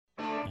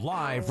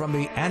Live from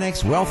the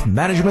Annex Wealth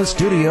Management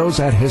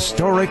Studios at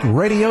historic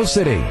Radio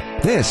City,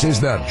 this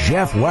is the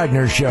Jeff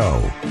Wagner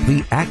Show.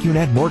 The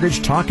AccuNet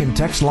Mortgage Talk and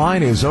Text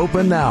line is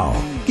open now.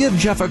 Give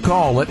Jeff a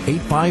call at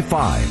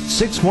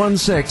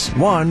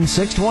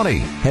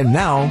 855-616-1620. And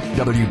now,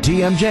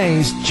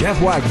 WTMJ's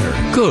Jeff Wagner.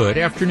 Good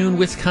afternoon,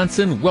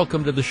 Wisconsin.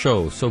 Welcome to the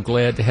show. So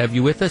glad to have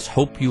you with us.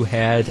 Hope you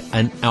had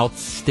an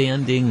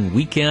outstanding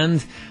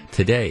weekend.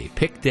 Today,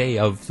 pick day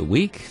of the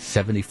week,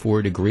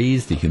 74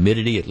 degrees. The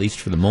humidity, at least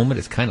for the moment,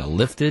 is kind of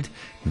lifted.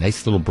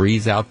 Nice little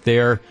breeze out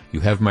there. You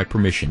have my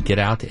permission. Get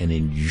out and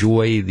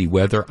enjoy the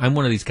weather. I'm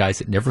one of these guys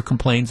that never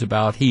complains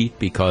about heat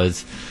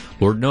because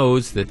Lord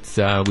knows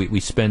that we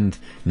spend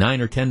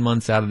 9 or 10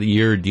 months out of the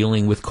year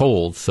dealing with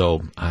cold.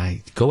 So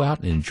I go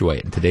out and enjoy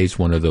it. And today's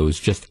one of those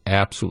just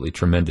absolutely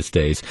tremendous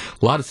days.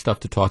 A lot of stuff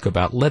to talk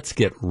about. Let's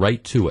get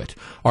right to it.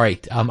 All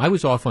right. I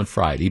was off on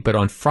Friday, but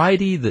on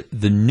Friday,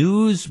 the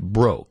news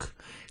broke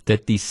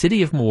that the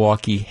City of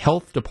Milwaukee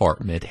Health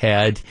Department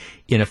had,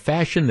 in a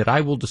fashion that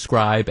I will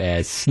describe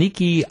as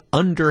sneaky,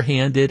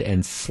 underhanded,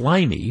 and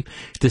slimy,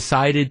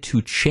 decided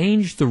to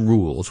change the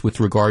rules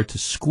with regard to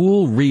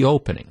school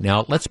reopening.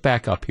 Now, let's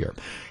back up here.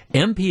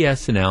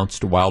 MPS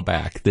announced a while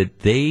back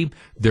that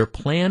their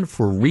plan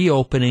for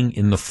reopening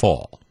in the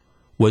fall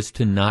was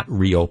to not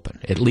reopen.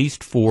 At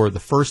least for the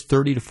first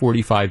 30 to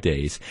 45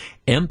 days,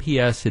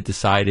 MPS had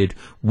decided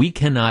we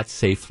cannot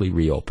safely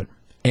reopen.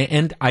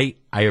 And I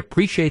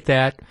appreciate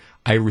that.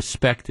 I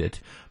respect it.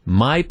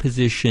 My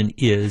position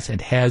is and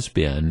has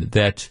been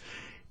that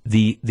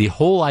the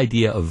whole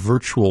idea of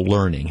virtual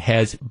learning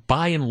has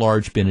by and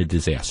large been a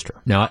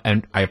disaster. Now,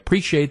 and I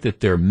appreciate that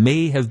there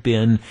may have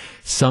been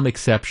some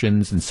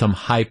exceptions and some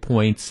high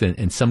points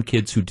and some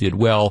kids who did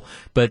well,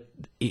 but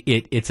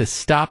it's a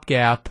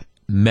stopgap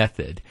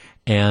method.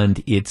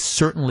 And it's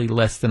certainly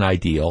less than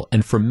ideal.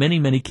 And for many,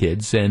 many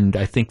kids, and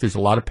I think there's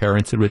a lot of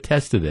parents that would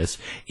attest to this,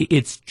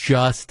 it's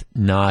just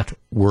not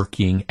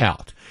working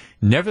out.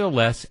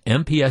 Nevertheless,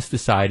 MPS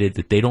decided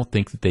that they don't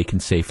think that they can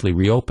safely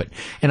reopen.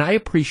 And I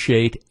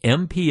appreciate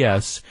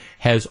MPS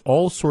has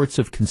all sorts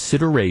of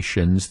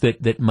considerations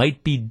that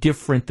might be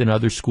different than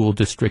other school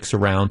districts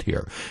around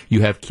here. You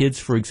have kids,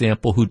 for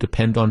example, who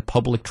depend on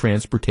public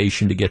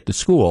transportation to get to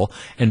school,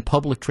 and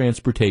public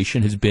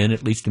transportation has been,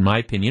 at least in my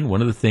opinion,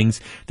 one of the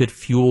things that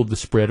fueled the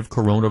spread of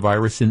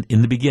coronavirus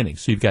in the beginning.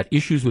 So you've got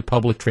issues with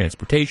public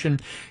transportation,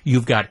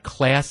 you've got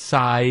class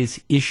size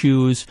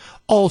issues,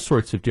 all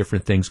sorts of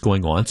different things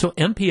going on. So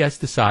MPS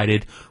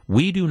decided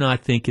we do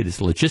not think it is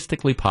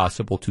logistically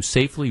possible to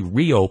safely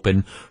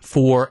reopen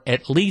for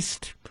at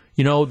least,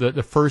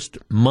 the first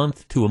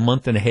month to a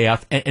month and a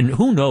half, and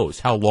who knows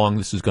how long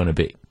this is going to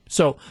be.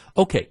 So,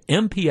 okay,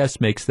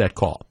 MPS makes that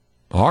call.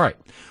 All right.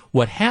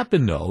 What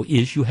happened, though,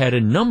 is you had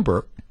a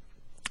number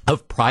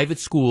of private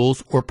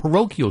schools or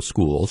parochial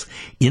schools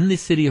in the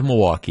city of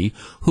Milwaukee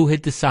who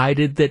had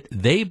decided that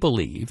they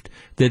believed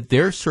that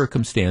their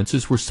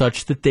circumstances were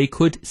such that they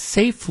could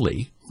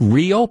safely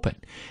reopen.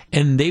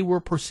 And they were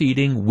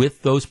proceeding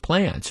with those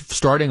plans,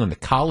 starting on the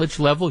college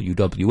level,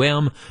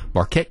 UWM,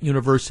 Marquette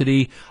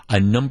University, a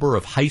number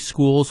of high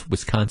schools,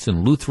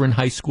 Wisconsin Lutheran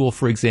High School,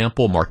 for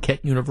example,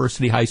 Marquette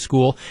University High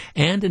School,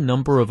 and a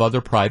number of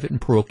other private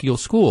and parochial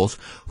schools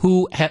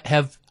who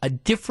have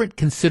different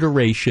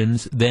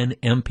considerations than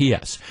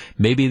MPS.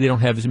 Maybe they don't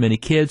have as many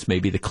kids.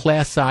 Maybe the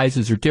class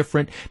sizes are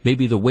different.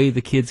 Maybe the way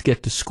the kids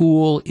get to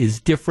school is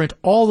different.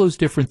 All those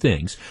different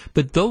things.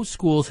 But those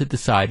schools had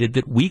decided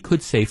that we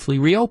could safely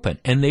reopen,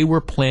 and they were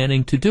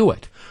planning to do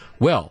it.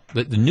 Well,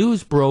 the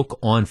news broke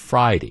on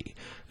Friday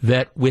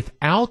that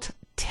without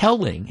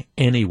telling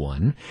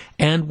anyone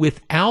and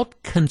without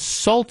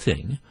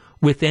consulting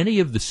with any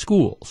of the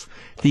schools,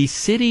 the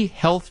city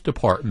health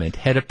department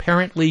had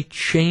apparently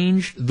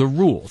changed the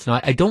rules. Now,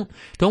 I don't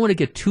want to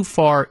get too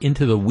far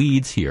into the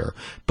weeds here,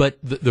 but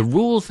the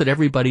rules that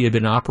everybody had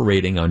been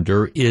operating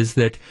under is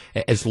that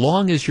as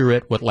long as you're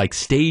at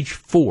stage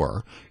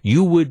 4,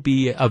 you would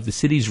be, of the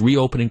city's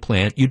reopening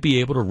plan, you'd be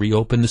able to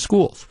reopen the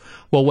schools.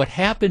 Well, what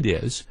happened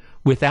is,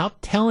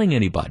 without telling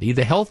anybody,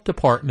 the health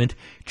department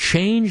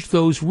changed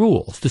those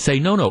rules to say,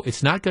 no,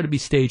 it's not going to be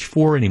stage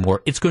 4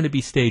 anymore. It's going to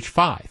be stage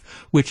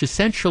 5, which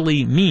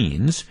essentially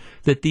means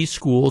that these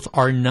schools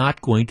are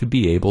not going to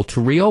be able to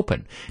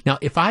reopen. Now,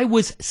 if I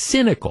was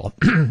cynical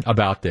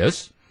about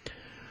this,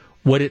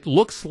 what it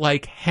looks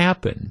like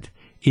happened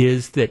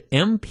is that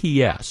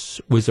MPS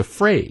was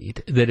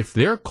afraid that if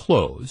they're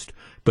closed,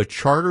 but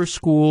charter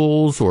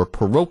schools or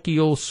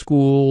parochial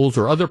schools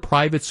or other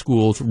private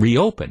schools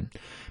reopen,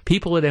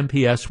 people at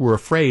MPS were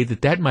afraid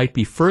that might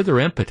be further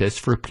impetus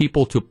for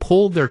people to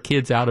pull their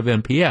kids out of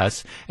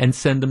MPS and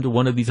send them to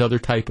one of these other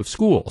type of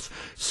schools.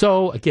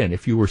 So, again,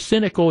 if you were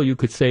cynical, you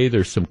could say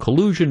there's some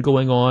collusion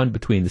going on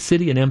between the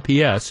city and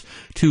MPS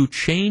to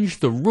change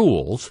the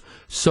rules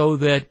so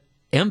that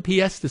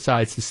MPS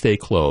decides to stay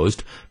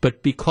closed,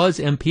 but because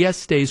MPS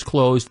stays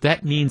closed,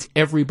 that means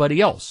everybody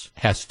else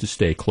has to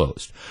stay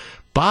closed.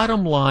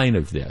 Bottom line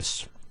of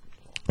this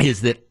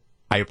is that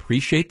I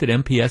appreciate that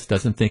MPS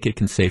doesn't think it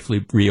can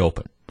safely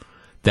reopen.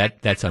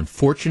 That's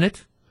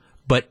unfortunate,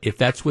 But if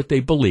that's what they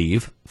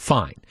believe,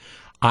 fine.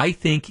 I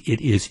think it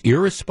is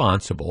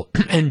irresponsible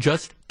and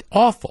just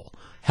awful,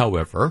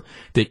 however,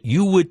 that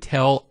you would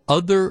tell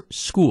other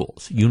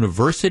schools,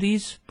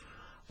 universities,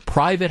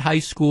 private high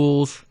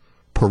schools,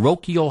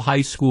 parochial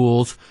high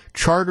schools,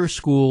 charter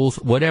schools,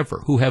 whatever,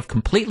 who have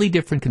completely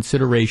different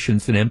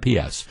considerations than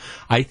MPS.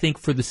 I think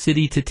for the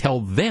city to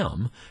tell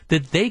them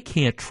that they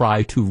can't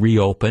try to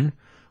reopen,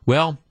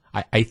 well,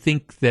 I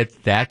think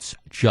that that's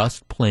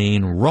just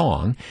plain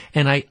wrong,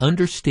 and I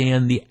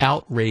understand the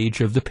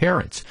outrage of the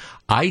parents.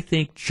 I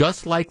think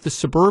just like the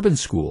suburban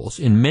schools,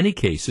 in many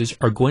cases,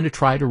 are going to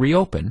try to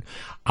reopen,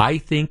 I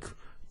think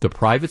the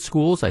private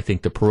schools, I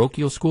think the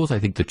parochial schools, I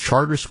think the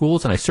charter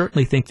schools, and I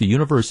certainly think the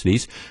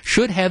universities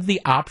should have the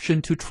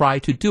option to try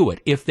to do it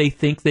if they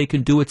think they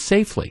can do it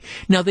safely.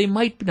 Now, they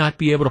might not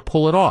be able to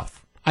pull it off.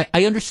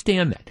 I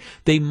understand that.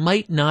 They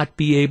might not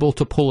be able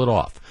to pull it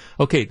off.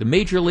 Okay, the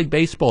Major League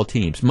Baseball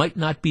teams might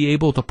not be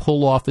able to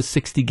pull off a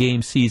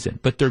 60-game season,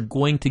 but they're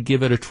going to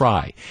give it a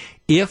try.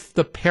 If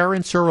the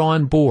parents are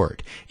on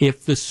board,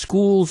 if the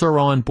schools are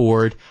on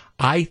board,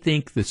 I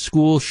think the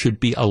schools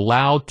should be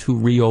allowed to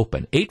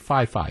reopen.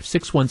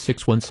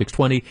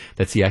 855-616-1620.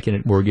 That's the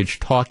Acunet Mortgage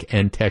talk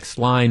and text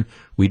line.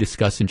 We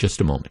discuss in just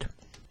a moment.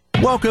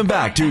 Welcome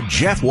back to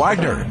Jeff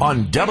Wagner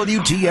on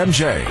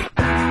WTMJ.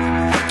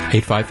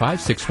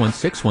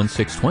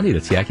 855-616-1620.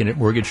 That's the Acunet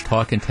Mortgage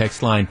talk and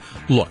text line.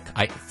 Look,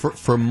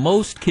 for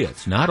most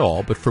kids, not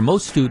all, but for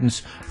most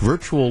students,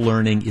 virtual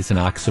learning is an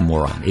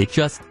oxymoron. It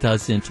just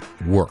doesn't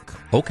work.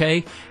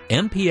 Okay?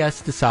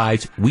 MPS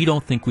decides we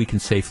don't think we can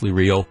safely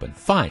reopen.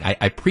 Fine. I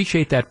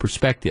appreciate that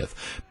perspective.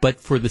 But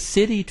for the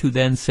city to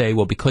then say,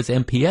 well, because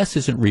MPS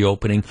isn't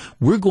reopening,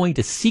 we're going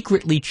to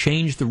secretly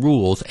change the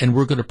rules and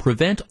we're going to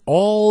prevent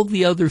all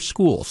the other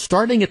schools,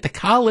 starting at the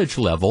college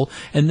level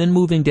and then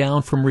moving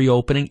down from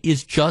reopening,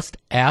 is just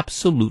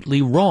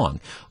absolutely wrong.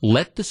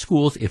 Let the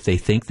schools, if they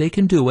think they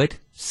can do it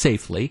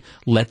safely,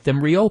 let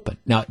them reopen.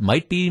 Now, it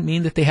might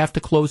mean that they have to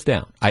close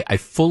down. I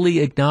fully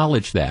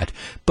acknowledge that,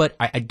 but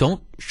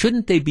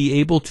shouldn't they be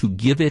able to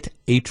give it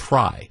a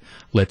try?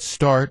 Let's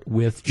start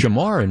with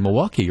Jamar in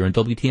Milwaukee. You're in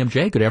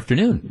WTMJ. Good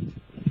afternoon.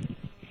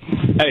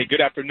 Hey, good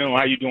afternoon.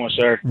 How you doing,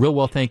 sir? Real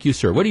well, thank you,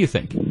 sir. What do you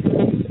think?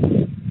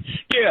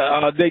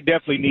 Yeah, they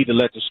definitely need to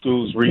let the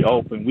schools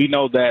reopen. We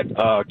know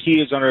that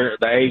kids under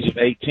the age of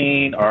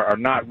 18 are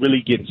not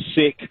really getting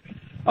sick.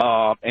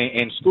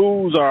 And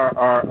schools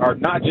are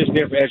not just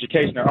there for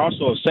education; they're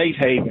also a safe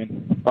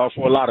haven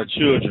for a lot of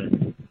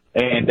children.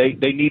 And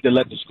they need to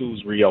let the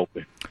schools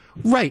reopen.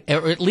 Right,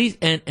 or at least,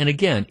 and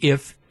again,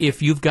 if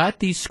you've got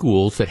these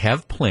schools that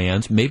have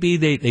plans, maybe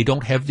they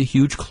don't have the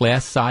huge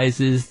class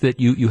sizes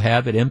that you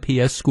have at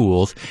MPS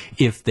schools.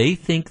 If they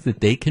think that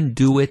they can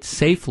do it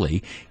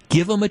safely,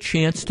 give them a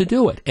chance to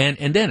do it.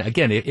 And then,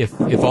 again,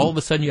 if all of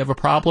a sudden you have a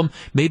problem,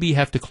 maybe you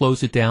have to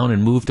close it down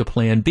and move to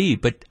Plan B.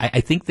 But I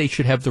think they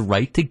should have the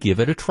right to give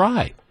it a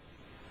try.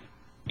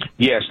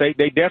 Yes, they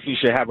definitely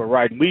should have a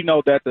right. And we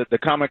know that the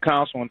Common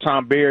Council and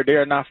Tom Baird, they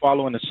are not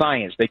following the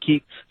science. They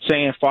keep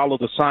saying follow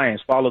the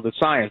science, but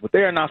they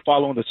are not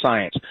following the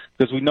science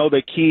because we know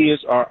that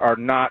kids are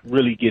not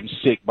really getting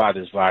sick by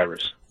this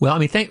virus. Well, I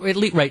mean,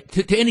 right,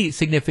 to any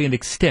significant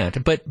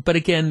extent, but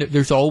again,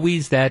 there's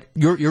always that.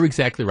 You're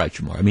exactly right,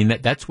 Jamar. I mean,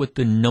 that's what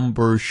the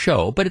numbers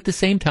show. But at the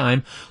same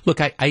time, look,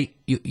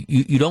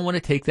 you don't want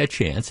to take that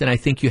chance, and I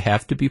think you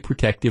have to be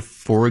protective,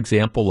 for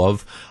example,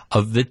 of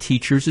the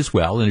teachers as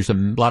well. And there's a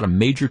lot of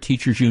major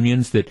teachers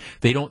unions that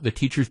the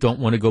teachers don't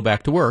want to go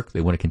back to work.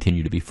 They want to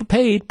continue to be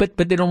paid, but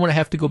they don't want to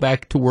have to go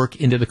back to work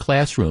into the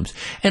classrooms.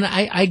 And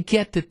I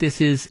get that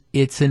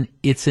it's an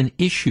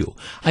issue.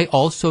 I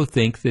also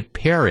think that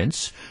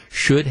parents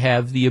should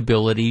have the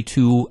ability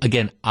to,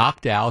 again,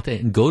 opt out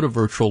and go to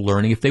virtual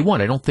learning if they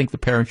want. I don't think the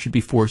parents should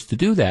be forced to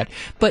do that.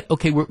 But,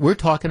 okay, we're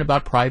talking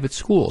about private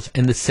schools.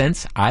 And the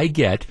sense I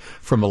get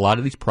from a lot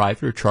of these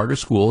private or charter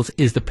schools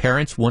is the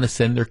parents want to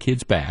send their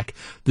kids back.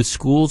 The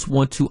schools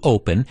want to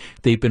open.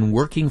 They've been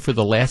working for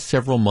the last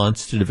several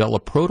months to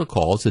develop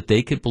protocols that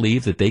they could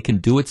believe that they can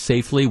do it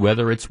safely,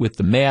 whether it's with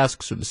the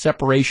masks or the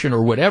separation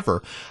or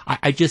whatever.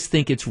 I just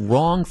think it's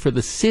wrong for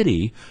the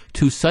city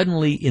to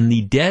suddenly, in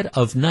the dead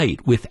of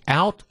night,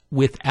 without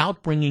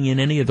bringing in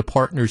any of the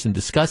partners and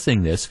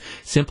discussing this,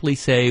 simply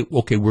say,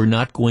 okay, we're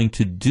not going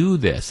to do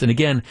this. And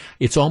again,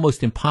 it's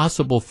almost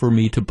impossible for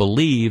me to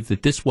believe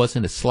that this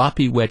wasn't a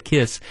sloppy wet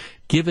kiss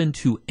given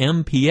to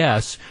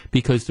MPS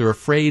because they're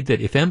afraid that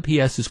if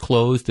MPS is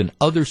closed and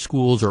other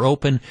schools are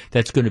open,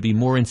 that's going to be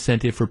more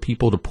incentive for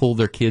people to pull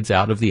their kids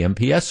out of the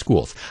MPS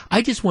schools.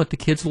 I just want the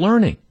kids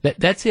learning.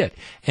 That's it.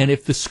 And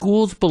if the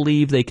schools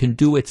believe they can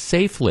do it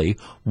safely,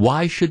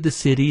 why should the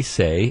city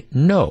say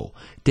no?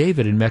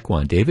 David in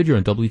Mequon. David, you're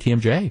on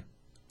WTMJ.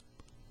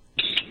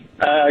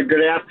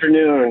 Good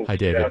afternoon. Hi,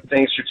 David.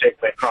 Thanks for taking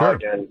my call Sure.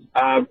 again.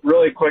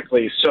 Really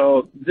quickly,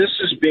 so this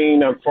is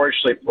being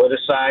unfortunately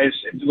politicized.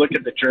 If you look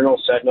at the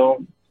Journal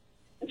Sentinel,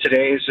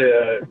 today's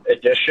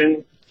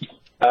edition,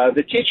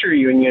 the teacher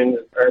union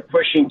are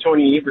pushing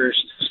Tony Evers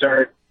to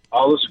start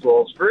all the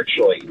schools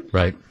virtually.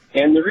 Right.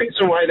 And the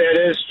reason why that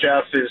is,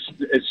 Jeff,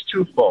 is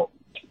twofold.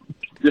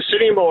 The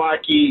city of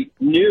Milwaukee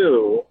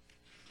knew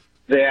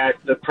that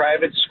the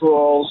private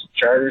schools,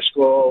 charter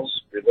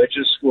schools,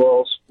 religious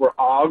schools were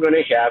all going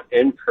to have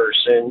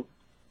in-person,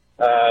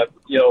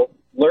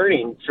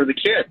 learning for the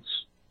kids.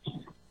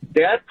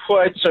 That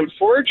puts,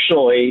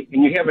 unfortunately,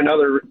 and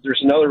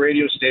there's another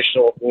radio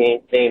station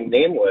named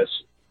Nameless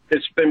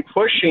that's been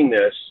pushing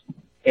this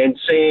and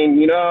saying,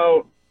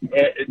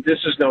 this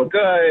is no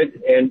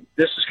good, and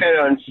this is kind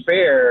of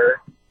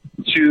unfair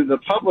to the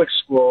public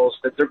schools,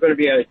 that they're going to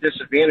be at a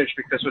disadvantage,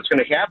 because what's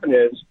going to happen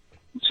is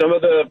some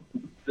of the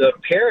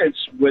parents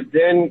would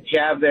then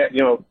have that,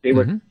 they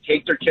would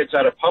take their kids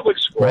out of public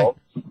school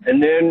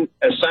and then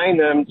assign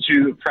them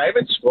to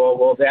private school.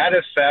 Well, that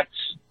affects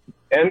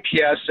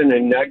MPS in a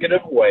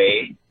negative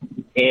way,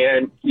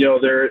 and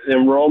their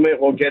enrollment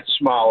will get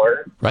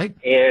smaller. Right.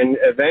 And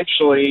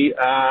eventually,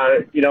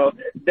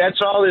 that's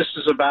all this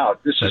is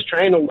about. This is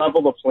trying to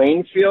level the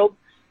playing field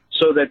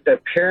so that the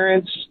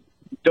parents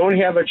don't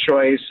have a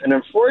choice. And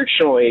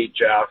unfortunately,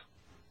 Jeff,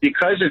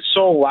 because it's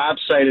so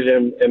lopsided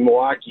in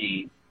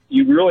Milwaukee,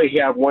 you really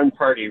have one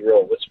party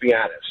rule. Let's be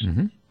honest.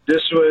 Mm-hmm.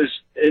 This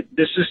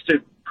is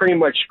to pretty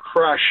much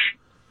crush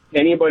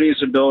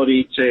anybody's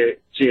ability to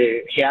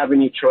have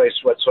any choice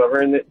whatsoever,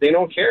 and they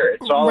don't care.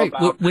 It's all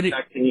about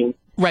protecting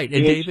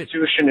the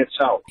institution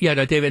itself. Yeah,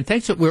 no, David, and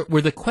thanks.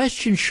 Where the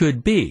question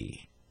should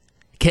be,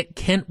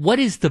 what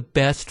is the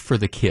best for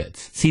the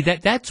kids? See,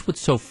 that's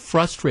what's so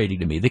frustrating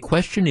to me. The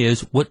question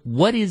is,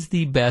 what is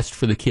the best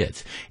for the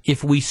kids?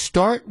 If we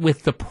start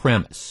with the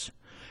premise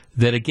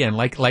that, again,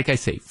 like I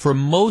say, for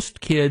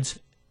most kids,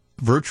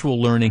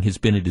 virtual learning has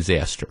been a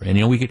disaster.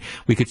 And,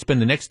 we could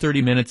spend the next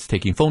 30 minutes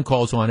taking phone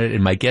calls on it.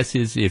 And my guess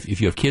is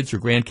if you have kids or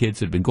grandkids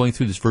that have been going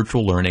through this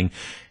virtual learning,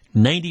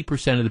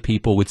 90% of the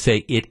people would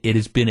say it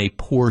has been a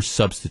poor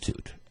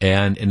substitute.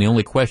 And the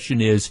only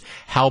question is,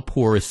 how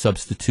poor a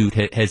substitute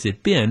has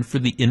it been for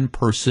the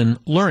in-person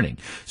learning?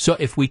 So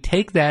if we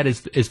take that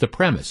as the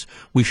premise,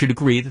 we should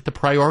agree that the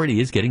priority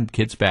is getting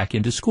kids back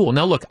into school.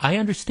 Now, look, I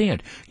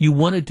understand you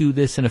want to do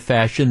this in a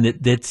fashion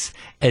that's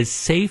as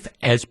safe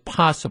as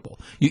possible.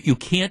 You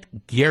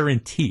can't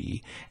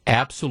guarantee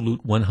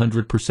absolute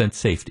 100%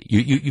 safety.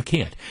 You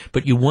can't.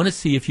 But you want to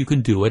see if you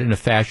can do it in a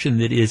fashion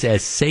that is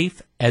as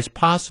safe as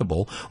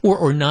possible,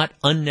 or not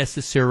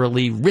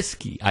unnecessarily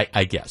risky,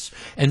 I guess.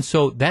 And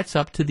so that's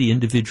up to the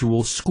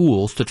individual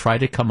schools to try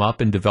to come up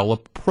and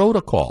develop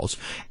protocols.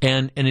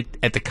 And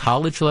at the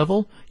college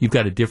level, you've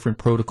got a different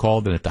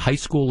protocol than at the high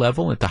school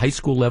level. At the high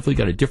school level, you've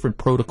got a different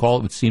protocol,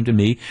 it would seem to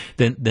me,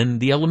 than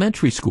the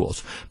elementary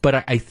schools.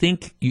 But I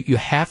think you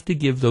have to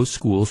give those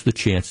schools the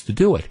chance to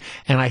do it.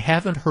 And I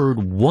haven't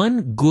heard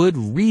one good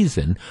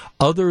reason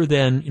other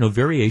than,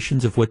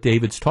 variations of what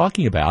David's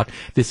talking about,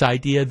 this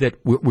idea that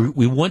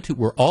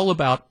we're all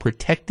about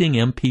protecting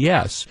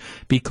MPS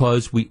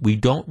because we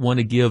don't want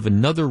to give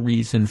another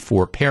reason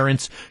for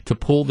parents to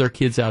pull their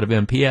kids out of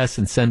MPS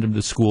and send them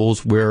to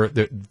schools where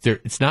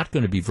it's not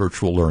going to be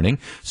virtual learning.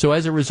 So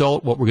as a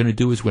result, what we're going to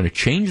do is we're going to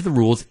change the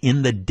rules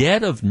in the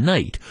dead of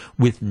night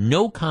with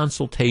no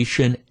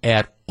consultation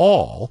at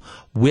all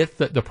with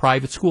the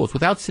private schools,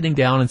 without sitting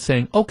down and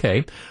saying,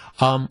 okay,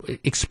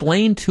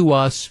 explain to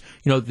us,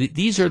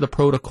 these are the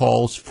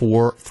protocols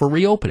for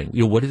reopening.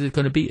 What is it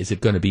going to be? Is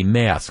it going to be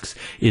masks?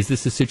 Is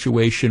this a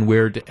situation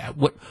where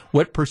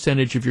what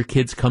percentage of your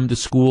kids come to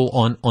school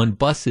on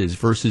buses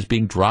versus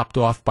being dropped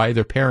off by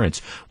their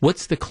parents?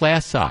 What's the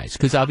class size?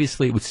 Because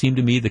obviously it would seem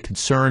to me the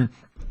concern.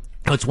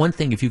 Now, it's one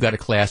thing if you've got a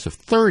class of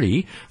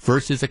 30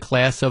 versus a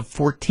class of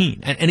 14.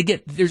 And again,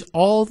 there's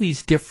all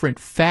these different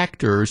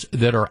factors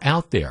that are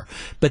out there.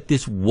 But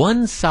this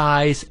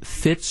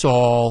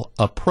one-size-fits-all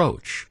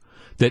approach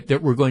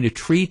that we're going to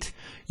treat,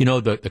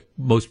 the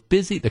most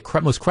busy,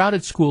 most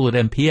crowded school at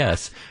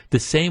MPS the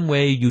same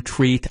way you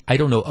treat,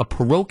 a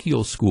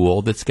parochial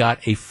school that's got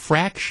a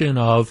fraction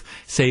of,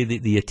 say,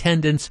 the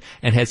attendance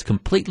and has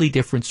completely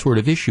different sort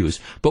of issues.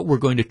 But we're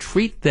going to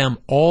treat them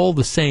all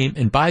the same.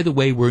 And by the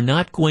way, we're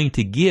not going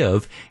to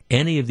give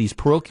any of these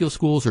parochial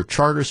schools or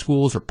charter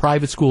schools or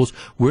private schools,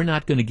 we're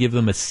not going to give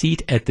them a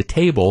seat at the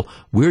table.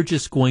 We're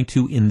just going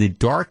to, in the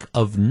dark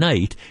of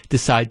night,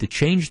 decide to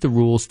change the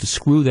rules to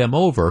screw them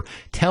over.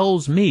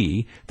 Tells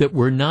me that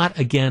we're not,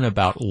 again,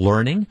 about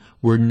learning.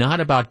 We're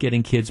not about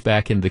getting kids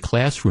back into the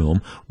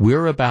classroom.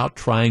 We're about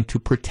trying to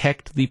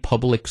protect the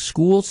public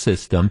school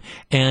system.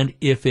 And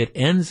if it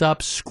ends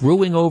up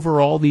screwing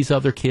over all these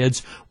other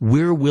kids,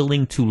 we're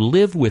willing to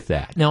live with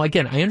that. Now,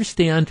 again, I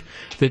understand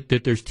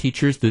that there's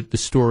teachers, the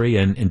story,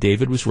 and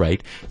David was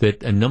right,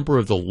 that a number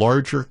of the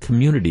larger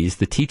communities,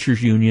 the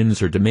teachers'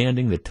 unions, are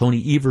demanding the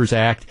Tony Evers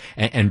Act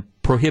and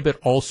prohibit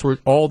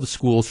all the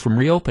schools from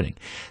reopening.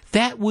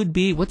 That would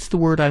be, what's the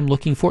word I'm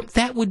looking for?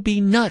 That would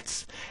be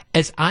nuts.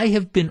 As I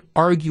have been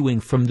arguing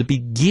from the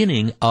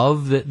beginning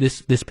of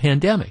this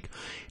pandemic,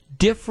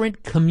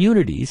 different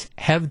communities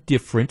have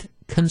different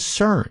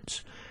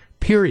concerns.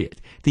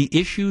 period. The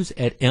issues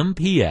at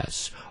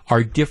MPS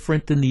are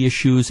different than the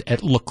issues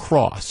at La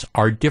Crosse,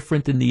 are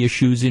different than the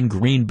issues in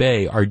Green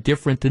Bay, are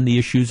different than the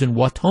issues in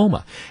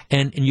Wautoma.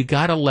 And you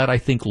got to let, I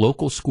think,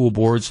 local school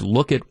boards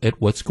look at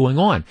what's going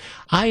on.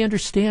 I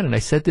understand, and I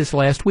said this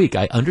last week,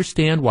 I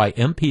understand why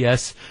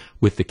MPS,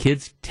 with the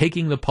kids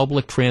taking the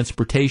public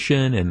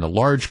transportation and the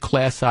large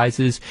class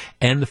sizes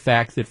and the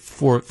fact that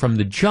from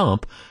the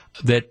jump,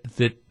 that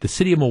the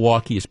city of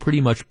Milwaukee has pretty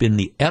much been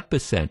the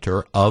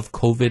epicenter of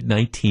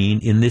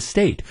COVID-19 in this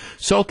state.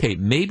 So, okay,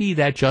 maybe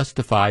that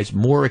justifies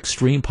more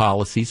extreme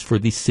policies for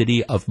the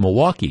city of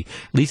Milwaukee,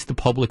 at least the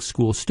public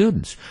school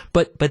students.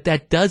 But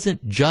that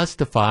doesn't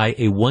justify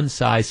a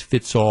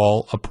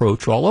one-size-fits-all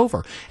approach all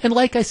over. And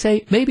like I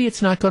say, maybe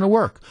it's not going to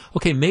work.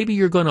 Okay, maybe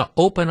you're going to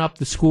open up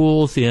the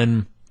schools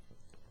in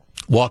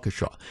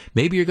Waukesha.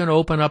 Maybe you're going to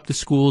open up the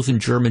schools in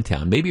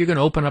Germantown. Maybe you're going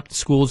to open up the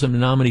schools in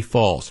Menominee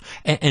Falls.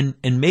 And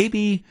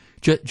maybe,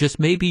 just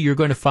maybe you're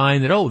going to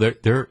find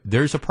that,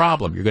 there's a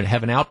problem. You're going to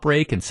have an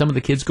outbreak and some of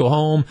the kids go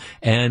home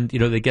and,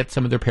 they get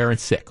some of their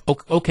parents sick.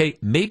 Okay,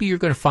 maybe you're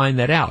going to find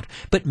that out.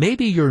 But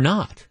maybe you're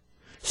not.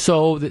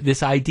 So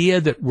this idea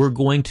that we're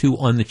going to,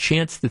 on the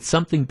chance that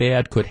something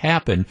bad could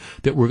happen,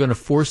 that we're going to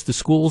force the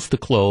schools to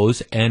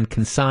close and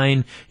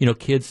consign,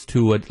 kids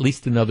to at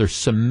least another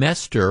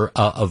semester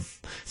of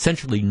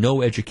essentially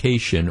no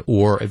education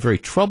or a very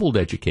troubled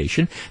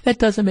education, that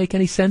doesn't make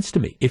any sense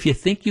to me. If you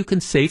think you can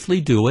safely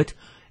do it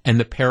and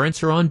the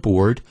parents are on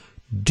board,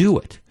 do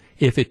it.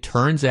 If it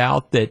turns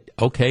out that,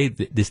 okay,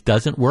 this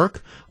doesn't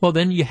work, well,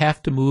 then you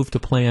have to move to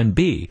plan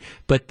B.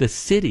 But the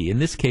city, in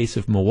this case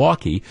of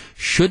Milwaukee,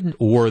 shouldn't,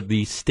 or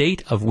the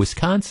state of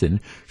Wisconsin,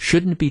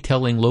 shouldn't be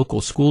telling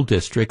local school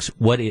districts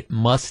what it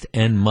must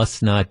and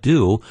must not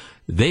do.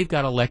 They've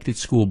got elected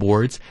school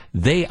boards.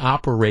 They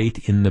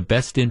operate in the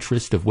best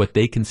interest of what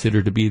they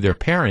consider to be their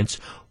parents.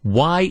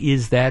 Why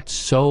is that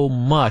so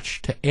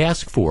much to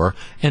ask for?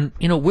 And,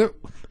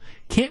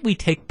 can't we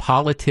take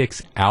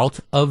politics out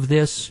of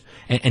this?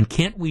 And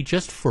can't we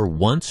just for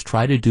once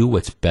try to do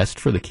what's best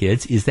for the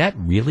kids? Is that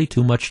really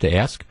too much to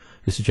ask?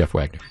 This is Jeff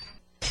Wagner.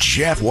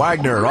 Jeff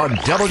Wagner on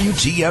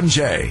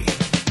WTMJ.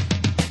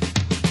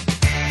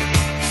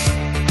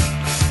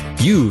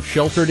 You've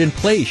sheltered in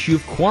place,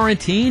 you've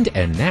quarantined,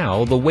 and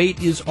now the wait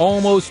is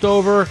almost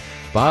over.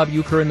 Bob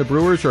Uecker and the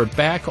Brewers are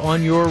back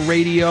on your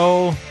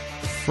radio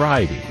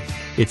Friday.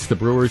 It's the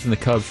Brewers and the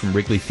Cubs from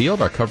Wrigley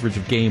Field. Our coverage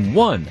of Game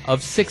 1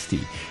 of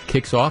 60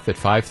 kicks off at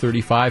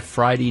 5:35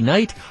 Friday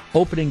night.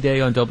 Opening day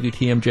on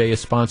WTMJ is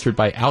sponsored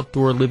by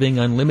Outdoor Living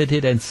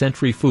Unlimited and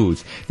Century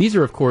Foods. These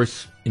are, of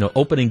course,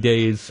 opening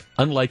days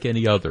unlike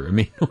any other. I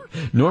mean,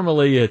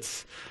 normally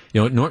it's,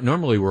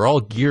 normally we're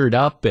all geared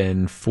up,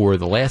 and for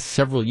the last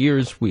several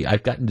years,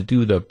 I've gotten to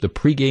do the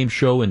pregame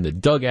show in the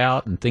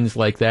dugout and things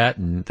like that,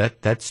 and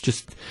that's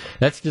just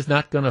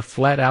not going to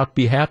flat out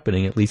be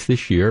happening, at least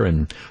this year,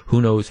 and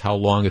who knows how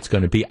long it's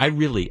going to be. I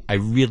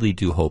really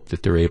do hope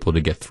that they're able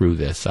to get through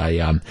this. I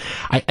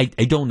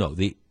don't know.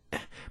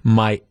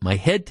 My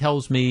head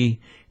tells me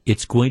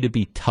it's going to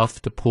be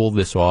tough to pull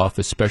this off,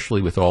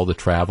 especially with all the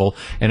travel.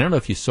 And I don't know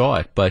if you saw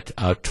it, but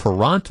the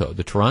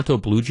Toronto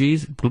Blue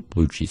Jays,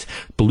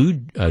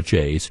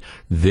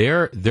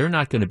 they're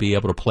not going to be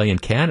able to play in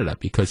Canada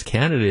because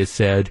Canada has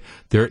said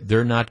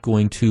they're not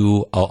going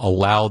to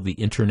allow the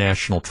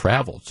international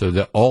travel. So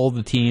that all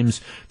the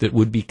teams that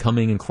would be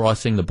coming and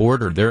crossing the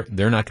border,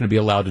 they're not going to be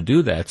allowed to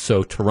do that.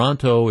 So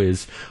Toronto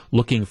is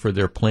looking for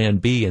their plan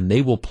B, and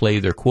they will play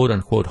their quote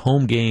unquote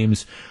home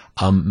games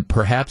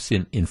perhaps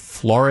in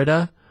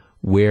Florida,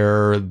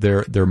 where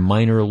their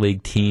minor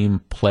league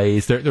team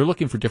plays. They're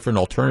looking for different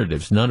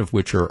alternatives, none of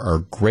which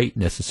are great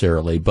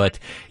necessarily, but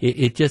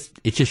it just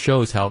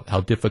shows how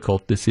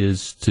difficult this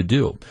is to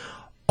do.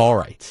 All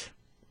right.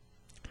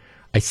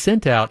 I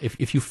sent out,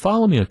 if you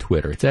follow me on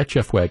Twitter, it's at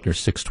Jeff Wagner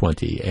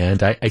 620,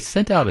 and I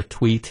sent out a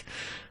tweet.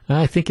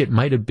 I think it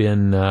might have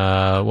been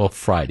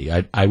Friday.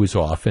 I was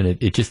off, and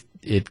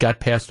it got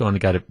passed on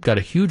and got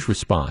a huge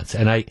response.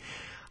 And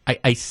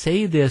I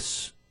say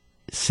this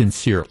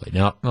sincerely.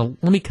 Now,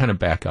 let me kind of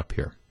back up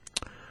here.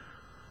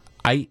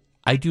 I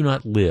do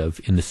not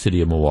live in the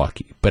city of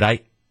Milwaukee, but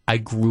I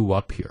grew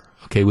up here.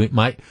 Okay,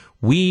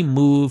 we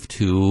moved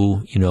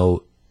to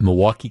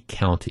Milwaukee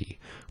County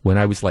when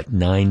I was like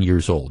 9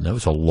 years old. And that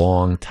was a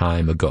long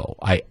time ago.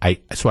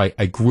 So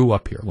I grew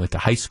up here. Went to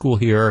high school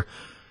here.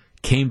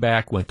 Came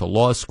back, went to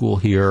law school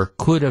here,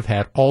 could have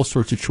had all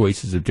sorts of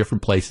choices of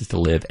different places to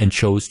live, and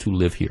chose to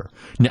live here.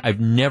 Now, I've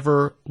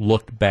never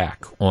looked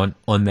back on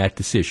that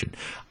decision.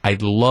 I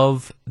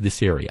love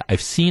this area.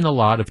 I've seen a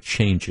lot of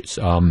changes.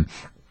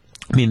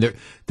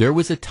 There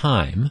was a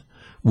time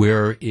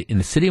where in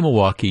the city of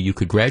Milwaukee you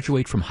could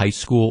graduate from high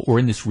school, or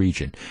in this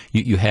region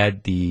you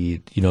had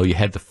the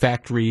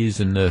factories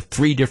and the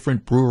 3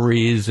 different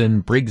breweries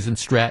and Briggs and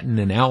Stratton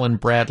and Allen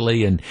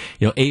Bradley and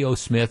A.O.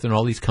 Smith and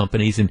all these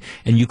companies, and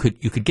you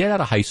could get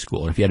out of high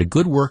school, and if you had a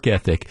good work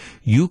ethic,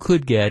 you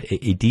could get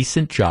a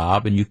decent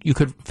job, and you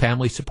could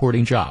family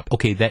supporting job.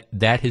 Okay,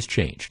 that has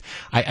changed.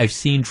 I've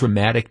seen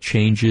dramatic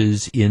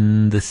changes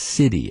in the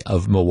city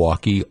of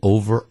Milwaukee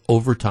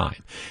over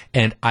time,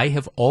 and I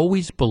have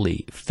always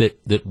believed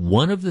that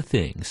one of the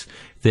things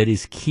that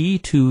is key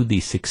to the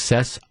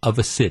success of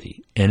a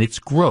city and its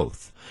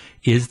growth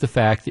is the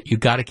fact that you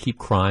got to keep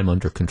crime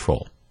under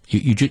control.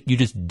 You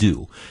just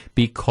do,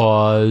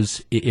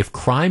 because if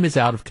crime is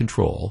out of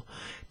control,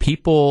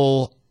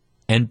 people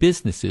and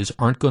businesses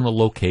aren't going to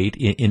locate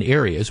in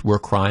areas where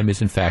crime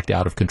is in fact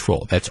out of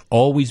control. That's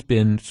always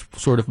been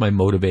sort of my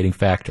motivating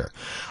factor.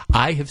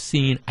 I have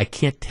seen, I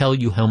can't tell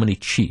you how many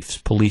chiefs,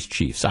 police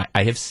chiefs,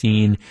 I have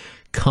seen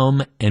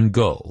come and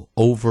go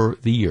over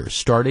the years,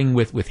 starting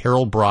with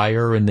Harold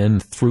Breyer and then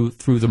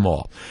through them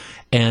all.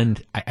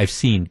 And I've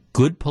seen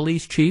good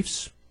police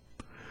chiefs,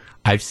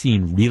 I've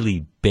seen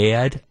really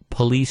bad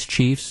police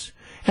chiefs,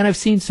 and I've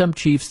seen some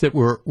chiefs that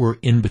were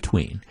in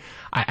between.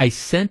 I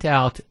sent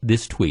out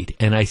this tweet,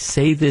 and I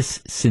say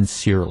this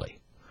sincerely,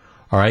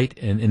 all right?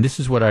 And this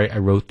is what I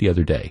wrote the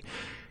other day.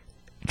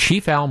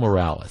 Chief Al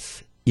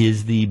Morales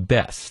is the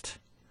best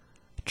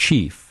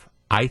chief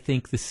I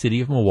think the city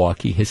of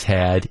Milwaukee has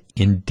had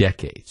in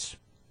decades.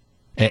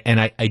 And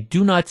I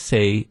do not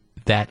say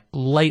that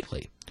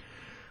lightly.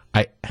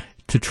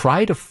 To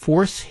try to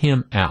force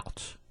him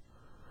out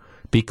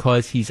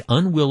because he's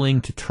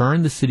unwilling to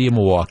turn the city of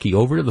Milwaukee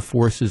over to the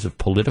forces of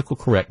political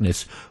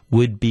correctness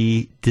would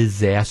be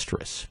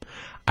disastrous.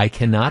 I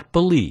cannot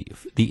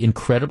believe the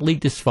incredibly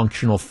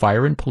dysfunctional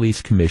Fire and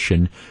Police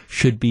Commission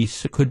could be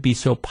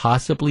so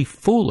possibly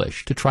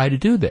foolish to try to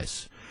do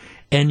this.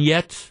 And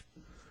yet,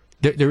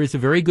 there is a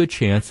very good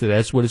chance that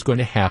that's what is going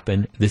to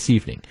happen this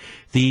evening.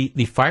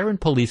 The Fire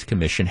and Police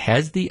Commission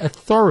has the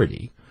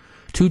authority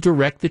to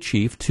direct the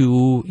chief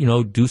to,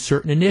 do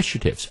certain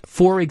initiatives.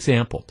 For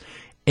example,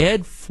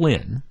 Ed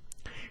Flynn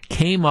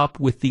came up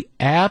with the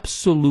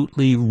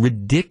absolutely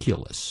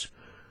ridiculous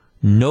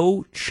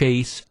no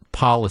chase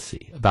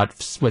policy about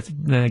what's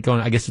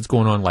going. I guess it's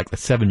going on like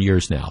 7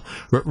 years now.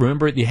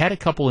 Remember, you had a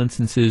couple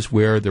instances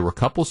where there were a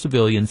couple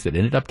civilians that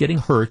ended up getting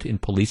hurt in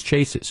police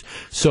chases.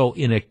 So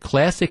in a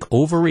classic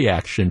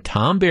overreaction,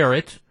 Tom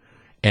Barrett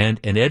and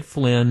Ed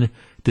Flynn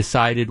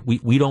decided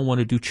we don't want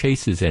to do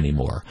chases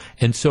anymore.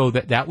 And so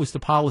that was the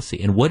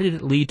policy. And what did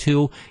it lead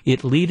to?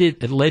 It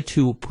led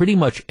to pretty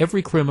much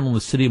every criminal in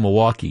the city of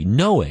Milwaukee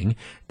knowing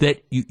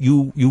that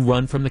you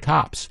run from the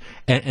cops.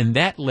 And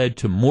that led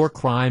to more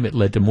crime. It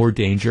led to more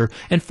danger.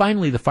 And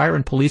finally, the Fire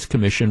and Police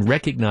Commission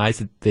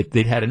recognized that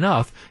they'd had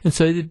enough. And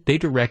so they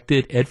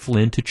directed Ed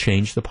Flynn to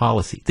change the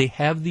policy. They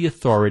have the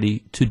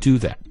authority to do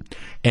that.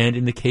 And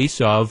in the case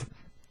of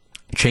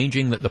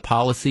changing the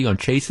policy on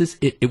chases,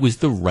 it was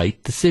the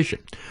right decision.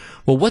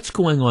 Well, what's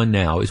going on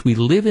now is we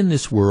live in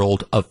this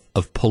world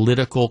of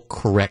political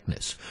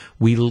correctness.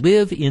 We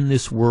live in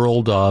this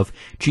world of,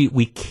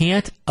 we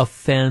can't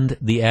offend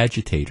the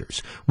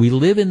agitators. We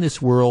live in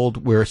this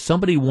world where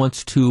somebody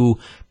wants to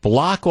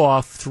block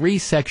off 3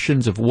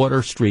 sections of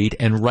Water Street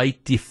and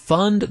write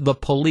defund the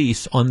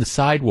police on the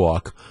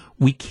sidewalk.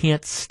 We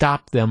can't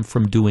stop them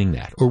from doing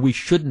that, or we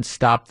shouldn't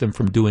stop them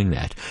from doing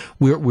that.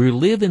 We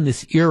live in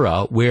this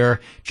era where,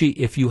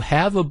 if you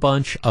have a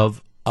bunch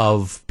of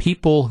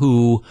people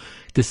who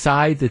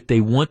decide that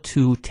they want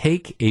to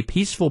take a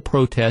peaceful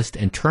protest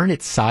and turn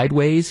it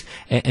sideways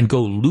and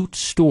go loot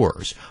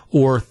stores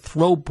or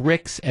throw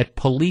bricks at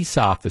police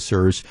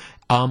officers,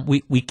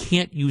 we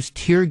can't use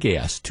tear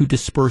gas to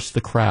disperse the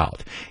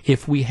crowd.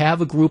 If we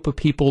have a group of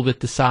people that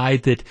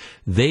decide that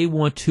they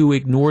want to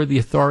ignore the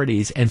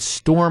authorities and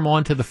storm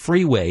onto the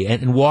freeway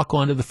and walk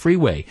onto the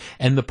freeway,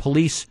 and the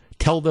police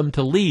tell them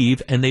to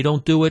leave and they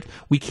don't do it,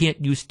 we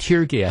can't use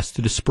tear gas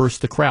to disperse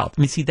the crowd.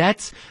 I mean, see,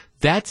 that's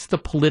the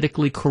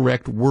politically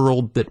correct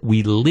world that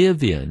we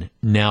live in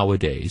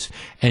nowadays.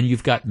 And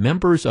you've got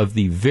members of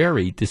the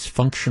very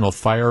dysfunctional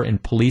Fire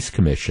and Police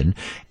Commission,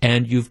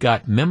 and you've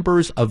got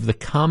members of the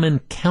Common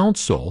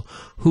Council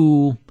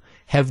who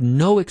have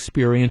no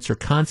experience or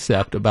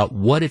concept about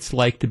what it's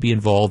like to be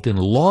involved in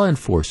law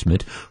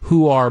enforcement,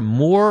 who are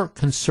more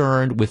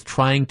concerned with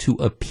trying to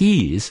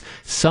appease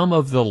some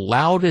of the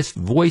loudest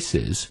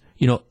voices,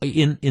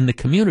 in the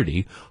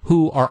community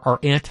who are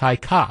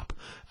anti-cop.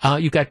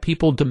 You've got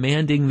people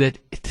demanding that,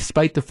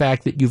 despite the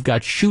fact that you've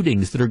got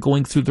shootings that are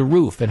going through the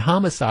roof and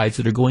homicides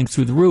that are going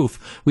through the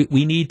roof,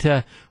 we need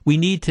to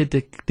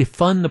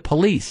defund the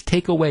police,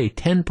 take away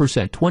 10%,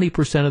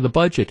 20% of the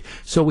budget,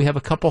 so we have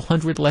a couple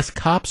hundred less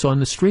cops on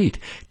the street.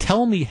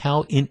 Tell me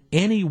how in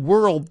any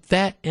world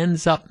that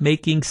ends up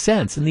making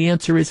sense. And the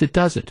answer is it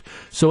doesn't.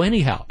 So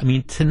anyhow,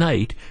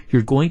 tonight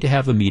you're going to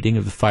have a meeting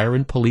of the Fire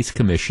and Police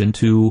Commission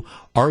to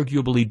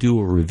arguably do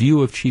a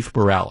review of Chief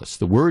Morales.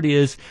 The word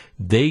is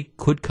they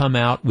could would come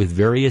out with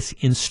various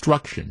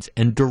instructions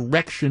and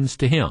directions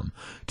to him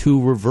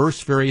to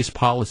reverse various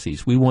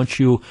policies. We don't want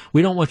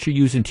you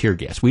using tear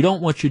gas. We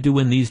don't want you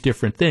doing these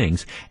different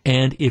things.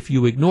 And if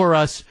you ignore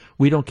us,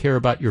 we don't care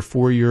about your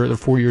 4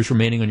 years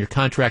remaining on your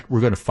contract.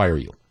 We're going to fire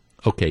you.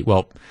 Okay,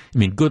 well, I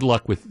mean, good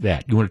luck with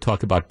that. You want to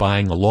talk about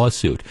buying a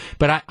lawsuit.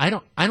 But I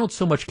don't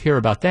so much care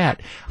about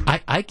that.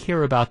 I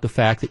care about the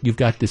fact that you've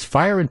got this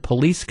Fire and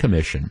Police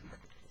Commission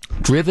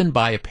driven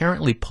by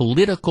apparently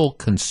political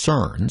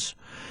concerns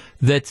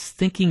that's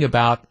thinking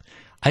about,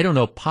 I don't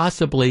know,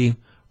 possibly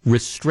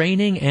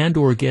restraining and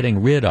or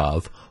getting rid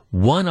of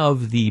one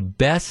of the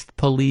best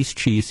police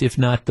chiefs, if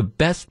not the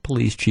best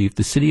police chief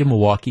the city of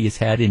Milwaukee has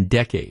had in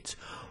decades.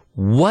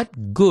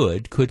 What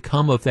good could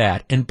come of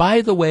that? And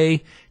by the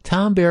way,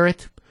 Tom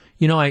Barrett,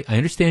 you know, I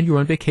understand you're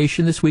on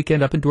vacation this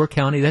weekend up in Door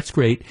County. That's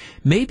great.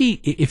 Maybe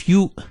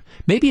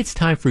it's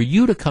time for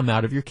you to come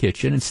out of your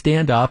kitchen and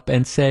stand up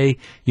and say,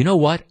 you know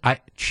what?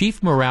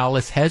 Chief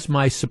Morales has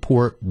my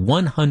support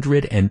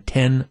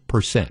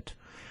 110%.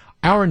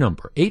 Our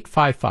number,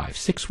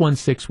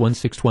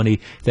 855-616-1620.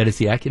 That is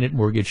the AccuNet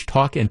Mortgage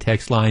talk and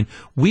text line.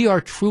 We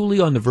are truly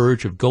on the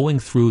verge of going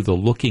through the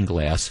looking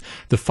glass.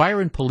 The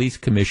Fire and Police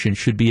Commission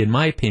should be, in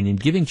my opinion,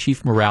 giving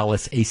Chief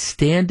Morales a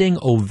standing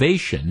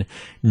ovation,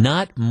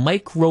 not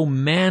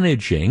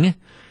micromanaging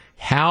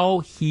how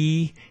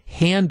he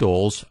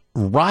handles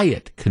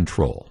riot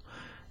control.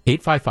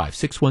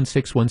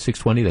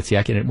 855-616-1620. That's the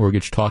AccuNet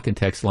Mortgage talk and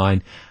text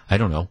line. I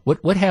don't know.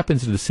 What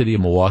happens to the city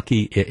of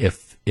Milwaukee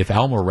if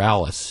Al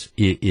Morales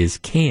is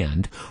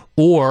canned,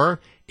 or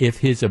if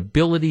his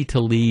ability to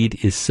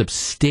lead is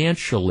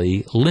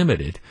substantially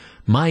limited?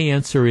 My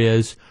answer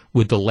is,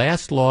 would the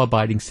last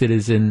law-abiding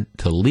citizen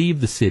to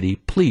leave the city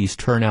please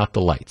turn out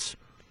the lights?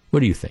 What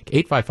do you think?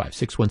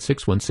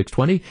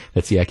 855-616-1620.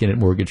 That's the AccuNet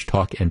Mortgage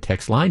talk and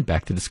text line.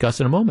 Back to discuss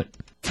in a moment.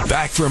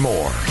 Back for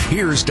more.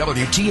 Here's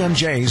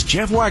WTMJ's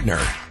Jeff Wagner.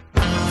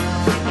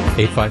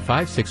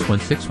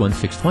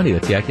 855-616-1620.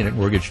 That's the AccuNet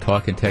Mortgage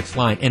talk and text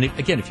line. And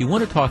again, if you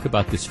want to talk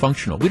about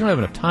dysfunctional, we don't have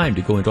enough time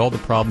to go into all the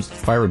problems with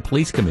the Fire and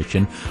Police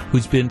Commission,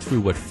 who's been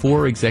through,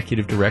 4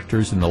 executive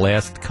directors in the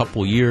last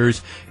couple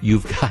years.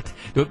 You've got,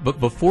 but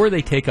before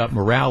they take up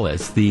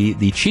Morales,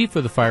 the chief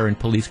of the Fire and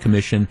Police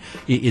Commission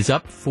is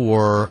up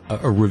for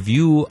a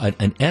review,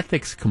 an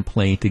ethics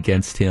complaint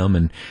against him.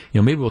 And,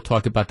 you know, maybe we'll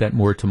talk about that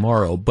more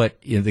tomorrow. But,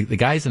 you know, the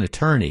guy's an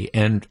attorney,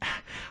 and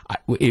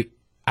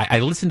I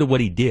listened to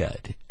what he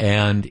did,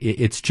 and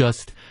it's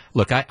just,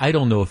 look, I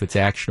don't know if it's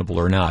actionable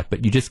or not,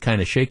 but you just kind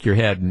of shake your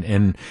head,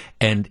 and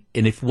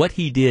if what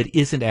he did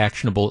isn't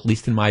actionable, at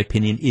least in my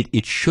opinion,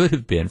 it should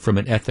have been from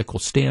an ethical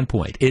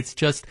standpoint. It's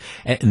just,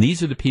 and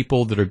these are the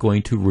people that are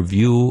going to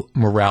review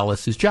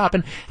Morales' job.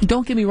 And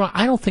don't get me wrong,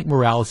 I don't think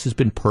Morales has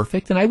been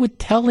perfect, and I would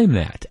tell him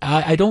that.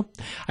 I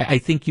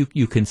think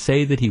you can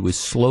say that he was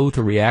slow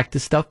to react to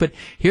stuff, but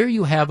here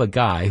you have a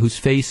guy who's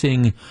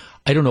facing,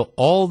 I don't know,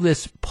 all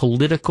this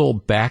political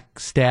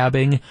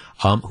backstabbing,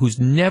 who's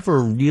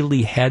never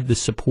really had the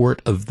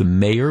support of the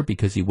mayor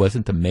because he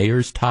wasn't the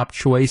mayor's top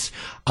choice,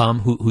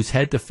 who's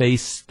had to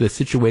face the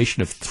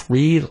situation of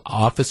 3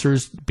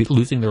 officers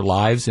losing their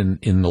lives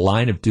in the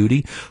line of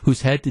duty,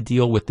 who's had to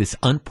deal with this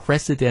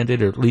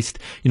unprecedented, or at least,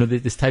 you know,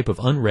 this type of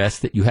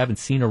unrest that you haven't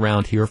seen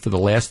around here for the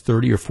last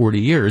 30 or 40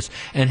 years,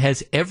 and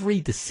has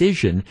every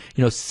decision,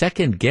 you know,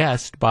 second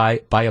guessed by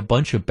a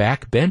bunch of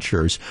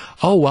backbenchers.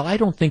 Oh, well, I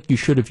don't think you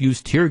should have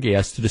used tear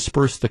gas to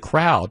disperse the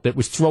crowd that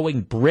was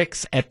throwing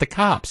bricks at the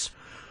cops.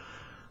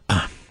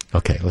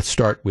 Okay, let's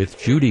start with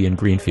Judy in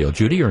Greenfield.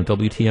 Judy, you're in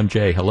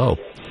WTMJ. Hello.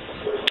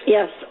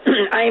 Yes,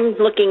 I'm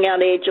looking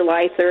at a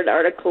July 3rd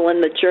article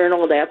in the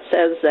Journal that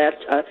says that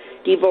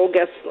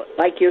DeVogus,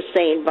 like you're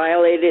saying,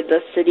 violated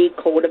the city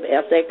code of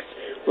ethics,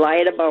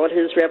 lied about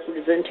his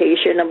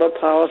representation of a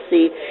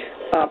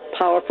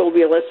powerful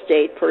real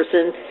estate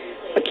person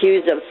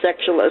accused of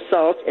sexual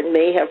assault, and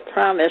may have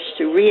promised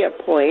to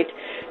reappoint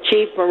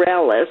Chief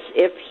Morales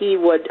if he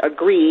would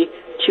agree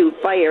to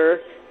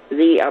fire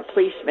the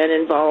policeman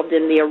involved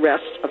in the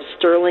arrest of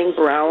Sterling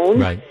Brown.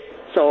 Right.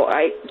 So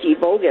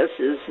DeVogus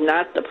is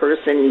not the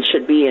person who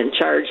should be in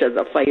charge of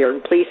the Fire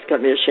and Police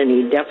Commission.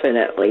 He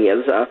definitely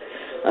is not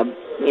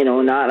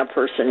a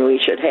person we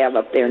should have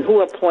up there. And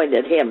who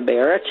appointed him,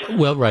 Barrett?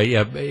 Well, right,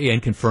 yeah,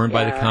 and confirmed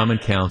by the Common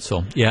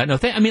Council. Yeah, no,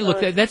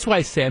 look, that's why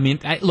I say,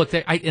 I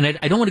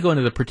don't want to go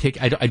into the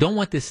particular, I don't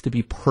want this to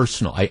be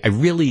personal. I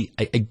really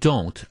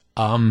don't.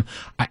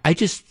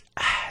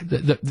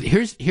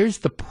 Here's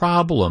the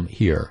problem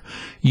here.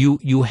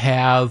 You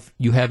have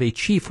a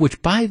chief,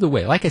 which, by the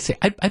way, like I say,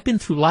 I've been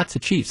through lots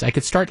of chiefs. I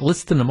could start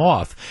listing them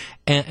off,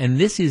 and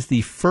this is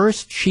the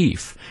first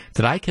chief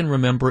that I can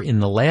remember in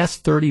the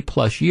last 30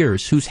 plus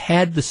years who's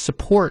had the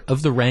support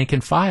of the rank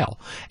and file.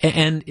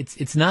 And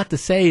it's not to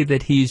say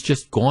that he's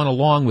just gone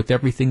along with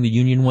everything the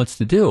union wants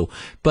to do,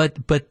 but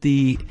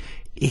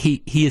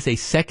He is a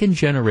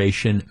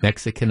second-generation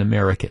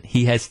Mexican-American.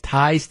 He has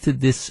ties to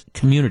this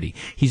community.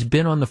 He's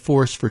been on the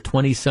force for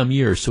 20-some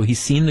years, so he's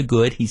seen the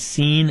good, he's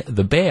seen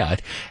the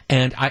bad,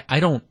 and I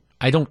don't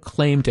don't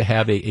claim to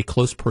have a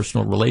close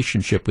personal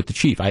relationship with the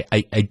chief. I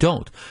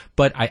don't.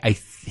 But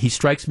he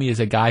strikes me as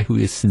a guy who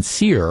is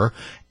sincere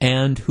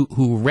and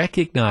who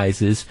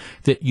recognizes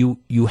that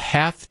you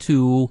have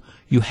to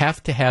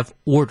have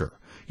order.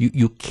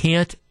 You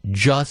can't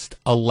just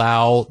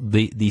allow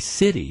the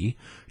city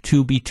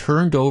to be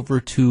turned over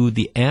to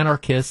the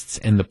anarchists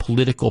and the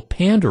political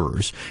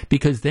panderers,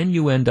 because then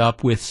you end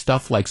up with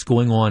stuff like's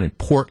going on in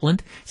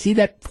Portland. See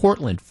that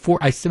Portland?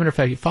 As a matter of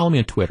fact, you follow me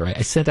on Twitter.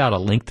 I sent out a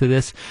link to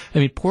this. I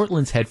mean,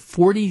 Portland's had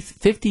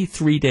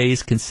 53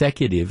 days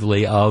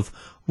consecutively of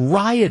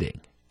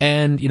rioting.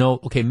 And,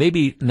 okay,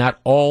 maybe not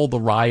all the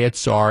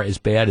riots are as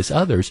bad as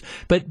others,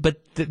 but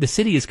the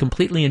city is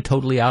completely and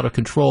totally out of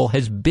control,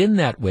 has been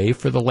that way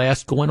for the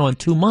last going on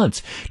 2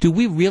 months. Do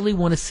we really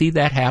want to see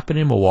that happen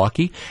in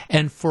Milwaukee?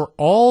 And for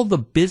all the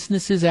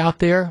businesses out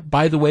there,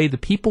 by the way, the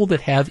people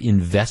that have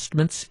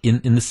investments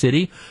in the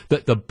city,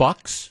 the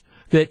bucks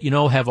that,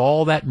 have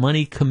all that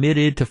money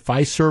committed to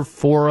Fiserv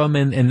Forum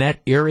and that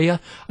area.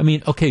 I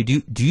mean, okay,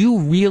 do you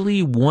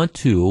really want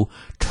to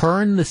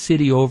turn the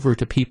city over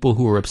to people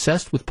who are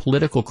obsessed with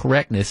political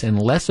correctness and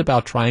less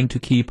about trying to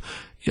keep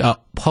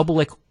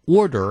public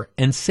order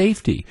and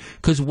safety?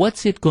 Because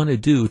what's it going to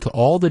do to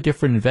all the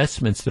different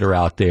investments that are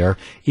out there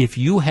if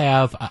you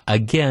have,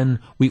 again,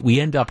 we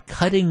end up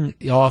cutting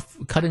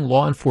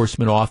law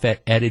enforcement off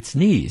at its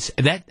knees?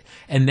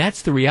 And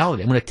that's the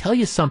reality. I'm going to tell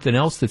you something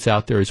else that's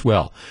out there as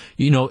well.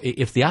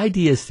 If the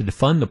idea is to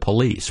defund the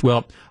police,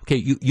 well, okay,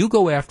 you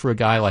go after a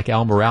guy like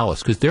Al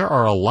Morales, because there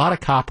are a lot of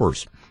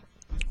coppers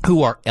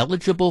who are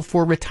eligible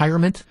for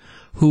retirement,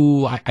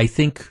 who I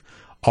think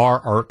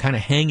are kind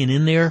of hanging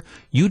in there.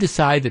 You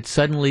decide that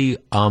suddenly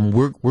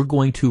we're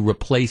going to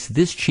replace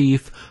this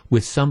chief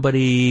with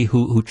somebody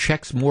who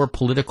checks more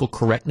political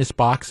correctness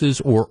boxes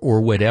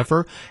or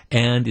whatever,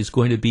 and is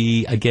going to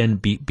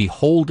be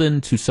beholden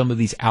to some of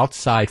these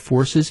outside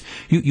forces.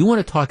 You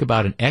want to talk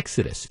about an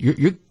exodus?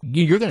 You're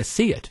going to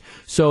see it.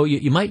 So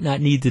you might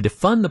not need to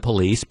defund the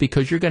police,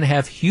 because you're going to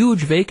have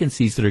huge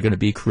vacancies that are going to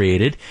be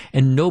created,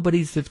 and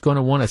nobody's that's going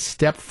to want to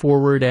step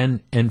forward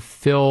and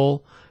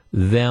fill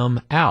them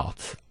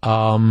out.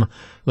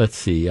 Let's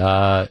see.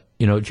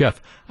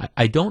 Jeff,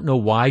 I don't know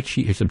why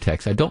here's some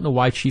text. I don't know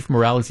why Chief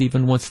Morales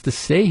even wants to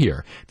stay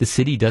here. The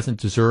city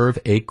doesn't deserve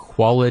a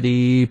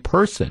quality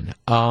person.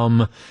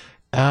 Well,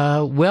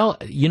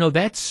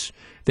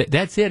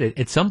 that's it.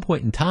 At some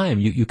point in time,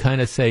 you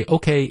kind of say,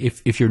 okay,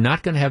 if you're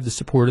not going to have the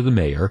support of the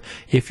mayor,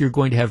 if you're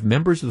going to have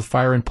members of the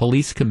Fire and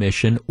Police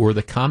Commission or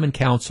the Common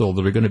Council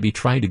that are going to be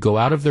trying to go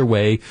out of their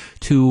way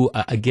to,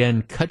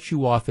 again, cut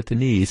you off at the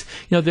knees.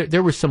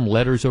 There were some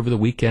letters over the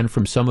weekend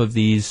from some of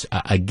these,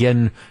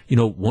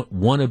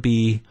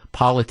 wannabe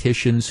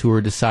politicians who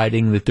are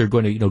deciding that they're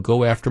going to,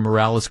 go after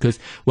Morales because,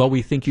 well,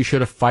 we think you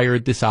should have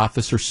fired this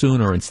officer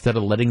sooner instead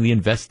of letting the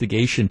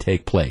investigation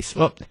take place.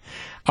 Well,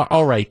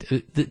 all right,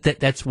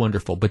 that's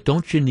wonderful, but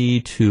don't you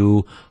need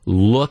to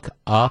look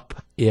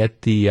up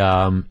at the,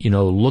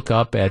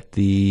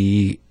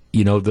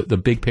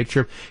 the big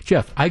picture?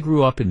 Jeff, I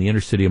grew up in the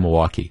inner city of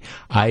Milwaukee.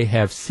 I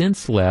have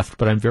since left,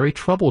 but I'm very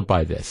troubled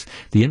by this.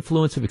 The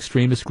influence of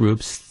extremist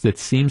groups that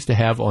seems to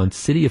have on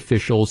city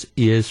officials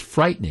is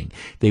frightening.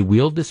 They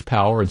wield this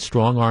power and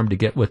strong arm to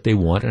get what they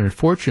want, and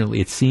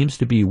unfortunately it seems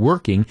to be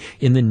working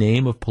in the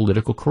name of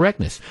political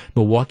correctness.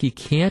 Milwaukee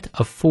can't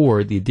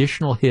afford the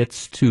additional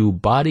hits to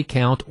body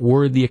count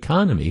or the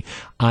economy.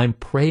 I'm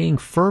praying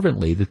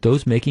fervently that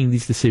those making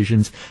these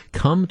decisions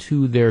come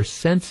to their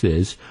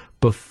senses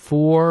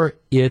before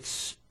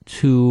it's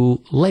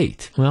too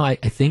late. Well, I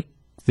think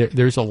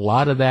there's a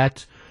lot of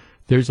that.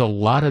 There's a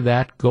lot of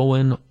that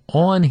going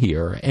on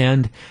here.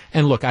 And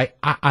look,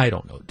 I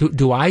don't know.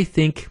 Do I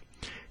think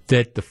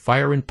that the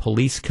Fire and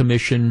Police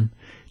Commission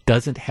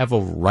doesn't have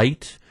a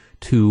right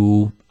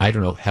to,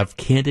 have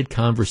candid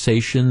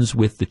conversations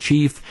with the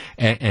chief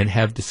and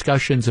have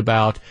discussions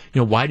about,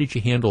 why did you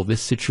handle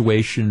this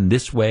situation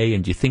this way?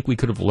 And do you think we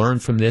could have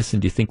learned from this?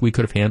 And do you think we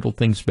could have handled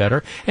things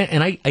better?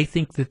 And I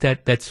think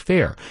that's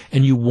fair.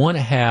 And you want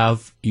to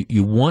have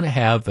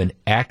an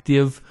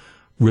active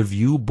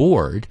review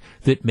board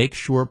that makes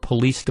sure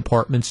police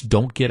departments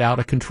don't get out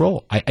of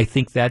control. I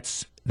think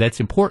that's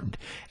important.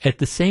 At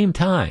the same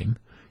time,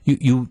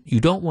 You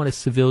don't want a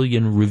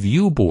civilian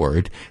review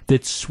board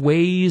that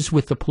sways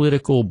with the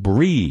political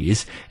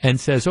breeze and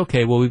says,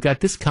 okay, well, we've got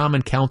this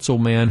common council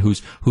man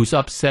who's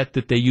upset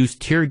that they used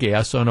tear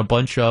gas on a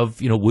bunch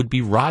of, would-be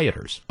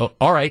rioters. Oh,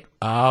 all right.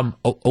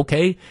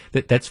 Okay.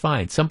 That's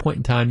fine. Some point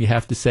in time, you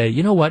have to say,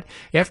 you know what?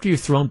 After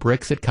you've thrown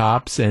bricks at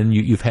cops and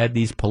you've had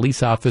these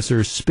police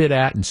officers spit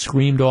at and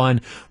screamed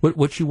on,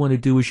 what you want to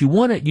do is you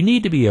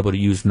need to be able to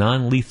use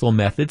non-lethal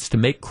methods to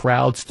make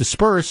crowds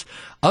disperse.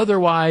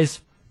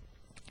 Otherwise,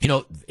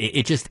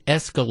 it just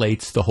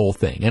escalates the whole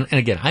thing. And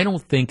again, I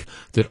don't think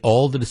that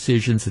all the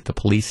decisions that the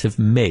police have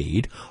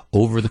made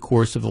over the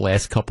course of the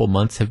last couple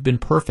months have been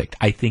perfect.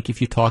 I think if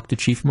you talk to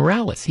Chief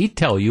Morales, he'd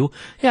tell you,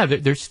 yeah,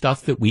 there's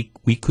stuff that we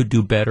could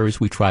do better as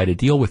we try to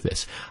deal with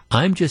this.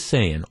 I'm just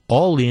saying,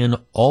 all in,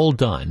 all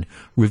done,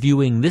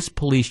 reviewing this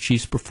police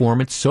chief's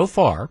performance so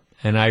far,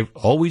 and I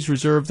always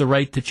reserve the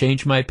right to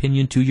change my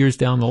opinion 2 years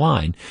down the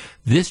line.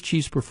 This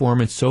chief's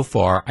performance so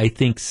far, I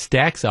think,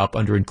 stacks up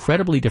under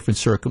incredibly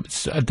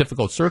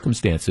difficult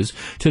circumstances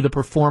to the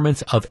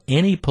performance of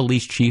any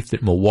police chief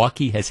that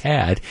Milwaukee has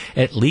had,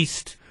 at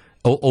least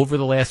over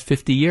the last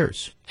 50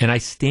 years. And I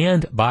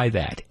stand by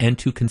that. And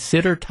to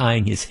consider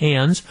tying his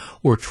hands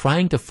or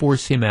trying to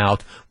force him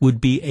out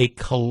would be a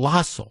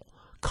colossal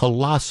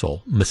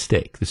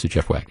mistake. This is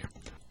Jeff Wagner.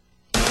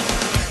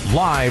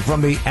 Live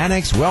from the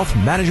Annex Wealth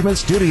Management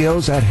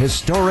Studios at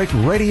historic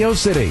Radio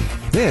City,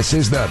 this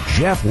is the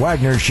Jeff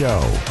Wagner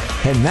Show.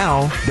 And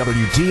now,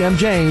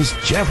 WTMJ's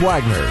Jeff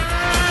Wagner.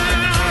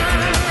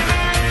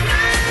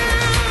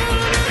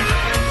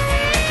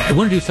 I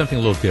want to do something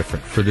a little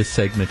different for this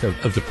segment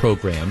of the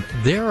program.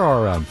 There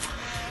are,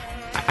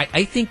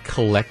 I think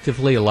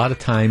collectively, a lot of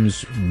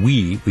times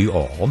we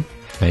all,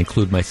 I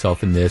include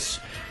myself in this,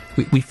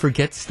 we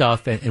forget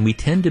stuff and we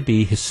tend to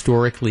be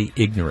historically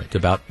ignorant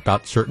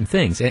about certain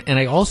things. And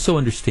I also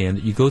understand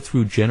that you go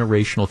through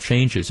generational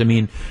changes. I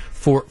mean,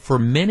 for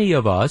many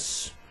of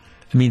us,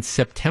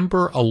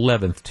 September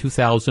 11th,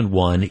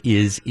 2001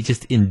 is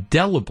just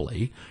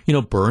indelibly,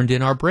 burned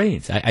in our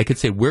brains. I could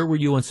say, where were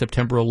you on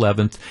September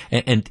 11th?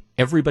 And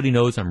everybody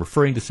knows I'm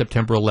referring to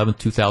September 11th,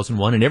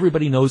 2001, and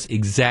everybody knows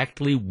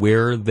exactly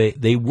where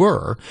they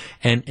were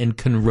and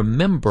can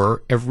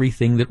remember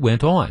everything that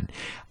went on.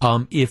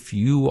 If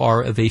you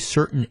are of a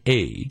certain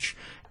age,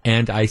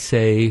 and I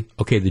say,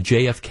 okay, the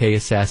JFK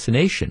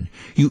assassination.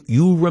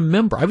 You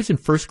remember? I was in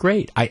first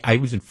grade. I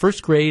was in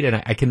first grade,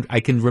 and I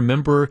can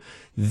remember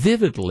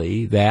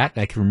vividly that.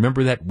 I can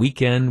remember that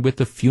weekend with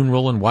the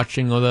funeral and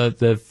watching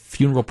the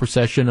funeral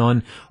procession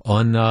on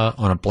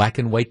a black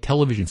and white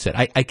television set.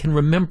 I can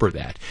remember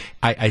that.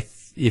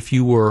 If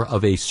you were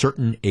of a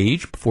certain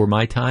age before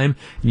my time,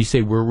 and you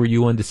say, where were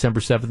you on December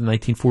 7th,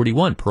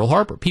 1941? Pearl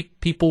Harbor.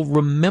 People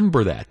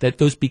remember that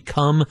those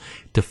become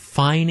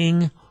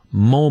defining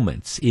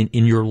moments in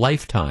your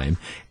lifetime,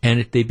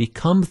 and they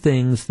become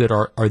things that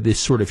are this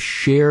sort of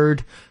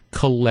shared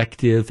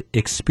collective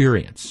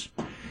experience.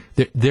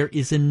 There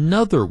is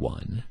another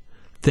one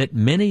that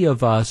many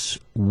of us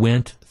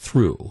went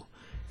through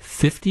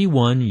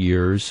 51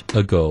 years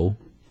ago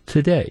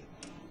today.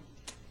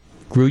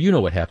 Gru, you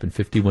know what happened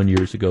 51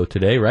 years ago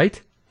today, right?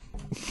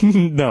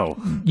 No.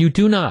 You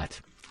do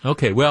not.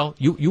 Okay, well,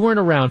 you weren't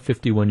around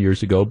 51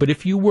 years ago, but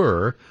if you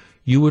were,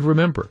 you would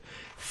remember.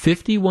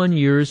 51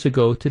 years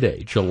ago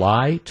today,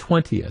 July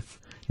 20th,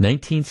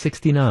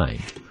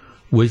 1969,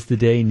 was the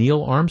day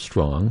Neil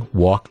Armstrong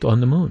walked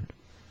on the moon.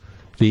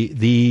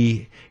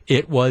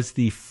 It was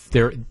the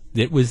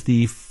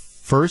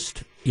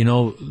first,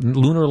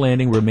 lunar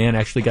landing where man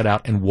actually got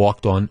out and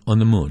walked on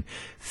the moon.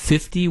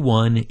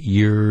 51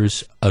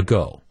 years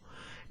ago.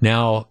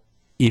 Now,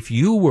 if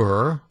you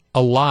were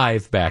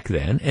alive back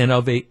then and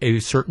of a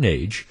certain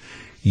age,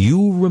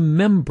 you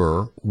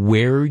remember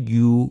where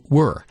you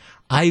were.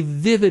 I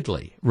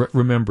vividly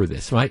remember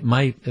this.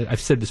 I've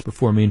said this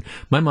before.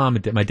 My mom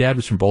and my dad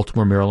was from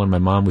Baltimore, Maryland. My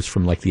mom was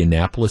from the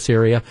Annapolis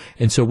area,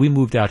 and so we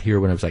moved out here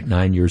when I was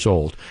 9 years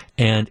old.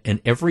 And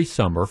every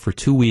summer for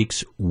 2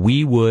 weeks,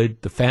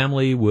 the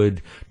family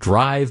would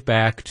drive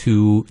back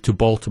to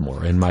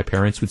Baltimore, and my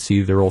parents would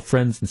see their old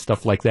friends and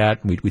stuff like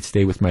that. And we'd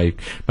stay with my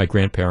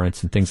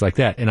grandparents and things like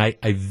that. And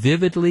I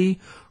vividly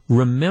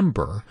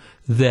remember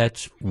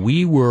that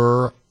we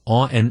were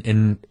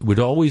and would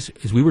always,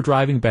 as we were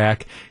driving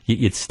back,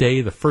 you'd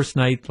stay the first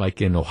night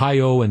in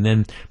Ohio, and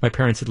then my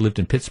parents had lived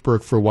in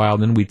Pittsburgh for a while,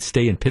 and then we'd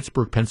stay in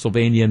Pittsburgh,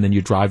 Pennsylvania, and then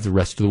you'd drive the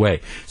rest of the way.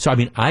 So,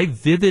 I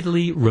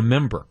vividly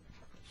remember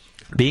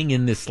being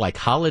in this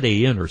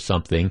Holiday Inn or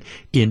something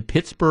in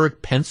Pittsburgh,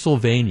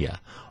 Pennsylvania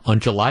on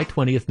July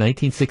 20th,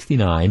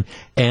 1969,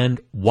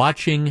 and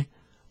watching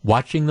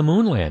the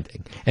moon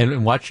landing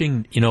and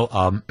watching,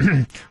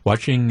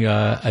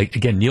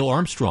 again, Neil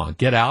Armstrong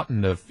get out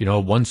and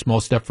one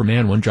small step for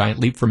man, one giant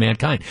leap for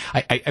mankind.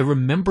 I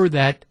remember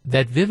that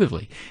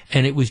vividly.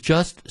 And it was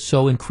just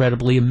so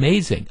incredibly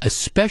amazing,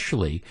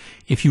 especially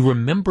if you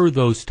remember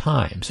those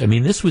times.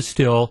 This was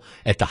still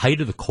at the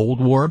height of the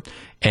Cold War,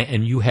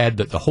 and you had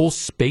the whole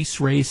space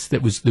race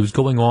that was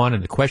going on,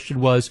 and the question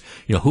was,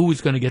 who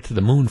was going to get to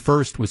the moon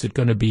first? Was it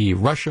going to be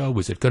Russia?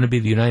 Was it going to be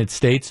the United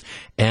States?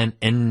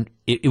 And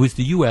it was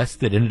the U.S.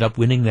 that ended up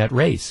winning that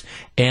race.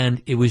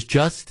 And it was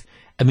just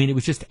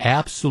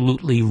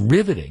absolutely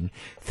riveting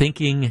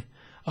thinking,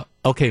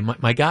 okay,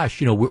 my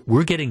gosh,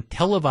 we're getting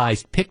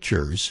televised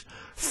pictures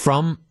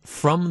from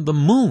the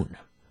moon.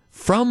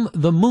 From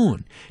the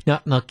moon.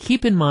 Now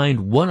keep in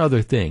mind one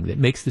other thing that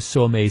makes this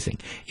so amazing.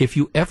 If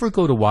you ever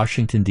go to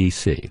Washington,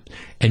 D.C.,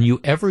 and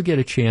you ever get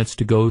a chance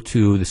to go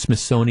to the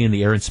Smithsonian,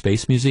 the Air and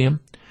Space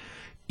Museum,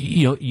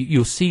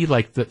 you'll see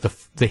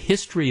the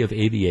history of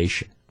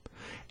aviation.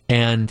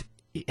 And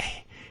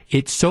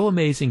it's so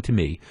amazing to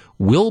me.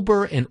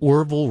 Wilbur and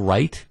Orville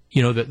Wright,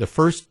 the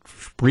first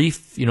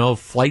brief,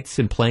 flights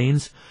in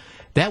planes,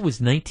 that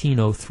was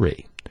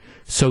 1903.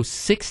 So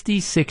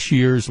 66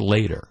 years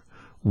later,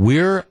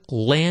 we're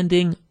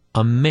landing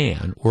a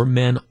man or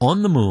men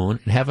on the moon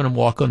and having them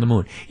walk on the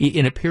moon.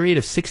 In a period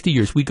of 60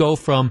 years, we go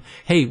from,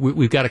 hey,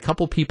 we've got a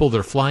couple people that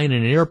are flying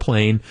in an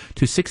airplane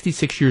to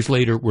 66 years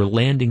later, we're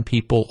landing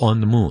people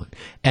on the moon.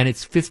 And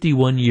it's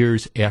 51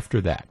 years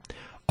after that.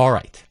 All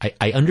right.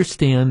 I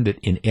understand that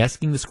in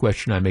asking this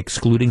question, I'm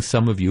excluding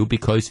some of you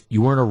because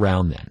you weren't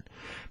around then.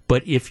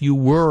 But if you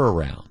were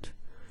around,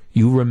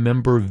 you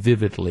remember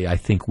vividly, I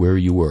think, where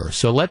you were.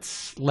 So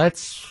let's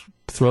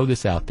throw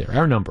this out there.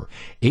 Our number,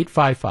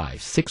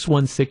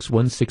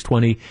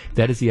 855-616-1620.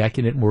 That is the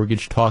Acunet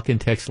Mortgage talk and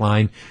text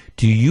line.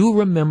 Do you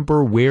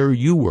remember where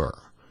you were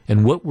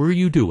and what were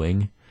you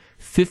doing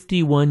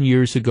 51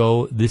 years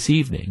ago this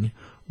evening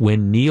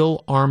when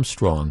Neil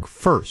Armstrong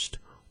first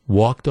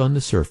walked on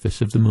the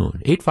surface of the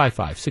moon?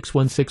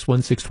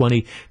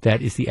 855-616-1620.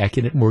 That is the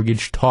Acunet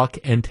Mortgage talk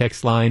and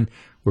text line.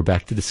 We're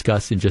back to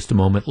discuss in just a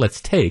moment. Let's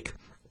take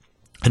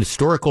an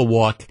historical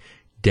walk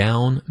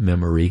down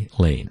memory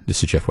lane.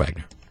 This is Jeff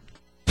Wagner.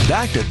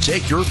 Back to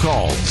take your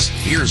calls.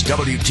 Here's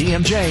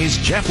WTMJ's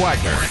Jeff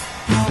Wagner.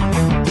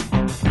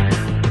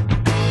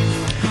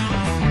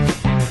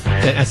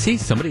 I see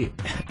somebody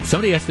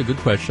asked a good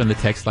question on the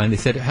text line. They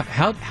said,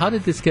 "How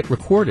did this get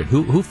recorded?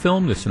 Who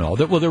filmed this and all?"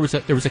 Well, there was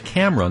a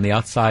camera on the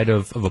outside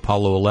of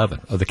Apollo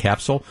 11 of the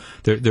capsule.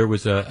 There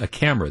was a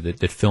camera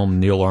that filmed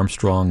Neil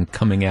Armstrong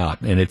coming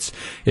out, and it's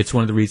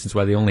one of the reasons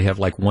why they only have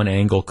like one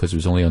angle because it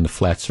was only on the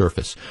flat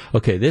surface.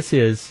 Okay, this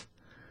is.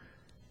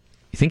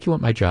 You think you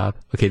want my job?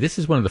 Okay, this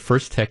is one of the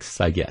first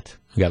texts I get.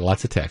 We got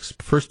lots of texts.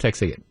 First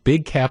text I get,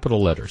 big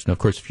capital letters. Now, of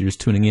course, if you're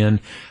just tuning in,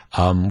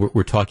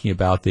 we're talking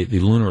about the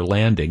lunar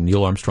landing,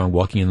 Neil Armstrong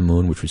walking on the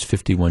moon, which was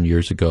 51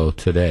 years ago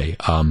today.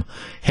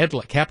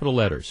 Capital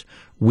letters.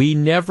 We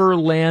never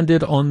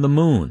landed on the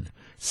moon.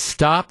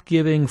 Stop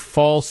giving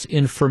false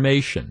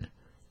information.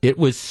 It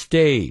was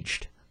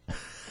staged.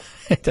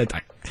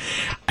 My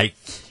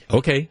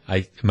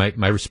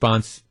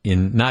response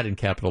not in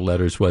capital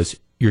letters was,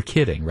 you're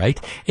kidding, right?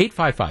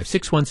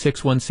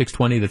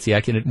 855-616-1620. That's the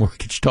Acunet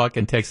Mortgage talk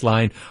and text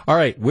line. All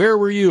right, where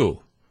were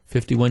you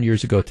 51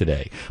 years ago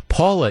today?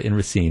 Paula in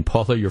Racine.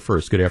 Paula, you're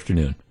first. Good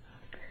afternoon.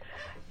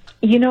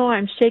 You know,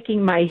 I'm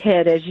shaking my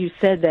head as you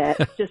said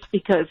that, just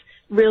because,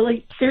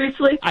 really,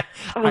 seriously?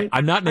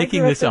 I'm not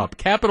making this up.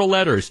 Capital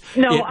letters.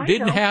 No, it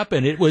didn't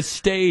happen. It was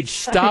staged.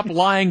 Stop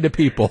lying to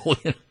people.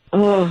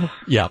 Oh.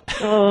 Yeah.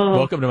 Oh.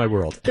 Welcome to my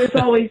world. There's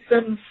always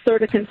some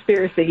sort of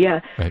conspiracy,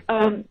 yeah. Right.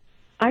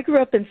 I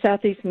grew up in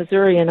southeast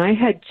Missouri, and I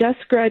had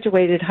just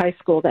graduated high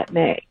school that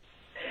May.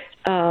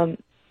 And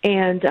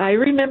I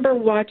remember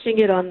watching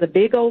it on the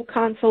big old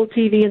console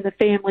TV in the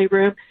family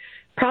room,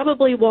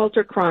 probably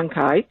Walter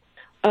Cronkite,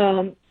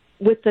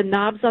 with the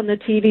knobs on the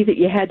TV that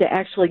you had to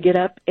actually get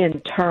up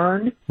and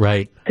turn.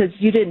 Right. Because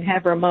you didn't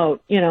have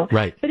remote,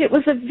 Right. But it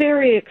was a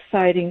very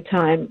exciting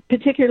time,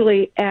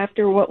 particularly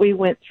after what we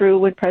went through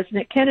when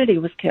President Kennedy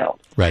was killed.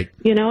 Right.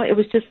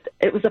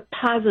 It was a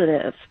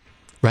positive.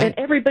 Right. And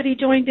everybody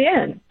joined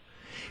in.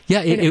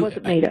 Yeah, it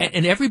wasn't made up.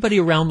 And everybody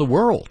around the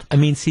world. I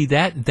mean, see,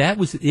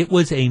 it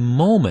was a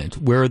moment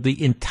where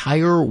the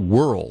entire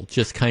world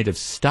just kind of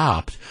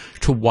stopped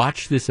to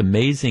watch this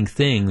amazing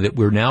thing that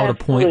we're now Absolutely.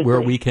 at a point where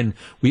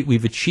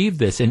we've achieved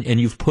this, and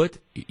you've put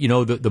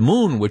the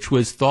moon, which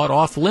was thought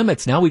off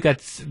limits. Now we've got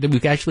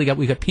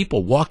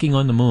people walking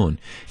on the moon.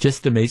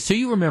 Just amazing. So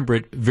you remember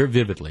it very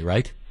vividly,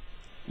 right?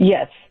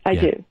 Yes, I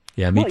do.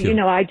 Yeah, me too.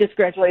 I just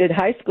graduated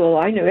high school.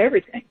 I knew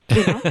everything,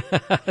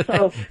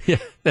 So. Yeah,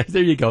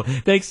 there you go.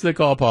 Thanks for the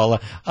call, Paula.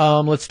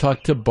 Let's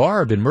talk to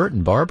Barb in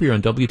Merton. Barb, you're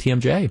on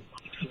WTMJ.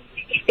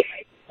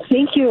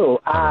 Thank you.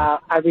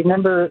 I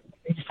remember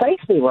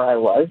precisely where I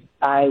was.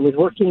 I was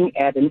working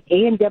at an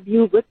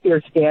A&W root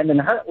beer stand in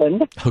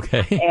Heartland.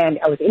 Okay. And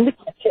I was in the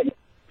kitchen,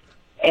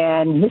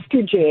 and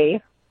Mr. J,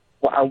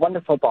 our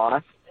wonderful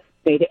boss,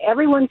 made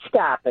everyone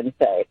stop and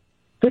say,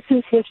 "This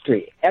is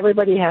history.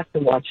 Everybody has to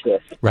watch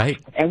this." Right.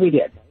 And we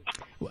did.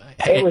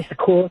 It was the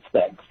coolest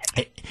thing.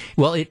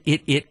 Well,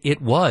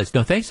 it was.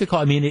 No, thanks for the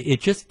call. I mean,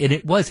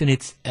 it was. And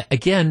it's,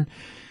 again,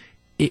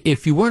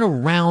 if you weren't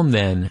around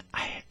then,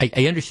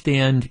 I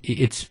understand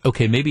it's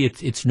okay. Maybe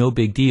it's no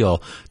big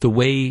deal. The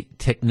way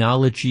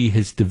technology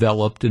has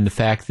developed and the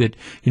fact that,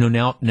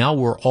 now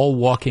we're all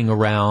walking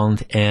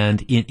around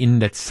and in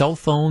that cell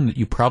phone that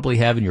you probably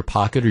have in your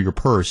pocket or your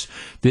purse,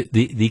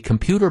 the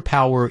computer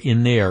power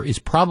in there is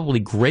probably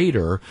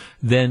greater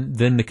than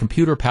the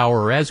computer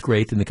power, or as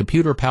great than the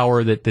computer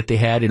power that they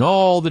had in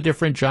all the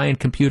different giant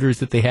computers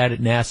that they had at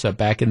NASA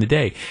back in the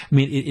day. I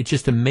mean, it's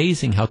just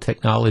amazing how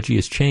technology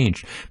has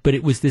changed. But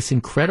it was this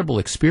incredible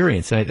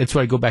experience. And that's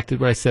why I go back to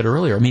what I said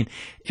earlier. I mean,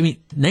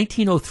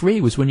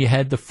 1903 was when you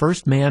had the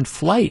first manned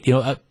flight,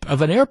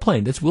 of an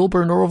airplane. That's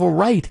Wilbur and Orville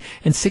Wright.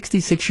 And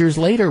 66 years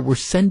later, we're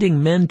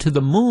sending men to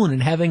the moon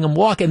and having them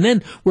walk, and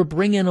then we're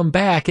bringing them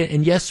back.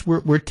 And yes,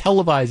 we're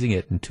televising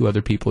it. And two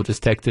other people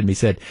just texted me,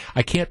 said,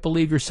 "I can't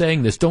believe you're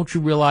saying this. Don't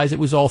you realize it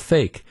was all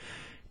fake?"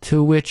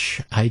 To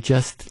which I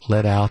just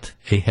let out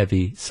a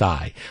heavy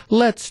sigh.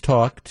 Let's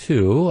talk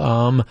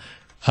to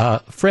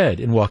Fred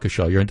in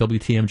Waukesha. You're on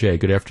WTMJ.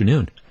 Good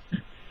afternoon.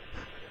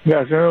 Good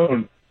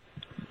afternoon.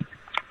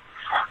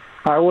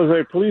 I was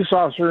a police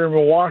officer in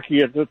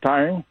Milwaukee at the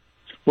time,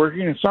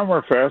 working in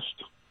Summerfest.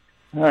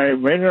 I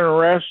made an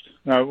arrest,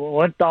 and I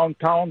went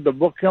downtown to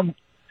book him,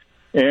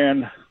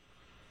 and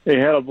they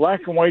had a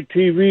black and white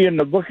TV in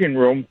the booking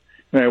room,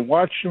 and I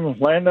watched him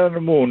land on the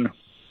moon.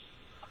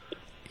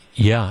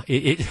 Yeah.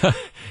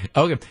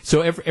 Okay.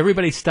 So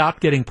everybody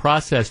stopped getting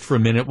processed for a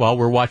minute while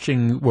we're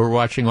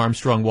watching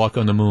Armstrong walk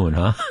on the moon,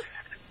 huh?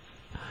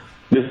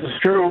 This is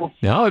true.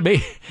 No,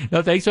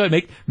 thanks. So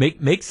it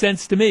makes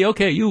sense to me.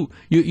 Okay, you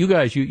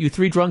guys, you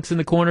three drunks in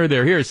the corner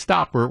there. Here,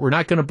 stop. We're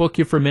not going to book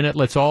you for a minute.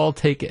 Let's all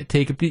take a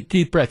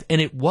deep breath.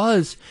 And it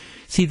was.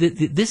 See,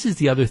 this is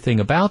the other thing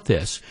about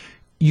this.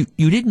 You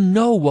didn't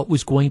know what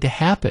was going to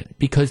happen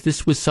because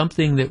this was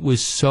something that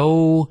was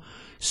so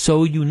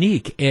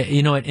unique,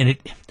 and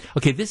it.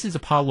 Okay, this is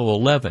Apollo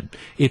 11.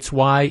 It's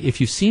why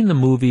if you've seen the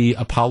movie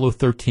Apollo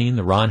 13,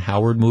 the Ron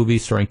Howard movie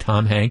starring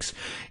Tom Hanks,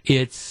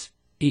 it's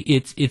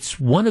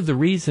one of the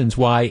reasons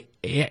why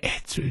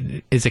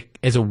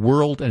as a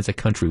world and as a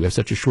country we have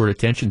such a short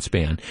attention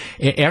span.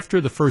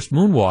 After the first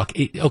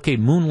moonwalk,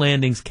 moon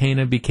landings kind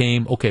of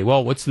became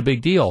well, what's the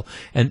big deal?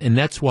 And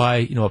that's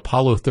why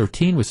Apollo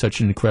 13 was such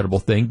an incredible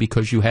thing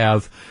because you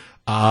have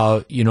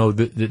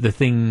the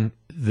thing.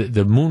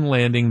 The moon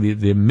landing,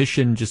 the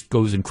mission just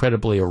goes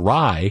incredibly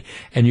awry,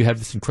 and you have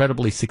this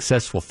incredibly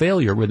successful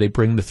failure where they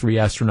bring the three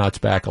astronauts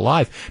back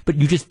alive. But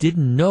you just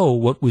didn't know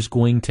what was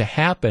going to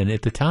happen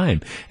at the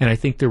time. And I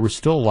think there were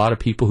still a lot of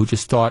people who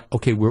just thought,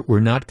 okay, we're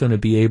not going to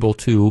be able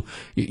to,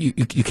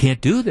 you can't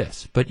do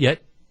this. But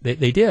yet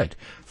they did.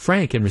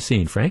 Frank and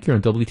Racine. Frank, you're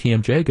on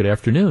WTMJ. Good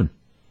afternoon.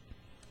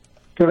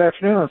 Good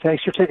afternoon.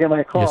 Thanks for taking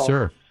my call. Yes,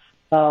 sir.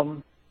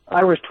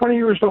 I was 20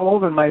 years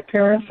old, and my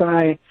parents and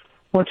I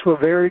went to a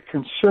very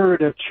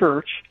conservative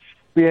church.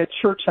 We had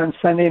church on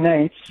Sunday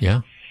nights.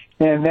 Yeah.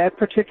 And that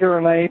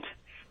particular night,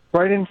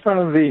 right in front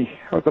of the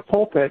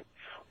pulpit,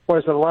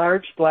 was a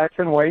large black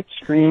and white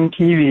screen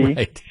TV.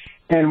 Right.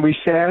 And we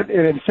sat,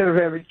 and instead of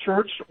having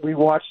church, we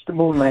watched the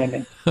moon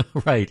landing.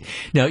 Right.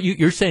 Now,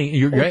 you're saying,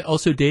 you're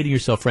also dating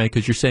yourself, Frank,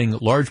 because you're saying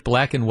large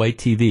black and white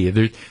TV.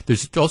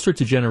 There's all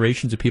sorts of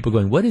generations of people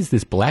going, what is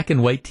this black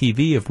and white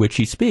TV of which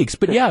he speaks?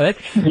 But yeah,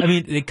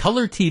 the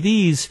color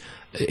TVs,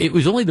 it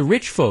was only the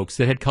rich folks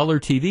that had color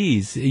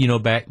TVs,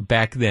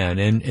 back then,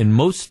 and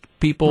most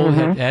people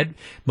had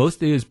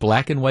most of it was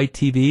black and white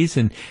TVs,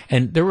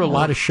 and there were a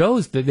lot of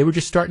shows that they were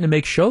just starting to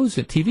make shows,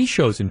 TV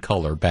shows in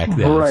color back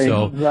then. Right,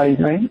 so right.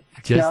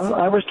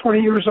 I was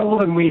 20 years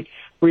old, and we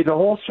the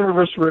whole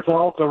service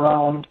revolved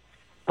around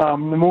the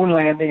moon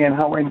landing and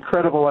how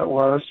incredible it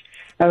was,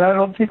 and I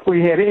don't think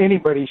we had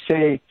anybody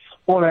say,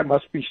 "Oh, that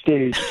must be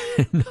staged."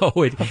 No,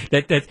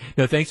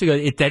 thanks to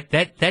God.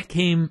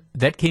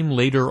 That came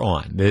later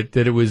on.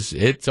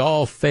 It's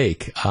all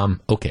fake.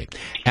 Okay,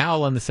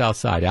 Al on the South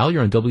Side. Al,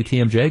 you're on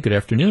WTMJ. Good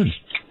afternoon.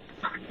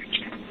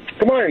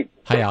 Good morning.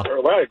 Hi, Al.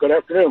 All right. Good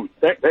afternoon.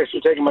 Thanks for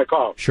taking my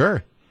call.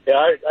 Sure. Yeah,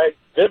 I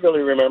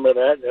vividly remember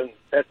that, and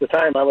at the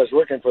time I was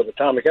working for the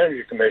Atomic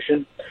Energy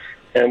Commission,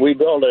 and we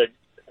built a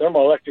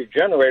thermoelectric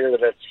generator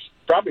that's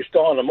probably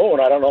still on the moon.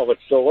 I don't know if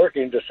it's still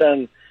working to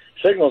send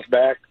signals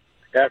back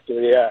after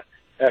the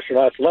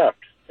astronauts left,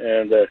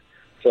 and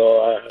so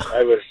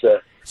I was.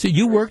 So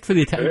you worked for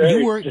the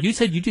you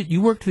said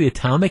you worked for the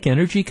Atomic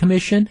Energy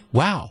Commission.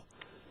 Wow.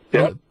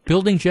 Yep.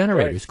 Building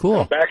generators, right.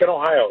 Cool. Back in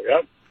Ohio.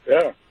 Yep.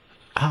 Yeah.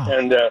 Oh.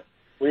 And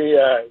we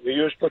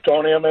used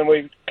plutonium, and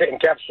we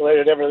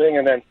encapsulated everything,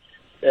 and then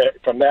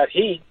from that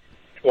heat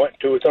went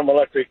to a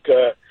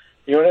thermoelectric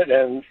unit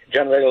and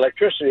generated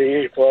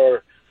electricity to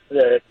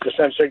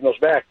send signals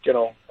back,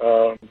 to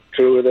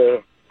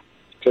the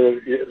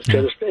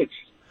States.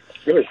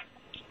 It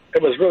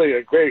was really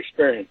a great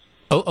experience.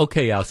 Oh,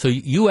 okay, Al. So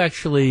you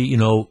actually,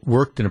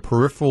 worked in a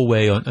peripheral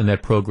way on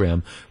that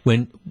program.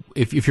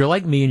 If you're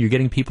like me and you're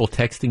getting people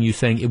texting you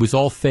saying it was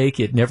all fake,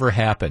 it never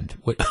happened.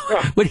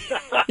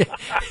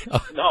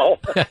 No.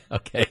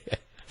 Okay.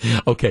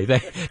 Okay,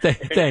 thanks.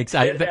 Thanks.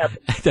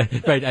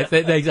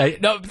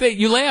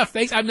 You laugh.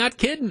 Thanks. I'm not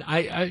kidding.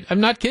 I'm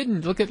not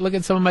kidding. Look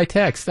at some of my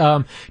texts.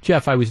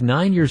 Jeff, I was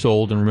 9 years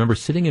old and remember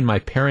sitting in my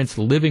parents'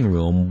 living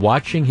room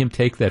watching him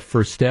take that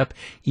first step.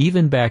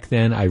 Even back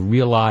then, I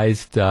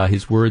realized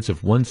his words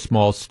of one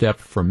small step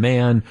for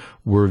man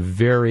were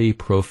very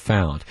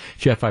profound.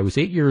 Jeff, I was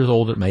 8 years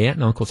old at my aunt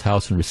and uncle's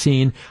house in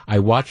Racine. I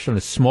watched on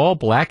a small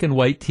black and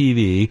white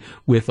TV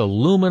with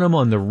aluminum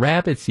on the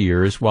rabbit's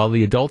ears while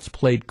the adults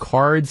played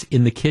cards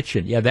in the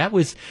kitchen. Yeah, that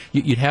was,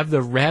 you'd have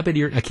the rabbit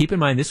ear. Now, keep in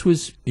mind, this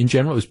was, in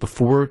general, it was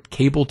before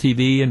cable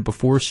TV and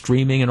before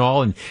streaming and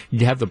all, and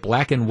you'd have the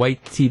black and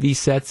white TV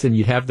sets, and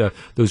you'd have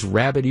those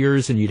rabbit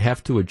ears, and you'd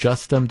have to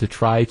adjust them to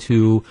try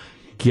to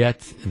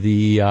get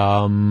the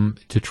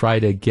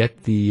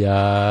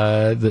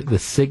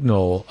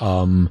signal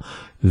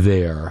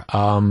there.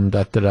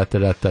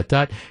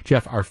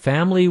 Jeff, our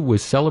family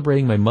was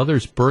celebrating my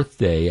mother's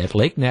birthday at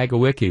Lake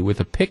Nagawicki with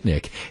a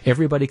picnic.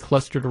 Everybody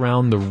clustered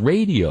around the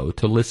radio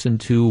to listen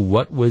to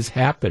what was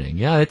happening.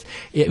 Yeah,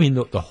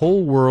 the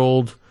whole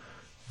world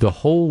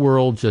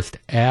just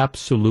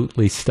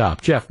absolutely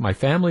stopped. Jeff, my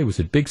family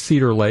was at Big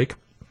Cedar Lake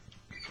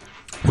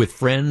with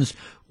friends,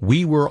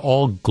 we were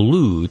all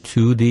glued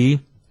to the,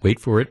 wait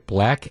for it,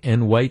 black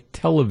and white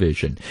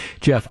television.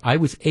 Jeff, I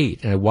was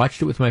 8, and I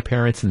watched it with my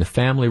parents in the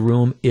family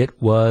room.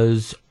 It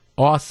was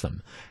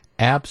awesome.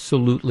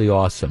 Absolutely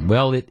awesome.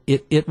 Well,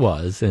 it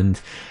was. And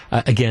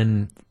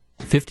again,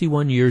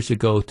 51 years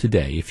ago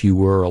today, if you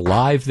were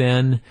alive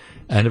then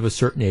and of a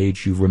certain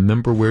age, you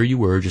remember where you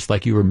were, just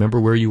like you remember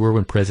where you were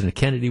when President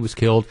Kennedy was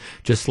killed,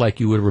 just like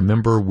you would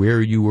remember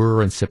where you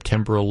were on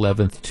September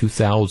 11th,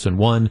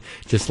 2001,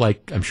 just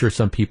like I'm sure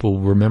some people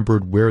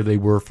remembered where they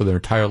were for their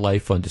entire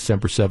life on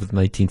December 7th,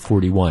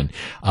 1941.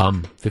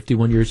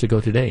 51 years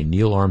ago today,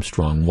 Neil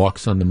Armstrong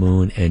walks on the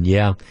moon, and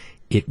yeah,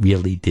 it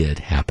really did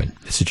happen.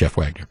 This is Jeff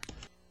Wagner.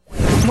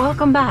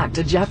 Welcome back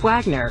to Jeff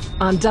Wagner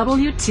on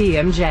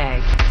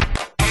WTMJ.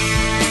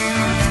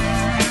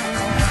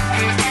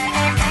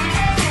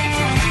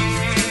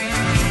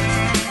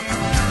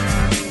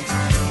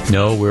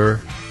 No,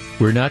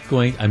 we're not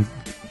going. I'm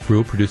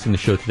through producing the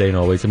show today, and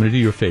always. I'm going to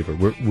do you a favor.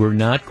 We're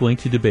not going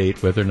to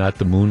debate whether or not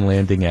the moon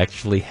landing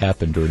actually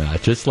happened or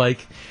not. Just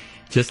like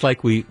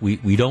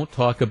we don't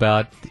talk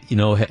about,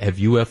 have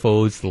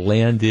UFOs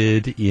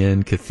landed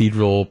in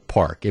Cathedral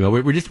Park.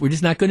 We're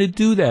just not going to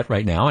do that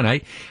right now. And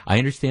I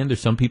understand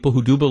there's some people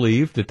who do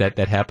believe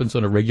that happens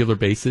on a regular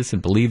basis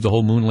and believe the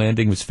whole moon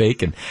landing was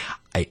fake. And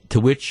to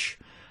which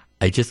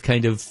I just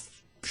kind of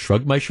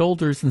shrug my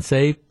shoulders and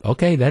say,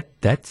 okay,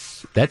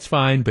 that's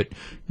fine, but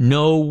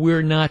no,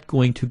 we're not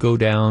going to go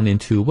down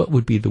into, what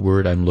would be the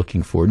word I'm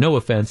looking for? No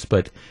offense,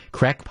 but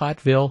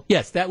Crackpotville?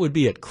 Yes, that would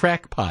be it,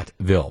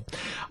 Crackpotville.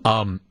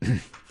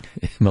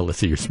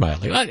 Melissa, you're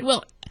smiling.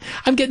 Well,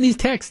 I'm getting these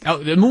texts. Oh,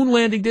 the moon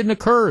landing didn't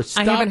occur.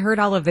 Stop. I haven't heard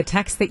all of the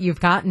texts that you've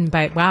gotten,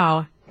 but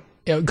wow.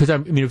 Because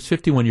it was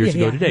 51 years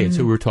ago today, and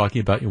so we were talking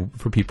about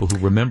for people who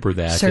remember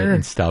that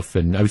and stuff.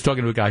 And I was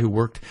talking to a guy who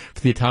worked for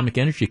the Atomic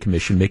Energy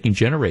Commission making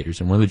generators,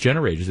 and one of the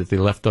generators that they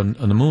left on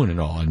the moon and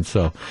all. And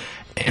so,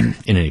 in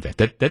any event,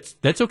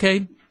 that's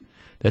okay.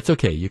 That's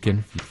okay. You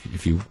can,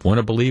 if you want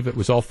to believe it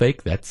was all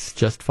fake, that's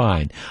just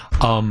fine.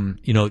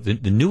 The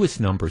newest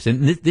numbers,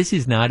 and this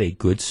is not a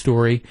good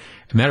story.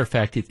 As a matter of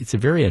fact, it's a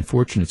very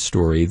unfortunate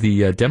story.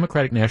 The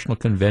Democratic National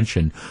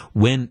Convention,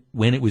 when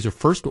it was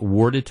first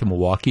awarded to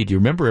Milwaukee, do you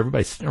remember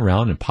everybody sitting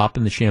around and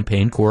popping the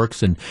champagne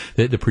corks? And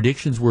the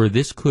predictions were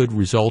this could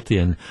result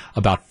in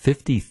about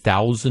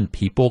 50,000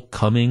 people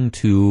coming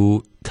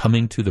to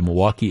the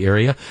Milwaukee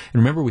area. And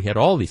remember, we had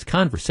all these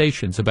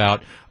conversations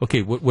about,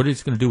 okay, what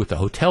is it going to do with the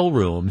hotel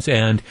rooms?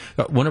 And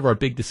one of our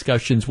big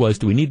discussions was,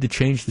 do we need to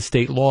change the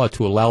state law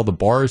to allow the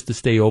bars to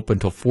stay open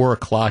till 4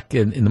 o'clock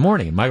in the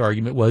morning? And my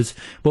argument was,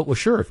 well,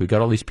 sure, if we've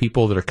got all these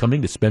people that are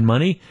coming to spend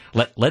money,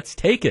 let's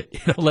take it.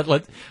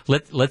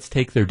 Let's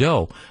take their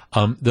dough.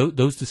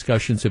 Those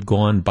discussions have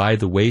gone by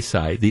the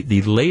wayside.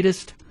 The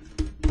latest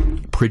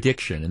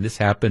prediction, and this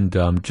happened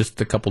just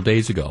a couple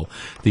days ago,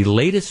 the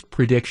latest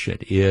prediction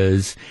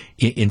is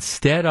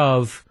instead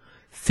of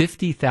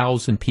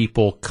 50,000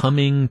 people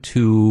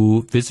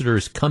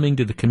visitors coming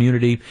to the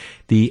community,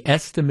 the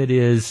estimate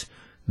is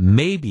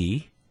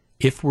maybe,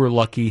 if we're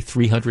lucky,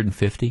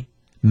 350.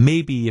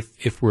 Maybe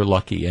if we're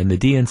lucky. And the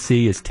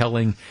DNC is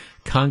telling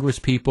Congress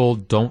people,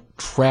 don't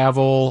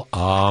travel,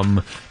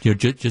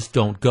 just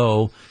don't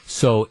go.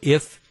 So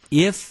if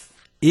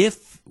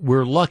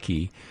we're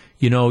lucky,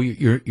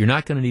 you're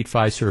not going to need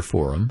Fiserv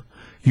Forum.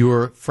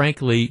 You're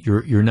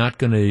not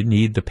going to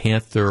need the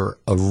Panther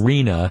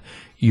Arena.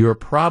 You're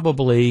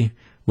probably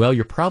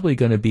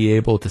going to be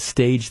able to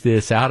stage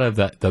this out of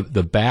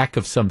the back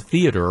of some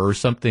theater or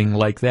something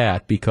like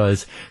that,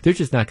 because there's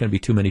just not going to be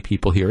too many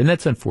people here. And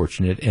that's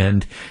unfortunate.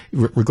 And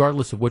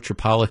regardless of what your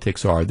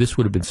politics are, this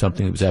would have been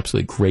something that was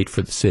absolutely great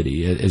for the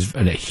city,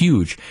 and a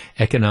huge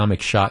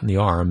economic shot in the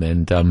arm.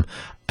 And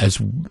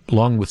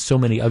along with so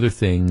many other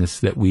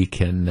things that we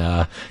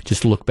can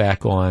just look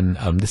back on.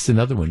 This is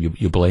another one.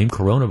 You blame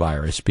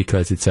coronavirus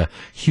because it's a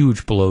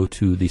huge blow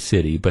to the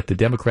city. But the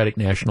Democratic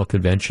National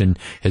Convention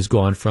has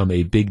gone from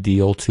a big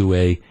deal to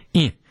and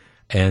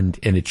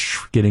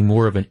it's getting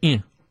more of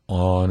an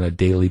on a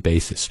daily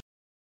basis.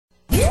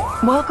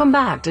 Welcome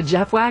back to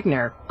Jeff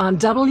Wagner on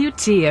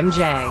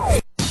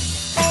WTMJ.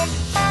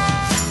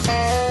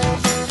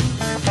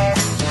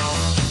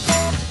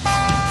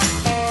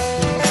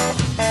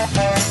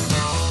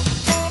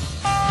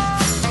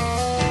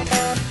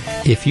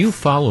 If you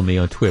follow me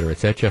on Twitter,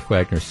 it's at Jeff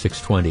Wagner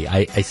 620.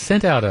 I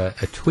sent out a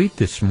tweet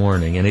this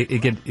morning, and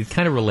it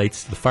kind of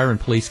relates to the Fire and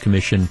Police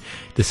Commission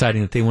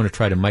deciding that they want to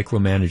try to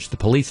micromanage the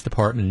police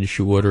department and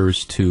issue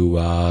orders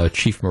to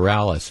Chief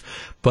Morales.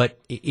 But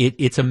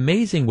it's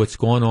amazing what's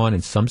going on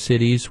in some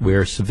cities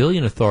where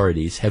civilian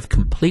authorities have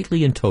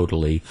completely and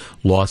totally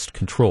lost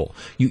control.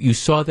 You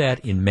saw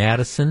that in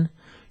Madison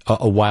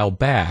a while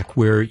back,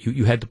 where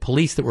you had the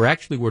police that were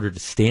actually ordered to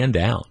stand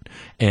down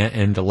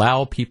and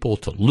allow people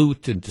to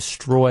loot and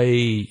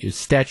destroy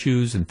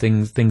statues and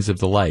things of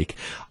the like.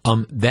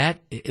 That,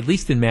 at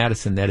least in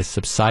Madison, that has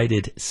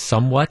subsided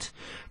somewhat,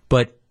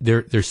 but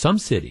there's some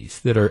cities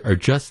that are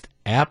just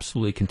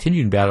absolutely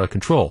continuing to be out of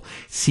control.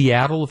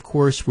 Seattle, of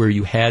course, where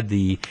you had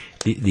the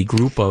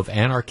group of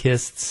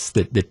anarchists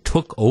that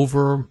took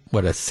over,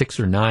 a 6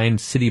 or 9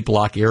 city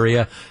block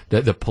area.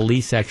 The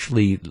police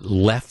actually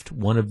left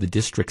one of the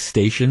district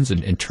stations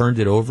and turned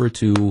it over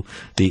to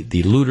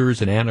the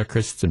looters and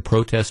anarchists and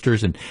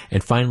protesters, and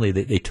finally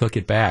they took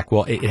it back.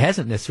 Well, it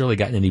hasn't necessarily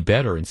gotten any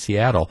better in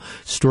Seattle.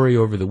 Story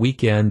over the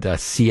weekend,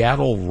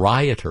 Seattle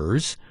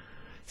rioters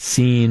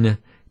seen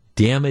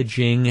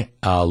damaging,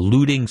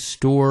 looting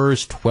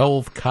stores,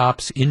 12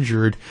 cops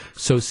injured.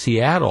 So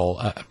Seattle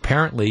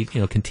apparently,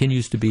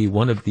 continues to be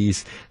one of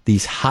these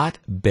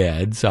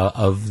hotbeds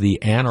of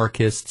the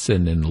anarchists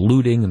and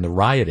looting and the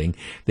rioting.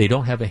 They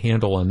don't have a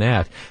handle on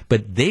that,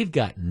 but they've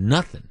got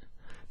nothing.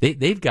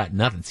 They've got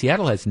nothing.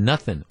 Seattle has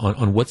nothing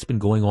on what's been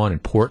going on in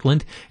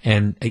Portland.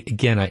 And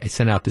again, I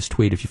sent out this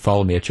tweet. If you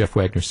follow me at Jeff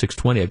Wagner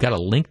 620, I've got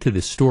a link to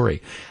this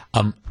story.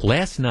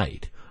 Last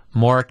night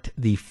marked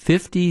the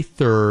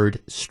 53rd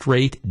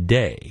straight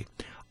day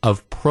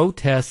of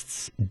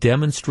protests,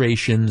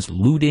 demonstrations,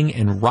 looting,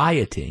 and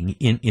rioting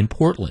in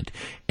Portland.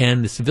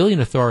 And the civilian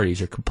authorities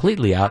are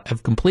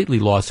have completely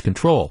lost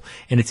control.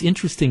 And it's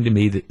interesting to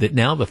me that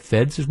now the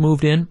feds have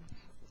moved in.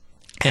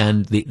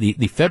 And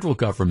the federal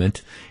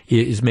government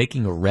is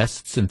making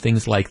arrests and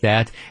things like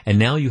that. And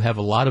now you have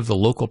a lot of the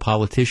local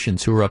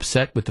politicians who are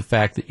upset with the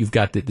fact that you've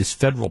got this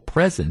federal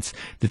presence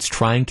that's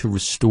trying to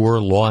restore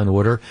law and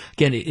order.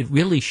 Again, it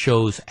really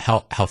shows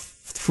how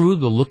through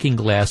the looking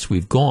glass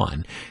we've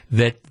gone,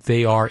 that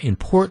they are in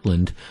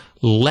Portland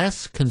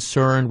less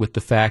concerned with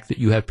the fact that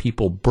you have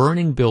people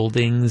burning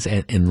buildings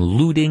and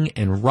looting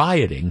and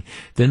rioting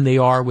than they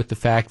are with the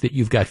fact that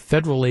you've got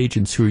federal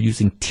agents who are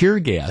using tear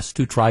gas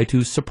to try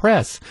to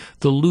suppress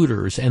the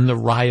looters and the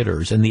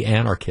rioters and the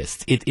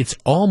anarchists. It's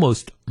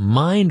almost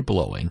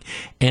mind-blowing.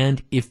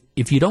 And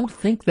if you don't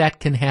think that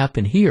can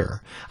happen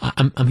here,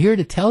 I'm here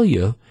to tell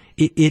you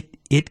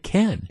it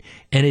can.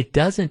 And it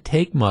doesn't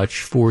take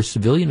much for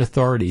civilian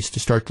authorities to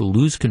start to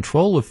lose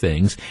control of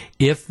things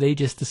if they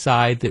just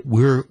decide that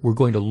we're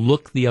going to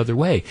look the other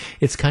way.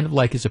 It's kind of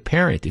like as a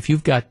parent, if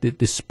you've got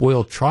this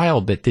spoiled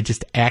child that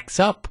just acts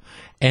up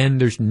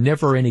and there's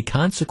never any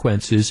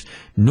consequences,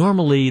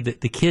 normally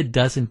the kid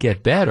doesn't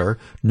get better.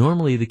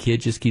 Normally the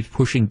kid just keeps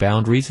pushing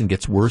boundaries and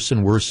gets worse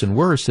and worse and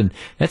worse. And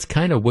that's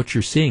kind of what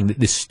you're seeing.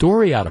 The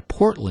story out of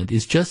Portland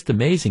is just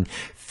amazing.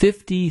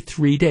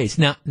 53 days.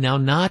 Now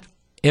not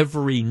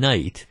every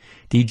night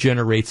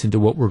degenerates into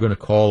what we're going to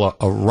call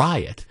a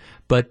riot.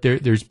 But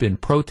there's been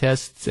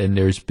protests and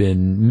there's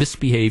been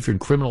misbehavior and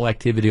criminal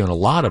activity on a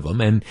lot of them.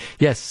 And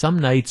yes, some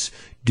nights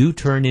do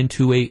turn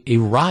into a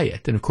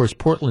riot. And of course,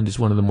 Portland is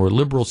one of the more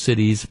liberal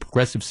cities,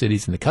 progressive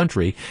cities in the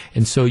country.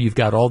 And so you've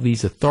got all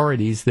these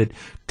authorities that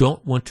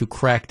don't want to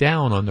crack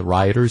down on the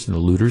rioters and the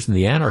looters and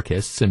the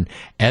anarchists. And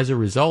as a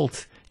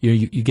result,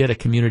 you get a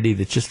community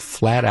that's just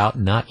flat out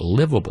not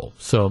livable.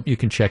 So you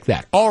can check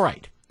that. All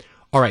right.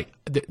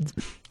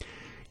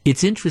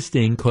 It's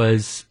interesting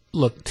because,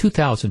 look,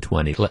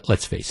 2020,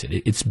 let's face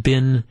it, it's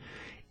been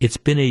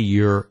a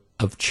year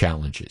of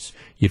challenges.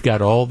 You've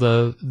got all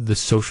the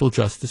social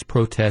justice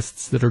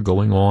protests that are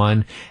going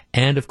on,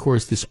 and of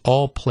course this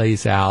all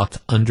plays out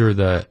under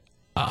the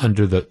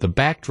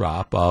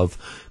backdrop of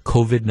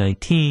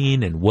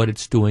COVID-19 and what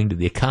it's doing to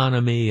the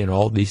economy and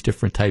all these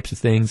different types of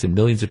things, and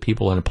millions of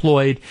people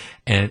unemployed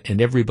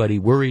and everybody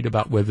worried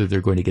about whether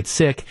they're going to get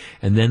sick.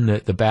 And then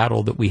the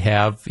battle that we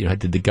have,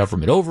 did the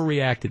government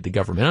overreact? Did the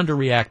government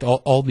underreact?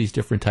 All these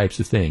different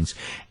types of things.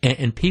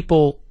 And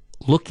people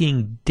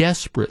looking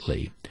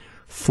desperately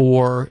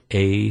for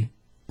a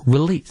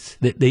release.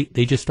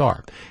 They just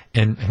are.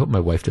 And I hope my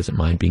wife doesn't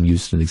mind being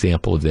used as an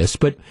example of this,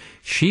 but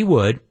she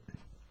would,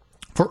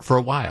 for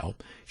a while,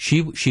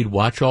 she'd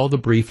watch all the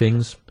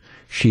briefings,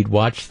 she'd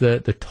watch the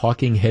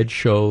talking head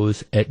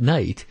shows at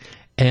night,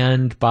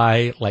 and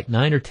by like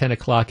 9 or 10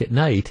 o'clock at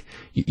night,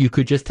 you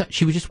could just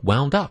she was just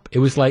wound up. It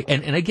was like,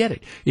 and I get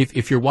it.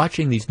 If you're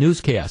watching these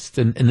newscasts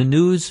and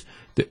the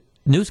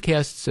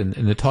newscasts and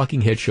the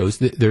talking head shows,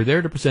 they're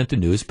there to present the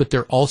news, but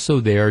they're also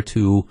there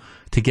to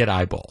get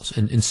eyeballs.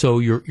 And so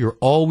you're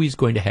always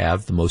going to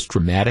have the most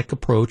dramatic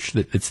approach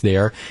that's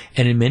there.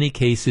 And in many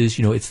cases,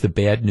 it's the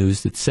bad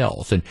news that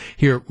sells. And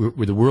here,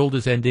 where the world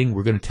is ending,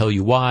 we're going to tell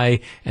you why,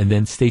 and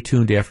then stay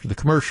tuned after the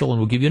commercial, and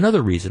we'll give you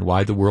another reason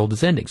why the world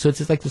is ending. So it's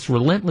just like this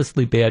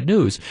relentlessly bad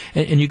news.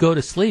 And you go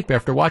to sleep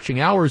after watching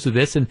hours of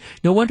this, and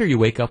no wonder you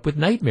wake up with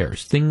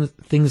nightmares,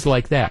 things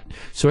like that.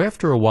 So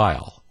after a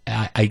while,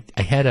 I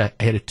had a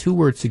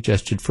 2-word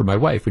suggestion for my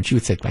wife when she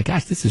would say, my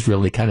gosh, this is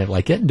really kind of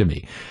like getting to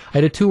me. I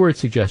had a 2-word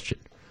suggestion,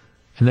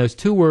 and those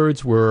 2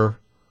 words were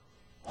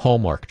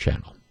Hallmark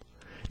Channel.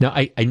 Now,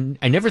 I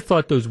never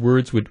thought those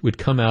words would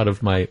come out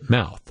of my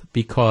mouth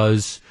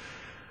because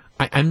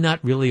I'm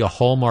not really a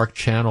Hallmark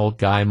Channel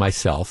guy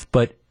myself,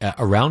 but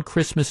around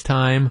Christmas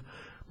time,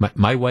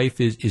 my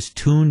wife is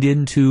tuned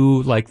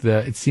into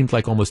it seems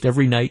like almost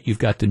every night you've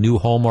got the new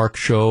Hallmark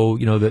show,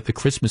 the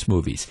Christmas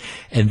movies.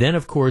 And then,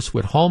 of course,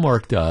 what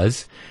Hallmark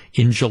does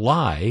in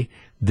July,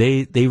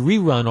 they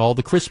rerun all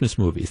the Christmas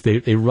movies.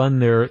 They run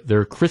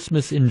their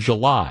Christmas in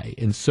July.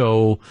 And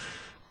so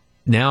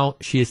now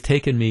she has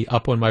taken me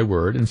up on my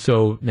word. And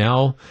so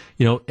now,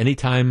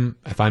 anytime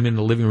if I'm in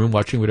the living room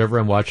watching whatever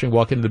I'm watching,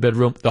 walk into the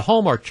bedroom, the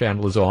Hallmark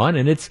Channel is on,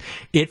 and it's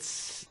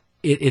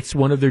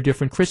one of their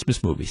different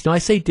Christmas movies. Now, I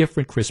say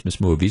different Christmas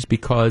movies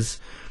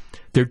because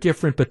they're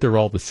different, but they're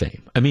all the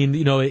same. I mean,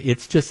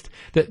 it's just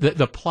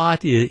the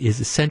plot is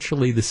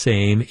essentially the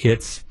same.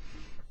 It's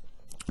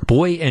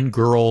boy and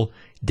girl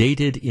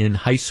dated in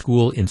high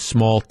school in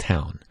small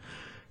town.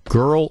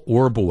 Girl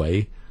or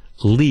boy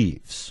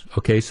leaves.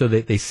 Okay, so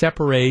they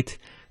separate.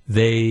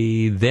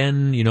 They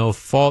then,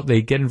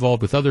 they get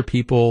involved with other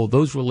people.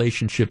 Those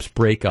relationships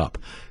break up.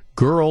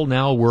 Girl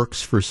now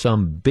works for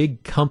some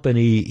big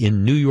company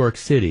in New York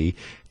City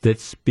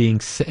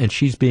and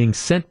she's being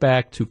sent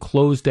back to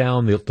close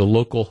down the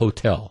local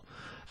hotel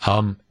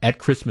at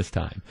Christmas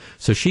time.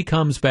 So she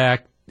comes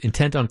back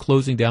intent on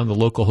closing down the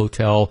local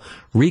hotel,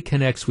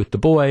 reconnects with the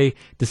boy,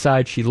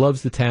 decides she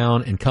loves the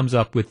town, and comes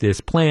up with this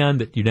plan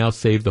that you now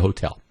save the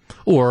hotel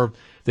or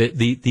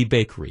the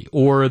bakery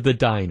or the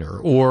diner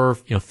or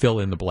fill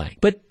in the blank.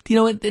 But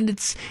and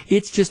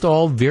it's just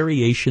all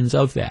variations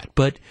of that.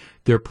 But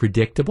they're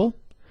predictable,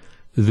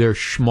 they're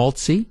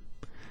schmaltzy,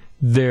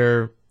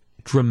 they're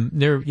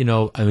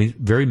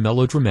very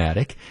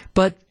melodramatic,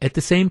 but at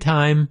the same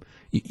time,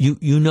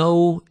 you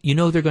know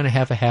they're going to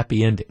have a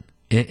happy ending.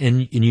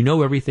 And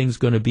everything's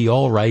going to be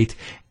all right.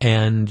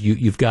 And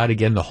you've got,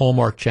 again, the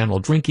Hallmark Channel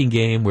drinking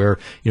game where,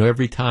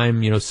 every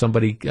time, a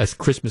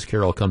Christmas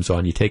Carol comes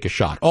on, you take a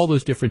shot. All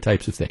those different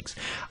types of things.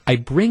 I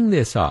bring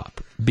this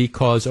up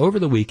because over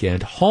the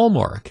weekend,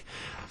 Hallmark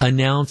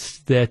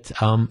announced that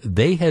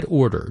they had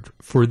ordered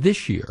for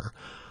this year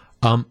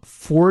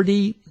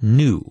 40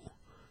 new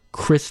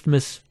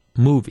Christmas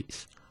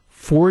movies.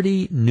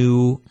 40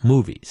 new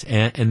movies.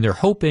 And they're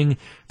hoping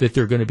that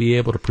they're going to be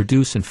able to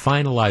produce and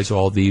finalize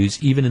all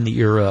these even in the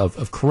era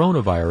of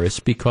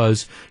coronavirus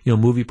because,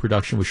 movie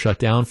production was shut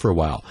down for a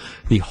while.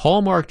 The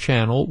Hallmark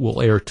Channel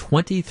will air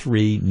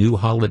 23 new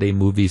holiday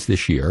movies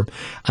this year.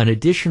 An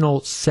additional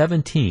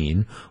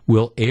 17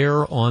 will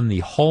air on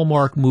the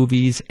Hallmark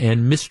Movies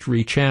and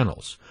Mystery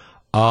channels.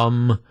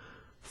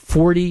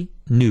 40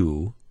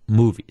 new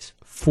movies.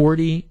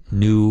 40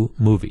 new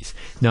movies.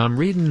 Now, I'm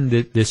reading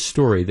this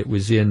story that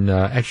was in,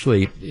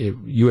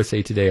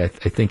 USA Today, I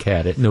think,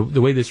 had it. And the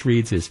way this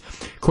reads is,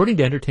 according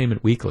to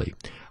Entertainment Weekly,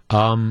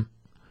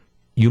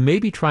 you may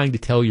be trying to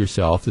tell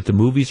yourself that the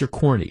movies are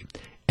corny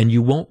and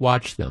you won't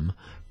watch them,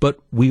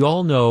 but we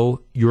all know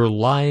you're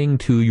lying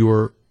to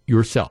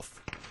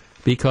yourself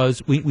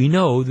because we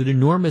know that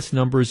enormous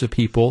numbers of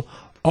people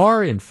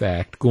are, in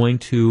fact, going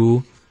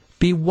to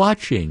be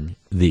watching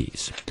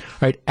these. All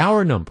right,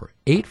 our number,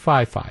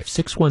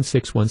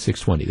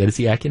 855-616-1620. That is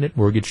the Acunet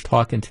Mortgage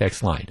talk and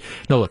text line.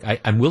 Now, look,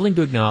 I'm willing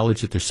to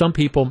acknowledge that there's some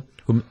people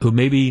who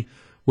maybe,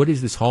 what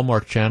is this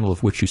Hallmark Channel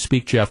of which you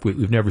speak, Jeff?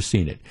 We've never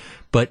seen it.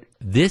 But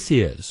this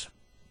is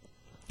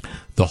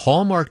the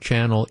Hallmark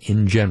Channel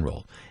in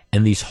general,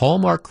 and these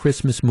Hallmark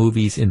Christmas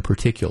movies in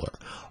particular,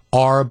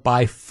 are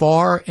by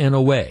far and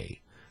away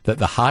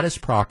the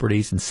hottest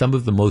properties and some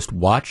of the most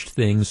watched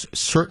things,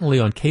 certainly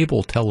on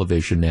cable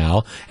television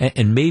now,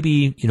 and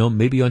maybe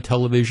on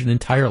television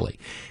entirely.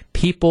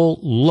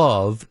 People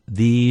love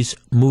these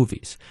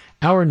movies.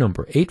 Our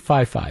number,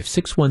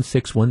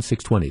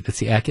 855-616-1620. That's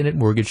the Acunet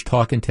Mortgage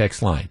talk and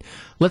text line.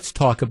 Let's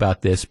talk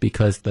about this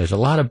because there's a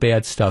lot of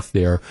bad stuff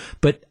there,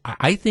 but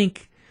I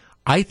think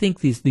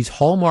these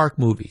Hallmark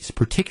movies,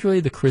 particularly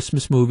the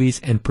Christmas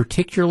movies, and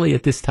particularly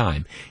at this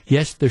time,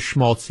 yes, they're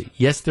schmaltzy.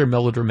 Yes, they're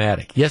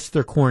melodramatic. Yes,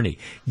 they're corny.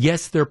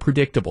 Yes, they're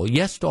predictable.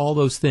 Yes to all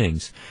those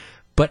things.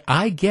 But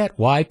I get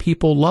why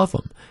people love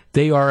them.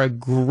 They are a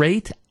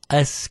great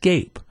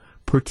escape,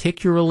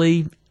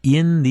 particularly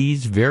in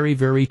these very,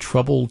 very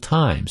troubled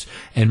times.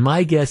 And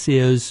my guess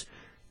is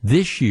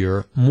this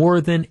year,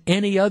 more than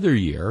any other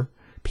year,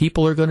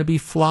 people are going to be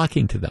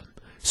flocking to them.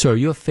 So are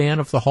you a fan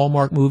of the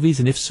Hallmark movies?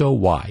 And if so,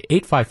 why?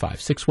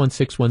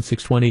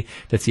 855-616-1620.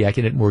 That's the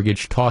Acunet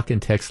Mortgage talk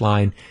and text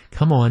line.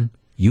 Come on.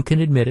 You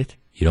can admit it.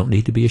 You don't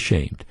need to be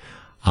ashamed.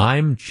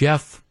 I'm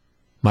Jeff.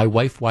 My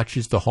wife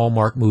watches the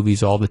Hallmark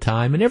movies all the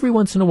time, and every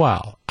once in a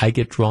while, I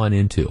get drawn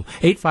into.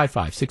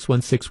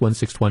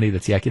 855-616-1620.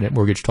 That's the Acunet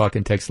Mortgage talk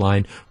and text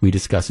line. We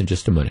discuss in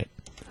just a minute.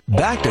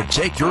 Back to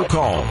take your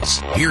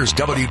calls. Here's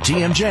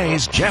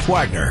WTMJ's Jeff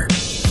Wagner.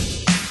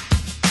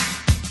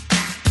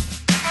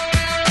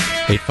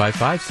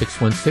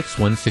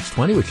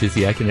 855-616-1620, which is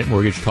the Acunet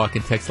Mortgage talk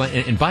and text line.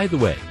 And by the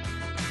way,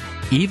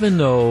 even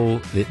though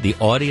the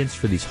audience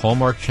for these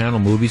Hallmark Channel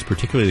movies,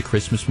 particularly the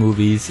Christmas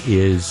movies,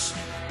 there's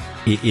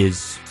a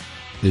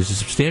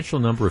substantial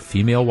number of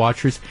female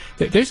watchers.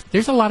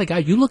 There's a lot of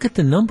guys. You look at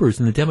the numbers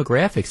and the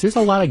demographics. There's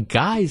a lot of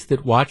guys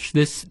that watch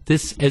this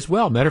as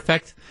well. Matter of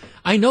fact,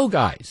 I know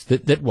guys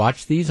that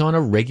watch these on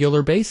a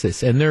regular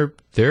basis, and they're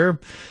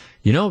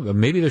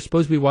maybe they're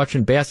supposed to be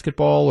watching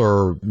basketball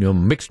or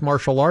mixed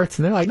martial arts,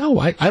 and they're like, no,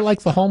 I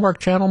like the Hallmark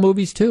Channel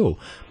movies too.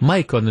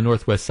 Mike on the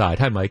Northwest Side.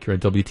 Hi, Mike. You're on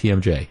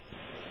WTMJ.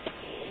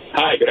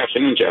 Hi, good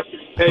afternoon, Jeff.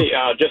 Hey,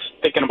 just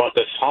thinking about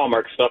this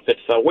Hallmark stuff.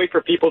 It's a way for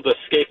people to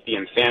escape the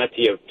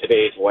insanity of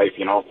today's life,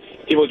 you know.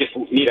 People just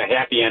need a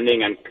happy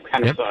ending and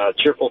kind of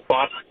cheerful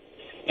thoughts.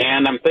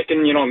 And I'm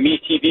thinking, you know, Me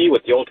TV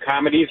with the old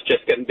comedies,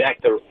 just getting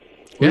back to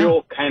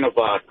real kind of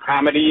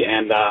comedy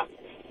and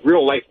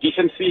real life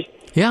decency.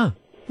 Yeah,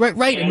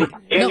 right. And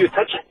you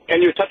touched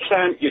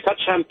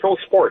on pro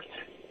sports,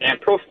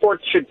 and pro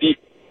sports should be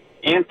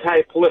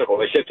anti-political.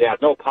 They should have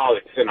no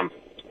politics in them.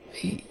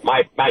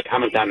 My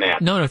comment on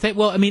that. No.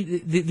 Well, I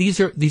mean,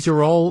 these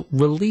are all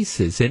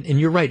releases, and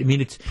you're right. I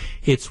mean,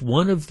 it's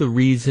one of the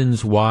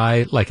reasons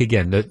why, like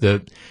again,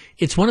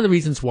 it's one of the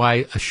reasons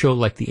why a show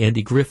like the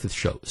Andy Griffith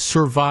Show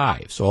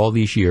survives all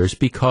these years,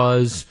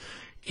 because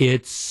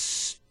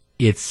it's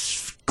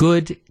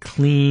good,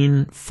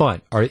 clean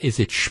fun. Is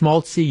it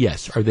schmaltzy?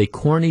 Yes. Are they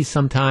corny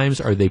sometimes?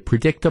 Are they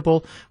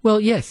predictable?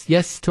 Well,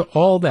 yes to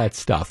all that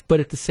stuff. But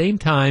at the same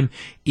time,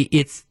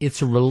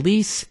 it's a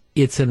release.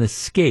 It's an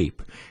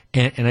escape.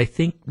 And I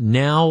think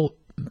now,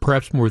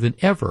 perhaps more than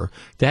ever,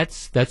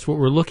 that's what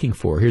we're looking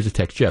for. Here's a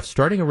text, Jeff.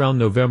 Starting around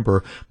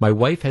November, my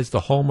wife has the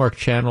Hallmark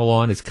Channel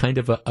on as kind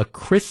of a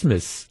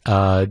Christmas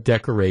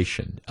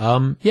decoration.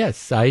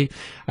 Yes, I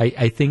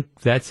think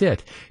that's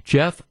it.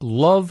 Jeff,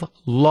 love,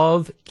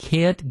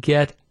 can't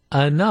get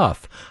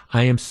enough.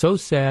 I am so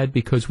sad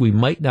because we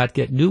might not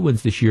get new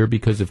ones this year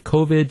because of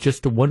COVID.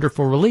 Just a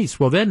wonderful release.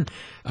 Well, then,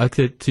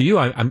 to you,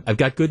 I've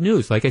got good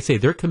news. Like I say,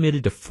 they're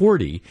committed to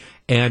 40,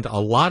 and a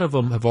lot of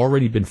them have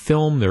already been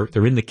filmed.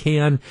 They're in the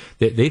can.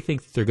 They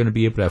think that they're going to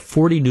be able to have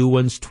 40 new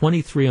ones,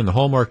 23 on the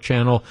Hallmark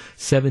Channel,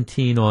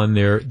 17 on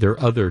their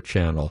other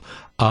channel.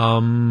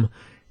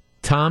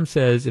 Tom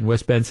says, in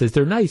West Bend says,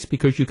 they're nice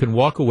because you can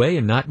walk away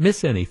and not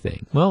miss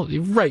anything. Well,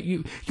 right.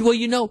 You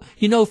know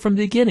from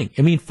the beginning.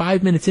 I mean,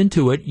 5 minutes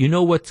into it, you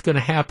know what's going to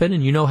happen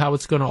and you know how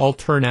it's going to all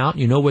turn out.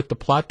 You know what the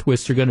plot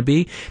twists are going to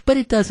be, but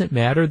it doesn't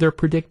matter. They're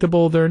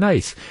predictable. They're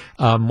nice.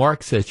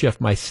 Mark says, Jeff,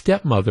 my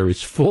stepmother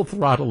is full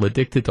throttle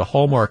addicted to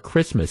Hallmark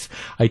Christmas.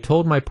 I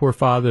told my poor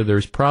father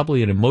there's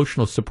probably an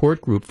emotional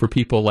support group for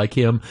people like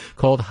him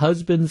called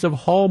Husbands of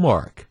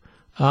Hallmark.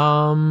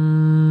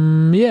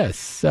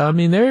 Yes. I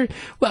mean,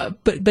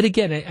 but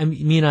again,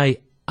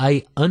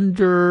 I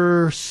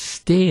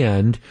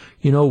understand,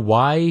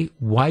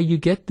 why you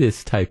get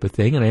this type of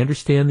thing, and I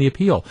understand the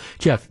appeal.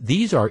 Jeff,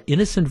 these are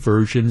innocent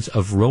versions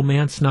of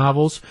romance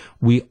novels.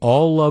 We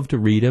all love to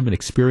read them and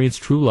experience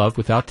true love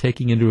without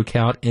taking into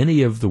account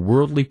any of the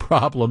worldly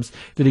problems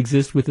that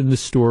exist within the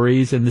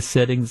stories and the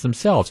settings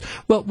themselves.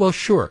 Well,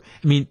 sure.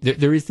 I mean,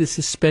 there is this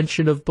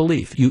suspension of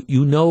belief.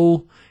 You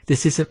know,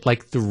 this isn't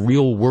like the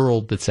real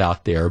world that's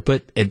out there.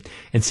 But, and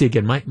see,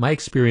 again, my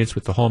experience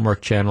with the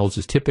Hallmark channels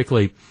is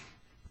typically,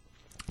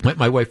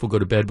 my wife will go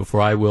to bed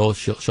before I will.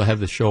 She'll have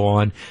the show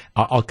on.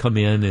 I'll come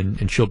in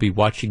and she'll be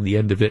watching the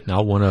end of it, and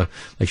I'll want to,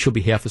 she'll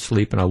be half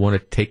asleep, and I want to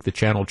take the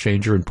channel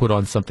changer and put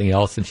on something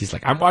else, and she's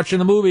like, I'm watching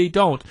the movie,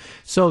 don't.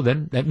 So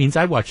then that means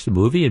I watch the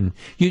movie, and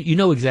you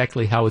know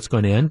exactly how it's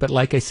going to end, but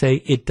like I say,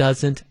 it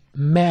doesn't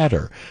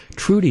matter.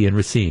 Trudy and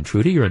Racine.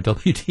 Trudy, you're on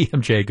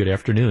WTMJ. Good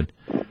afternoon.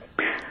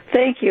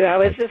 Thank you. I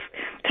was just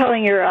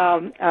telling your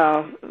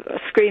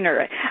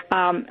screener,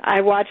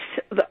 I watched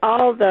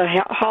all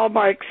the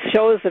Hallmark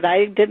shows that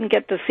I didn't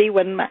get to see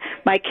when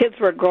my kids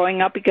were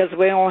growing up because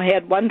we only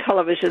had one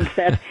television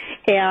set,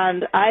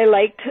 and I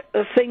liked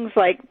things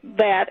like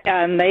that,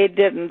 and they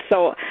didn't.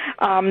 So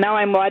now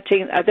I'm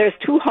watching, there's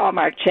two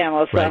Hallmark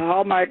channels, right. The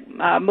Hallmark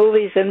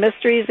Movies and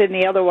Mysteries and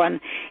the other one,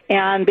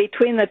 and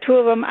between the two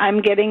of them,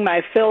 I'm getting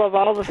my fill of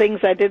all the things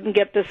I didn't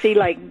get to see,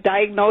 like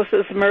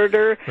Diagnosis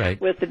Murder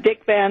with the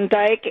Dick Van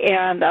Dyke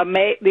and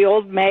the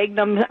old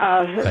Magnum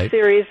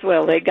series.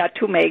 Well, they got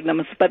two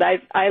Magnums, but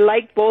I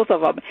liked both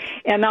of them.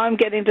 And now I'm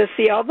getting to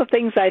see all the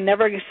things I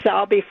never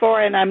saw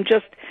before, and I'm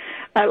just,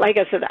 like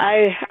I said,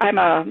 I'm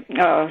a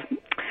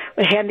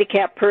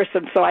handicapped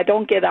person, so I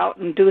don't get out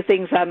and do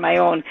things on my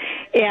own.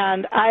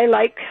 And I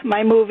like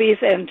my movies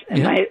and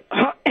my,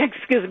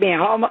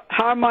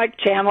 Hallmark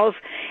channels,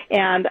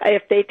 and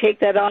if they take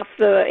that off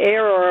the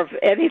air or if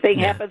anything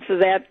happens to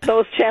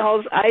those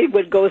channels, I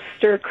would go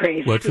stir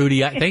crazy. Well,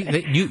 Trudy,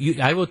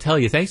 I will tell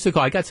you, thanks to the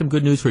call, I got some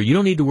good news for you. You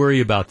don't need to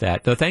worry about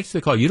that. No, thanks to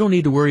the call, you don't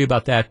need to worry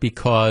about that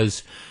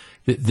because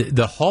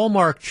the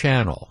Hallmark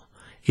channel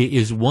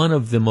is one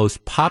of the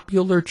most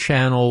popular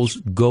channels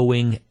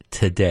going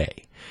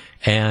today.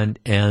 And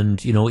in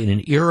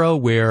an era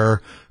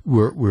where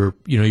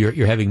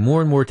you're having more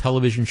and more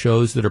television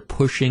shows that are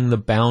pushing the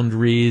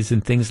boundaries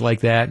and things like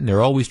that, and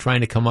they're always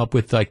trying to come up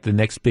with like the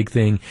next big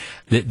thing.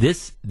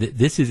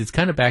 It's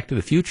kind of back to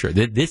the future.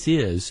 That this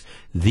is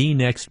the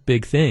next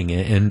big thing,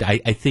 and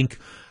I think.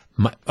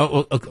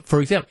 For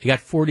example, you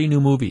got 40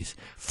 new movies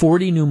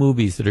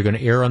that are going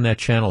to air on that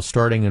channel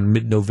starting in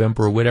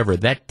mid-November or whatever.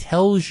 That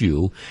tells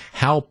you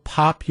how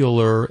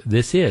popular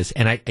this is.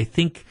 And I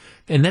think,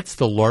 and that's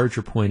the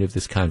larger point of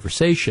this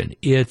conversation.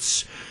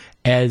 It's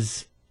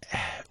as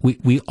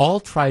we all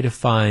try to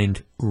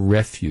find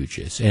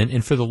refuges.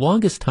 And for the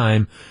longest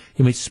time,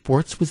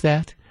 sports was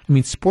that. I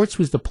mean, sports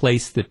was the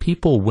place that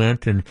people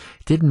went, and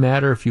it didn't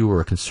matter if you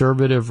were a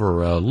conservative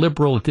or a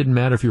liberal. It didn't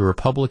matter if you were a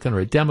Republican or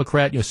a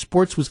Democrat.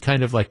 Sports was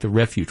kind of like the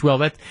refuge. Well,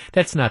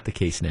 that's not the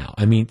case now.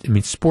 I mean,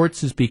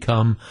 sports has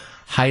become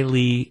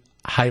highly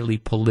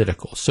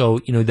political. So,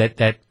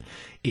 that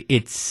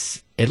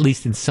it's, at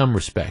least in some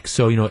respects.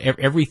 So,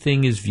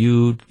 everything is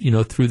viewed,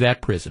 through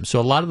that prism. So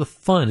a lot of the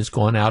fun has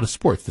gone out of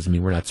sports. Doesn't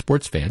mean we're not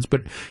sports fans,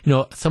 but,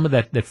 some of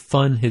that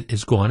fun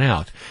has gone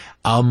out.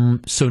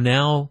 So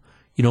now,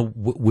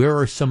 where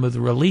are some of the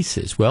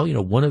releases? Well,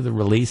 one of the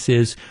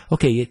releases,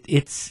 okay,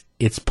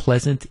 it's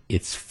pleasant.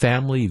 It's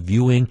family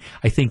viewing.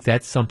 I think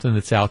that's something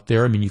that's out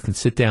there. I mean, you can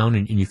sit down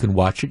and you can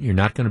watch it. You're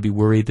not going to be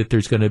worried that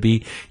there's going to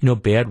be,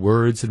 bad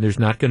words, and there's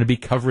not going to be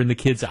covering the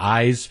kids'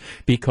 eyes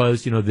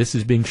because, this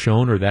is being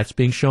shown or that's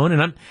being shown.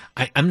 And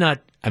I'm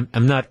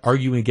not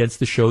arguing against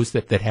the shows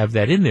that have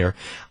that in there.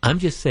 I'm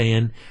just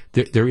saying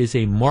there is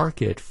a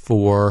market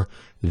for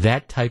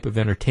that type of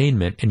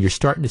entertainment, and you're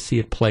starting to see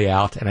it play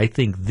out. And I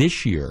think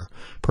this year,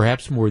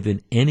 perhaps more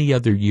than any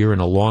other year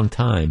in a long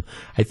time,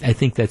 I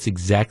think that's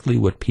exactly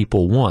what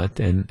people want,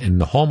 and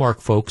the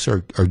Hallmark folks are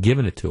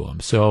giving it to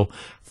them. So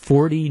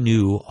 40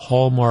 new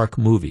Hallmark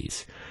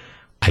movies.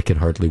 I can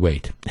hardly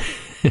wait.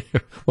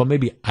 Well,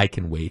 maybe I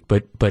can wait,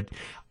 but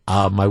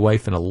my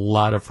wife and a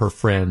lot of her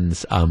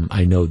friends,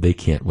 I know they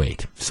can't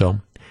wait.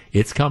 So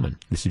it's coming.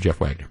 This is Jeff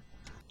Wagner.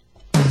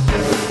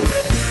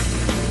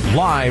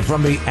 Live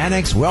from the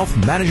Annex Wealth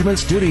Management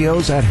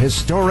Studios at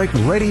historic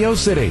Radio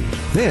City,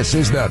 this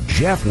is the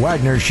Jeff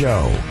Wagner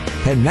Show.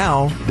 And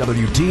now,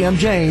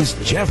 WTMJ's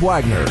Jeff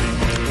Wagner.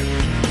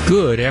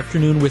 Good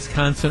afternoon,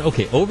 Wisconsin.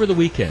 Okay, over the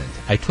weekend,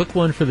 I took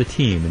one for the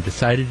team and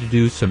decided to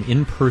do some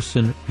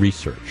in-person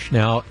research.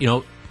 Now,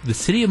 the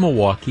city of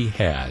Milwaukee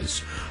has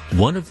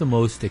one of the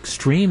most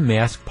extreme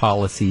mask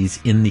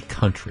policies in the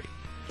country.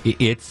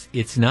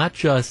 It's not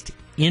just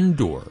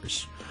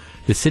indoors.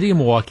 The city of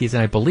Milwaukee is,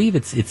 and I believe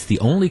it's the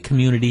only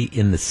community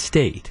in the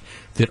state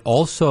that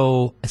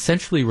also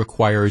essentially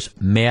requires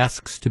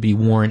masks to be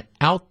worn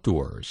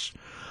outdoors,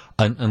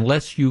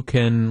 unless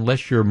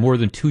you're more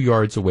than 2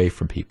 yards away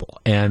from people.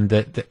 And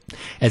that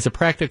as a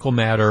practical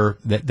matter,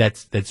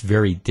 that's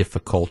very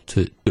difficult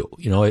to do.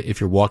 If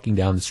you're walking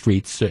down the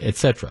streets,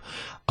 etc.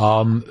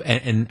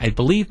 And I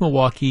believe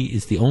Milwaukee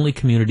is the only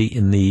community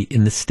in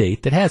the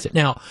state that has it.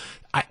 Now,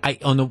 I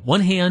on the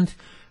one hand,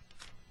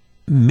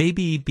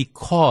 maybe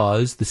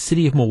because the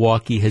city of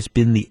Milwaukee has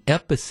been the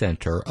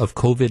epicenter of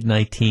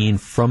COVID-19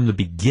 from the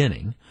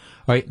beginning,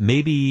 right?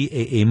 Maybe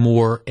a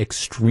more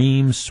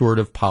extreme sort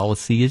of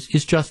policy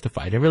is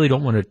justified. I really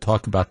don't want to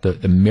talk about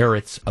the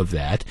merits of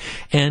that.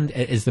 And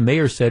as the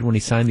mayor said when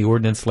he signed the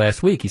ordinance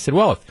last week, he said,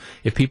 well,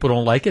 if people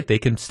don't like it, they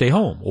can stay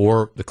home.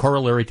 Or the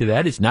corollary to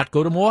that is not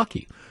go to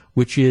Milwaukee,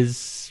 which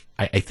is,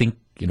 I think,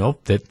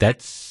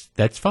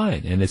 that's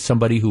fine. And as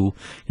somebody who,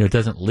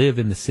 doesn't live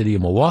in the city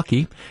of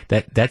Milwaukee,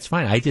 that's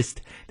fine.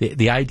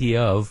 The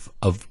idea of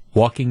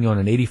walking on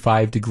an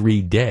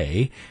 85-degree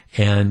day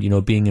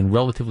and, being in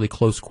relatively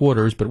close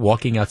quarters, but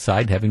walking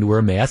outside and having to wear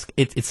a mask,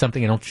 it's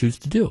something I don't choose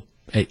to do.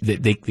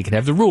 They can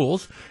have the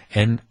rules,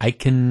 and I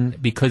can,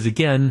 because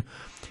again,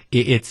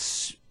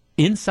 it's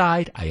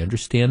inside. I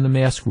understand the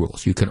mask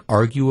rules. You can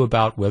argue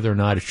about whether or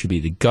not it should be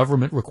the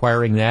government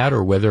requiring that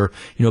or whether,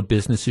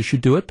 businesses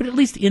should do it. But at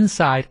least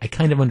inside, I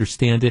kind of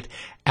understand it.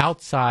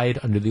 Outside,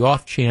 under the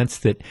off chance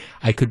that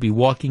I could be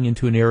walking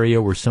into an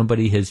area where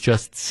somebody has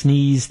just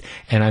sneezed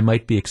and I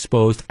might be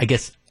exposed, I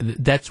guess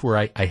that's where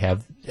I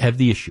have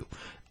the issue.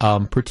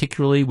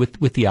 Particularly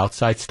with the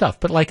outside stuff.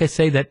 But like I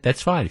say,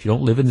 that's fine. If you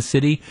don't live in the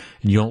city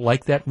and you don't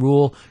like that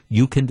rule,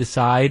 you can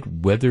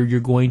decide whether you're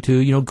going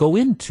to, go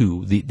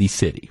into the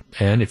city.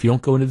 And if you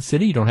don't go into the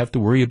city, you don't have to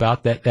worry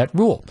about that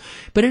rule.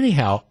 But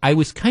anyhow, I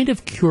was kind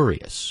of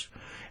curious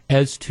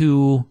as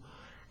to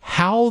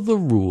how the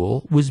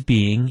rule was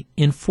being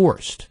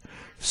enforced.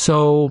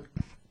 So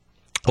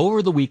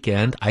over the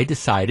weekend, I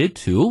decided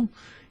to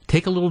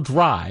take a little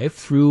drive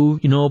through,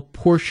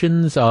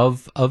 portions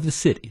of the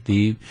city,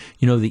 the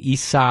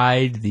east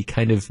side, the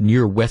kind of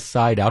near west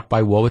side out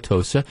by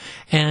Wauwatosa.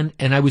 And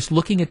I was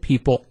looking at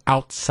people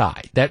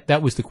outside.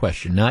 That was the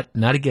question. Not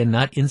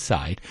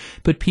inside,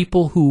 but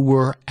people who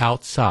were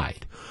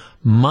outside.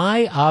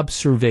 My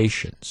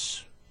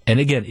observations,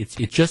 and again, it's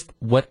just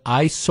what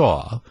I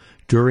saw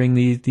during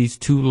these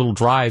two little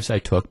drives I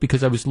took,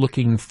 because I was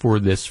looking for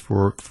this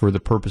for the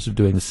purpose of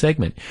doing the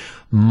segment.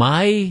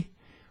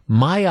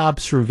 My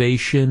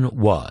observation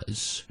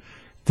was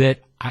that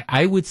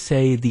I would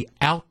say the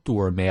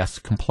outdoor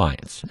mask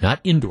compliance, not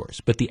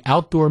indoors, but the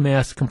outdoor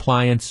mask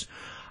compliance,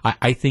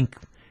 I think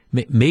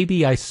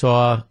maybe I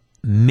saw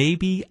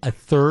maybe a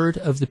third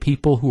of the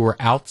people who were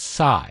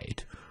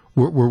outside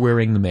were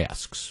wearing the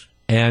masks.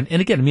 And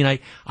again, I mean,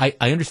 I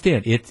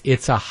understand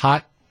it's a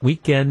hot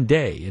weekend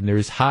day and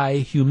there's high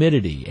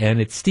humidity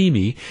and it's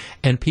steamy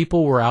and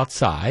people were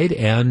outside,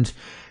 and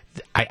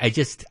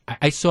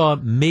I saw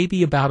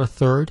maybe about a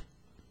third,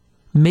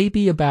 and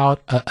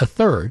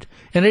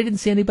I didn't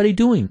see anybody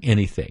doing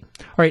anything.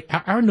 All right,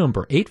 our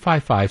number,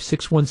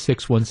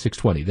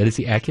 855-616-1620. That is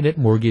the Accunet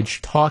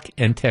Mortgage talk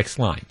and text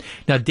line.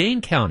 Now,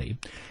 Dane County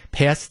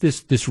passed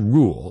this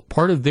rule,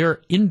 part of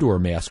their indoor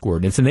mask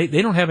ordinance, and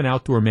they don't have an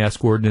outdoor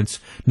mask ordinance.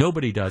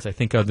 Nobody does, I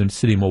think, other than the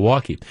city of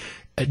Milwaukee.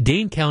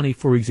 Dane County,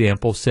 for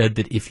example, said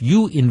that if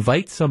you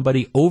invite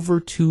somebody over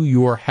to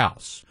your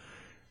house,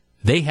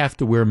 they have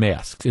to wear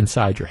masks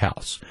inside your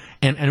house.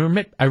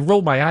 And I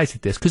roll my eyes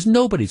at this because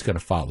nobody's going to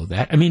follow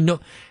that. I mean, no.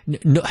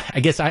 I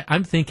guess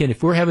I'm thinking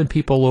if we're having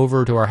people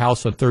over to our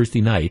house on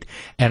Thursday night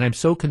and I'm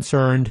so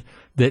concerned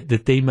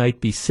that they might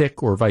be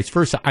sick or vice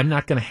versa, I'm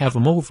not going to have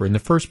them over in the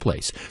first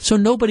place. So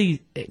nobody's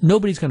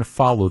going to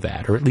follow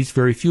that, or at least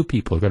very few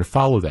people are going to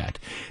follow that.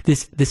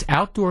 This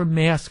outdoor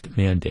mask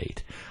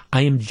mandate,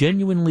 I am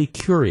genuinely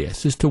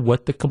curious as to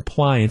what the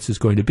compliance is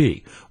going to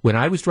be. When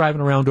I was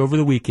driving around over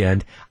the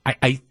weekend,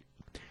 I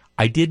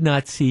did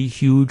not see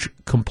huge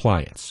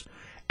compliance.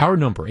 Our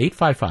number,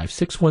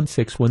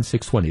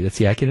 855-616-1620. That's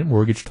the Accunet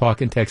Mortgage talk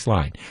and text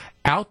line.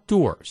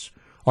 Outdoors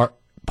are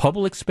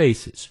public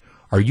spaces.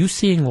 Are you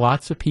seeing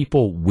lots of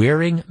people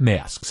wearing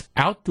masks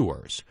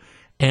outdoors?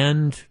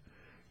 And,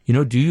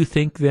 do you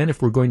think then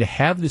if we're going to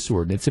have this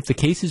ordinance, if the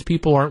case is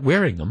people aren't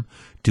wearing them,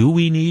 do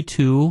we need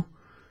to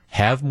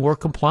have more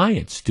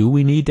compliance? Do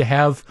we need to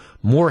have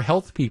more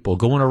health people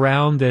going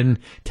around and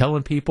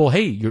telling people,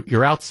 hey,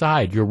 you're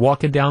outside, you're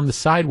walking down the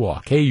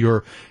sidewalk, hey,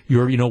 you're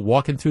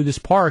walking through this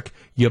park,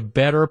 you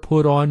better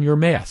put on your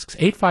masks?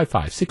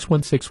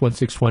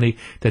 855-616-1620.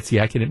 That's the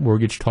Accunet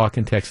Mortgage talk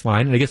and text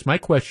line. And I guess my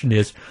question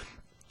is,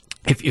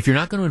 if you're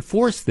not going to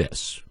enforce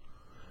this,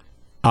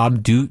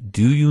 should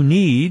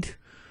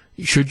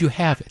you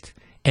have it?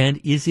 And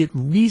is it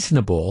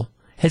reasonable?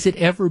 Has it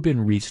ever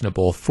been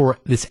reasonable for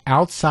this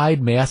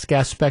outside mask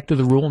aspect of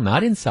the rule,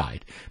 not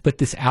inside, but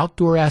this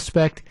outdoor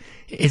aspect?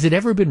 Has it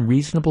ever been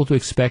reasonable to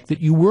expect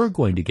that you were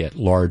going to get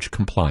large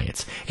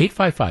compliance?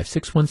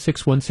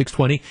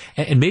 855-616-1620.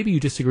 And maybe you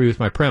disagree with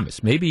my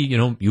premise. Maybe,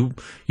 you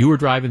were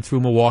driving through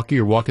Milwaukee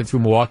or walking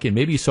through Milwaukee, and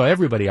maybe you saw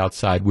everybody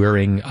outside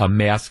wearing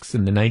masks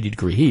in the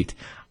 90-degree heat.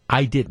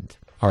 I didn't.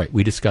 All right,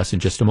 we discuss in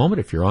just a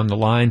moment. If you're on the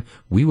line,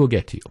 we will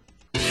get to you.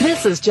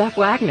 This is Jeff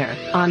Wagner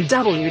on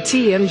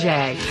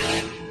WTMJ.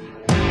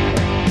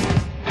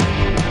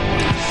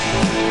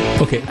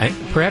 Okay,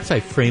 perhaps I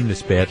framed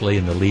this badly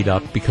in the lead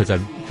up because a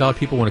lot of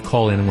people want to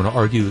call in and want to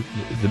argue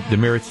the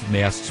merits of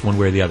masks one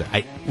way or the other.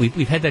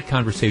 We've had that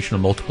conversation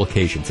on multiple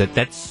occasions.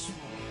 That's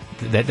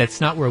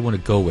not where I want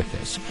to go with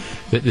this.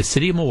 The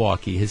city of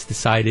Milwaukee has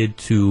decided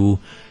to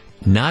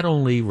not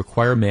only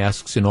require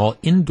masks in all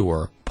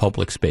indoor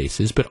public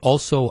spaces, but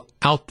also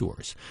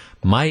outdoors.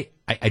 I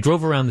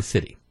drove around the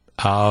city.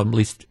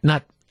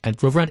 I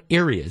drove around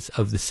areas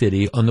of the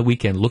city on the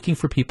weekend looking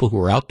for people who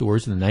were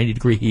outdoors in the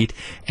 90-degree heat,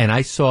 and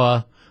I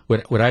saw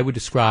what I would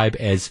describe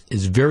as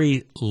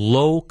very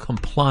low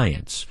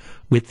compliance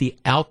with the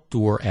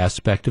outdoor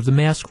aspect of the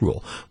mask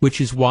rule,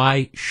 which is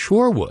why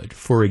Shorewood,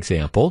 for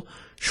example,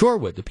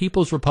 the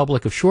People's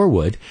Republic of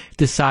Shorewood,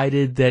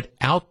 decided that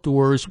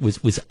outdoors was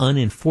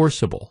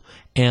unenforceable,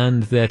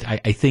 and that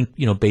I think,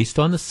 based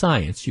on the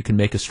science, you can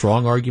make a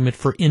strong argument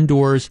for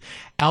indoors,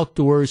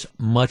 outdoors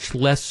much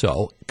less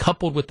so,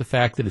 coupled with the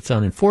fact that it's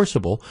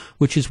unenforceable,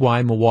 which is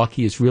why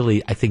Milwaukee is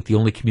really, I think, the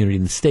only community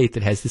in the state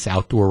that has this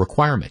outdoor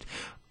requirement.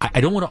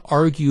 I don't want to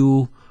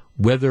argue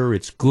whether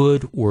it's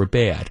good or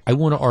bad. I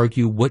want to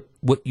argue what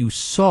you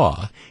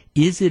saw.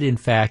 Is it in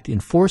fact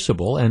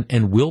enforceable,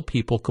 and will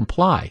people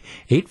comply?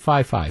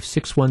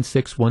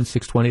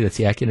 855-616-1620. That's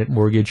the Accunet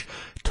Mortgage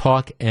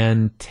talk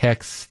and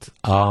text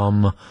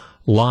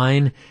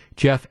line.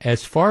 Jeff,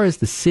 as far as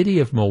the city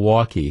of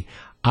Milwaukee,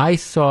 I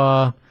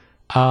saw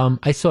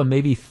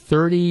maybe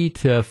 30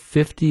 to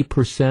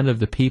 50% of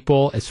the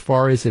people. As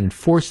far as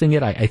enforcing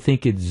it, I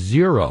think it's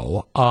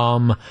zero.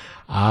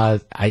 I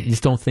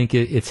just don't think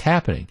it's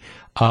happening.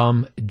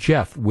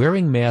 Jeff,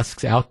 wearing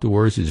masks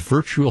outdoors is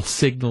virtual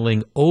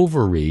signaling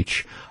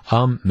overreach.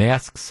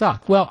 Masks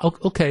suck. Well,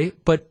 okay,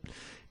 but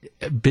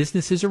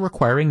businesses are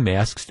requiring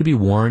masks to be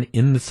worn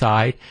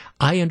inside.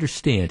 I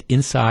understand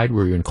inside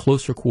where you're in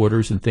closer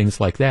quarters and things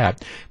like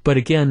that. But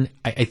again,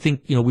 I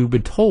think, we've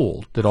been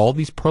told that all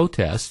these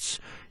protests,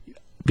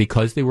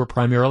 because they were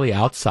primarily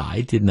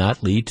outside, did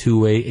not lead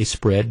to a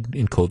spread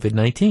in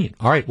COVID-19.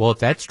 All right, well, if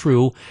that's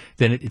true,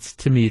 then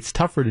to me, it's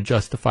tougher to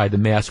justify the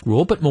mask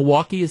rule. But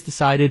Milwaukee has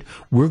decided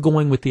we're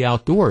going with the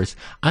outdoors.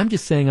 I'm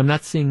just saying I'm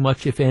not seeing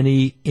much, if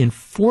any,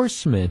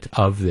 enforcement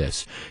of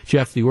this.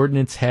 Jeff, the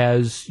ordinance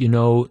has,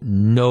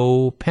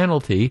 no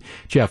penalty.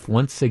 Jeff,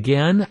 once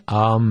again,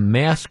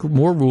 mask,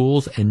 more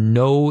rules, and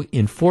no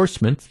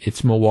enforcement.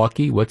 It's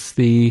Milwaukee. What's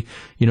the,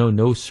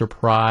 no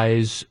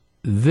surprise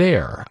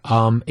there?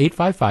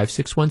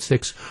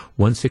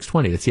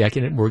 855-616-1620. That's the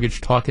Accunet Mortgage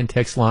talk and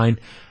text line.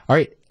 All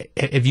right,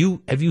 have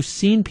you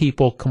seen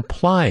people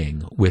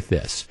complying with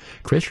this?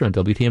 Chris, you're on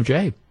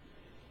WTMJ.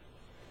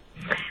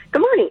 Good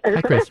morning.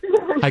 Hi, Chris.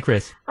 Hi,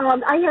 Chris.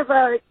 I have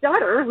a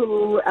daughter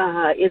who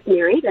is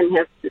married and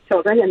has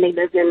children, and they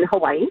live in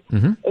Hawaii.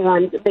 Mm-hmm.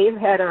 And they've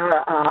had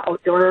a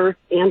outdoor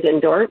and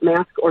indoor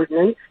mask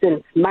ordinance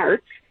since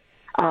March.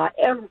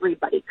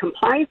 Everybody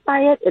complies by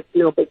it. It's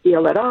no big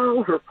deal at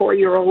all. Her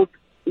 4-year-old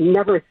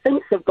never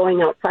thinks of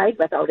going outside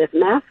without his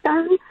mask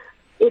on.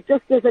 It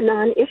just is a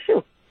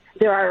non-issue.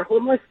 There are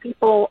homeless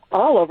people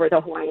all over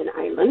the Hawaiian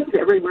Islands,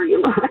 everywhere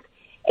you look,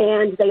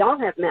 and they all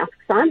have masks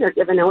on. They're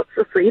given out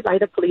for free by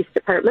the police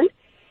department.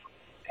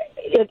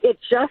 It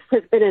just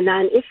has been a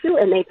non-issue,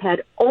 and they've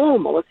had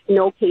almost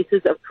no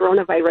cases of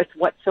coronavirus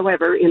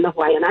whatsoever in the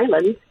Hawaiian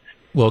Islands.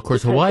 Well, of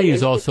course, Hawaii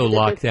is also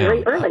locked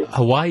down.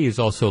 Hawaii is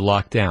also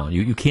locked down.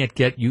 You can't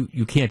get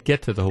you can't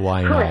get to the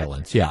Hawaiian Correct.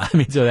 Islands. Yeah, I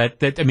mean, so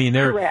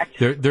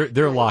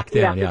they're locked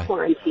down. You have to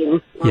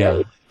quarantine.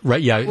 Yeah.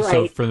 Right. Yeah. Right.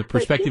 So from the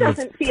perspective but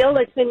she doesn't feel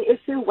it's an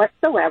issue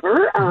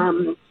whatsoever.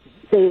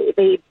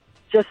 They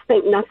just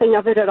think nothing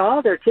of it at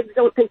all. Their kids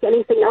don't think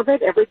anything of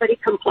it. Everybody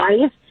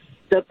complies.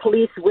 The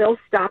police will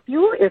stop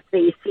you if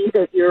they see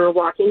that you're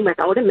walking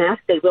without a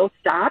mask. They will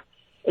stop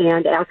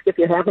and ask if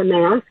you have a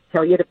mask,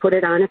 tell you to put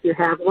it on if you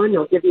have one.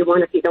 They'll give you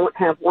one if you don't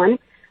have one.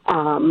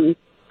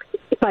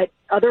 But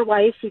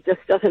otherwise, she just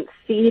doesn't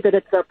see that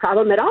it's a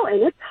problem at all.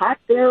 And it's hot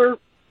there,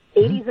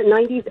 80s and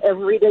 90s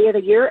every day of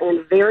the year,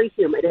 and very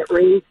humid. It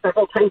rains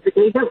several times a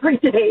day every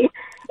day,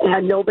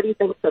 and nobody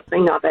thinks a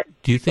thing of it.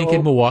 Do you think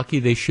in Milwaukee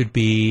they should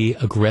be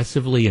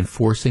aggressively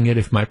enforcing it,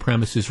 if my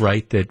premise is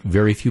right, that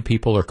very few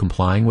people are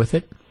complying with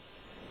it?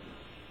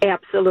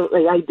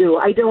 Absolutely, I do.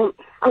 I don't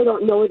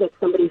know that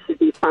somebody should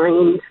be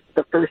fined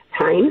the first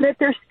time that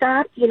they're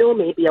stopped,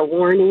 maybe a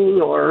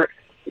warning or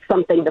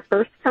something the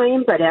first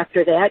time, but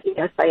after that,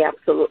 yes, I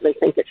absolutely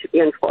think it should be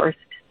enforced.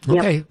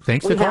 Okay, yep.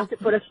 Thanks for calling. We have to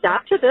put a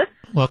stop to this.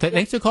 Well,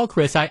 thanks for the call,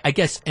 Chris. I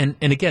guess, and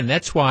again,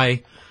 that's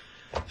why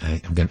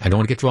I don't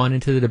want to get drawn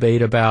into the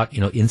debate about,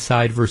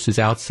 inside versus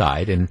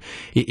outside. And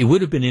it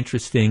would have been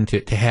interesting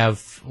to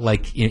have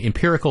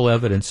empirical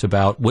evidence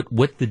about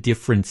what the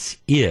difference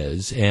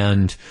is.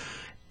 And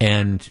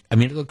I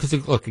mean,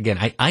 look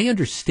again, I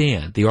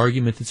understand the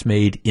argument that's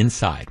made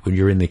inside when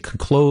you're in the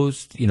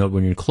closed,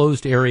 when you're in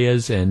closed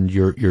areas and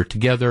you're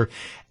together.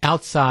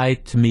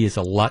 Outside, to me, is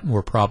a lot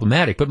more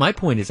problematic. But my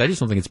point is, I just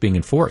don't think it's being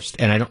enforced,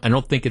 and I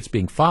don't think it's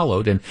being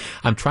followed. And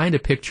I'm trying to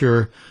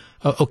picture,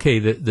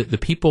 the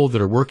people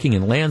that are working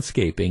in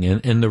landscaping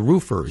and the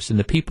roofers and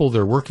the people that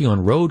are working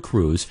on road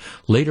crews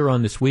later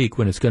on this week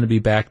when it's going to be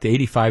back to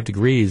 85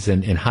 degrees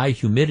and high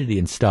humidity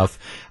and stuff.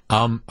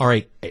 All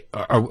right,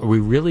 are we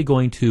really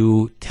going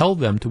to tell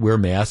them to wear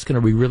masks, and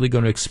are we really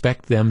going to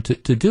expect them to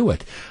do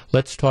it?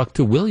 Let's talk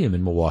to William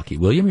in Milwaukee.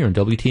 William, you're on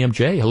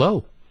WTMJ.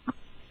 Hello.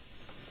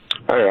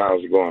 Hey,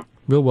 how's it going?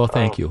 Real well,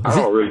 thank you. I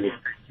don't really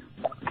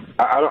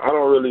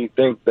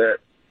think that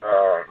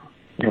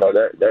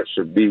that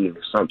should be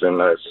something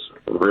that's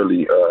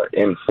really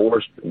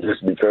enforced,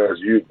 just because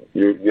you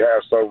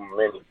have so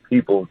many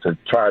people to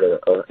try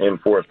to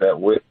enforce that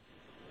with,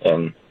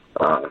 and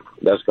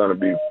that's going to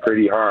be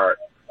pretty hard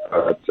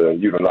to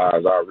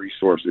utilize our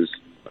resources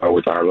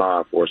with our law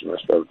enforcement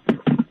stuff,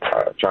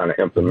 trying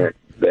to implement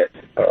that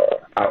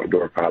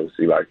outdoor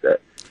policy like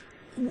that.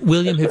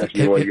 William,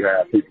 especially when you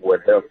have people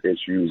with health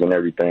issues and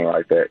everything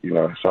like that.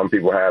 Some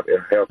people have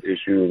health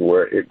issues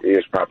where it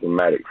is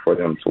problematic for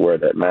them to wear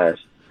that mask.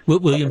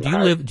 William,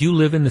 do you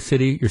live in the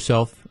city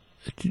yourself?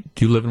 Do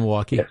you live in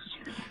Milwaukee? Yes.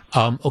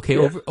 Okay.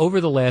 Yes.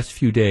 Over the last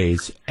few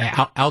days,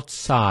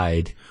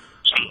 outside,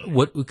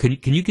 what can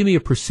you give me a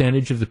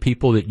percentage of the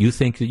people that you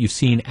think that you've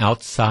seen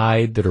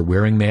outside that are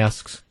wearing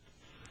masks?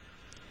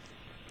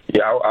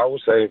 Yeah, I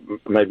would say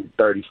maybe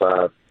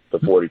 35 to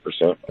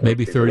 40%.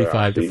 Maybe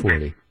 35 to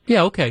 40.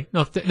 Yeah, okay.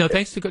 No,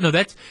 thanks to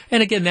that's,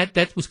 and again,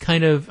 that was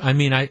kind of, I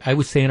mean, I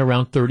was saying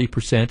around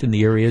 30% in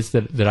the areas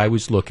that I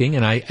was looking,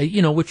 and I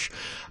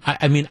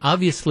mean,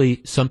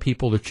 obviously some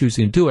people are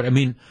choosing to do it. I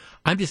mean,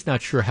 I'm just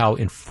not sure how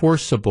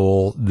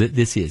enforceable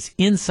this is.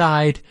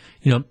 Inside,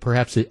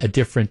 perhaps a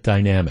different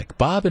dynamic.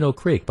 Bob in Oak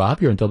Creek.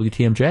 Bob, you're on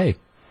WTMJ.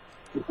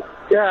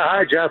 Yeah,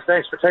 hi, Jeff.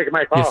 Thanks for taking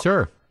my call. Yes,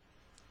 sir.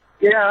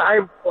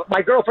 Yeah,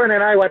 my girlfriend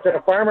and I went to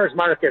the farmer's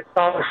market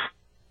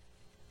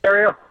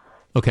area.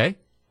 Okay.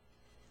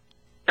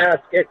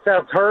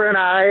 Except her and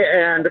I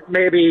and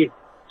maybe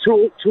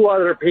two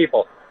other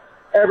people.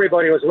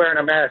 Everybody was wearing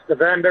a mask, the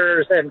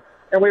vendors, and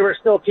we were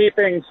still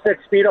keeping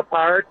 6 feet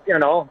apart,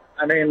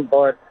 I mean,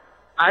 but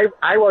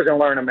I wasn't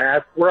wearing a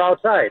mask. We're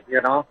outside,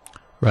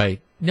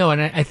 Right. No,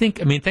 and I think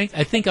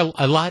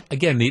a lot,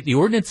 again, the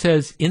ordinance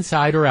says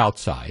inside or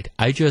outside.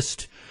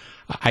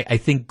 I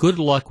think good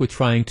luck with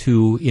trying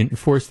to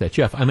enforce that.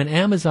 Jeff, I'm an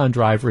Amazon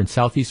driver in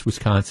southeast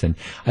Wisconsin.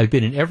 I've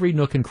been in every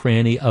nook and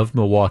cranny of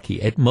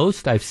Milwaukee. At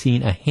most, I've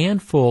seen a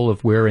handful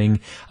of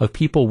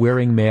people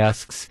wearing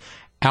masks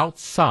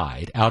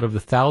outside out of the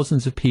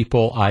thousands of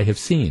people I have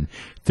seen.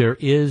 There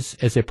is,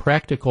 as a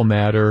practical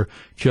matter,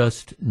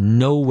 just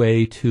no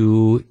way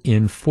to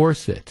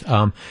enforce it.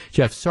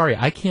 Jeff, sorry,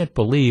 I can't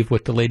believe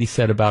what the lady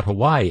said about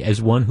Hawaii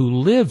as one who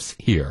lives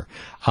here.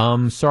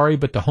 Sorry,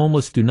 but the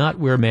homeless do not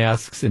wear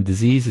masks, and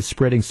disease is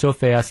spreading so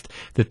fast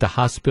that the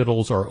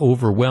hospitals are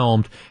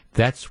overwhelmed.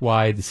 That's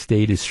why the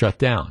state is shut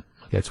down.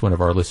 That's one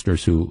of our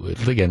listeners who,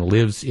 again,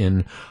 lives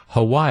in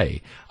Hawaii.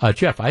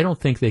 Jeff, I don't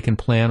think they can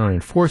plan on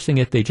enforcing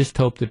it. They just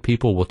hope that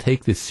people will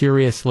take this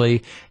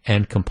seriously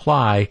and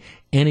comply.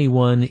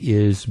 Anyone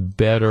is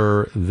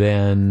better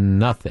than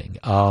nothing.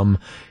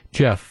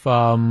 Jeff,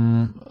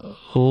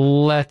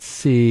 let's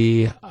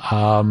see.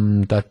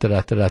 And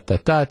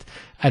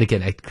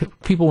again,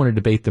 people want to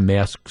debate the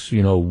masks,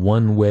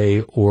 one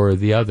way or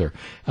the other.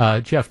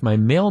 Jeff, my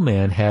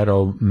mailman had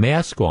a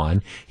mask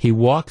on. He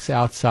walks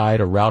outside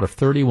a route of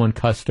 31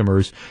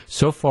 customers.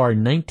 So far,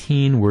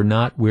 19 were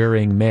not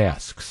wearing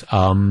masks.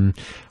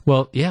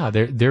 Well, yeah,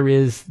 there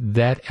is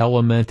that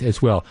element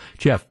as well.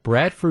 Jeff,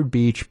 Bradford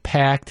Beach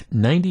packed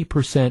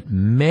 90%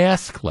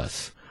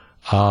 maskless.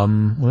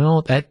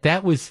 Well,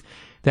 that was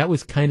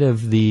kind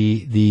of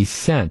the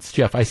sense.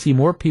 Jeff, I see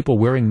more people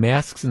wearing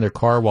masks in their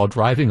car while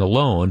driving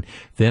alone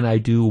than I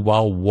do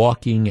while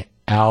walking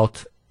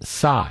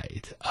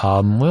outside.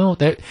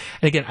 And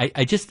again,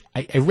 I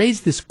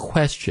raised this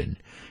question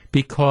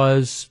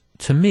because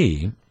to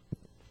me,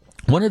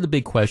 one of the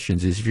big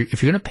questions is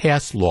if you're going to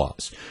pass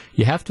laws,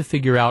 you have to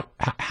figure out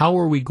how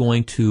are we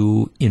going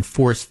to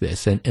enforce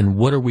this and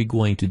what are we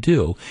going to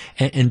do?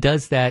 And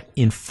does that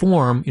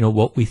inform,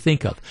 what we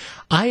think of?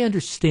 I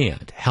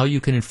understand how you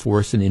can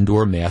enforce an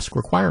indoor mask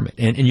requirement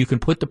and you can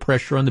put the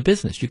pressure on the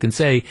business. You can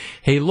say,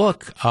 hey,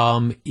 look,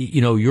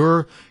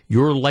 you're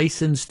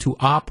licensed to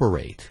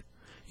operate.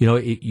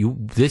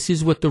 This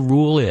is what the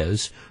rule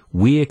is.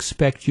 We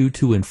expect you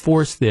to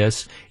enforce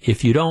this.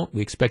 If you don't,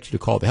 we expect you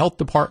to call the health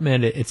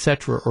department, et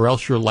cetera, or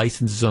else your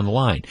license is on the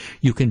line.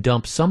 You can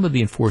dump some of the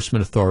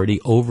enforcement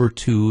authority over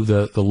to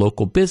the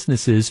local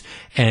businesses,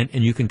 and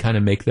you can kind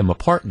of make them a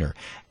partner.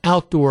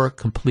 Outdoor,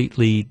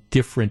 completely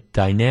different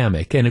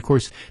dynamic. And of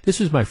course, this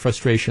was my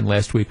frustration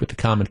last week with the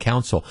Common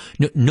Council.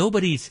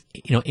 Nobody's,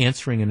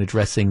 answering and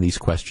addressing these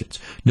questions.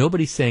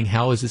 Nobody's saying,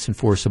 how is this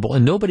enforceable?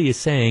 And nobody is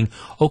saying,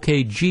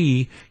 okay,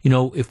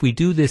 if we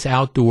do this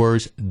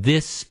outdoors,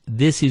 this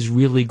is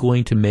really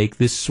going to make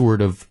this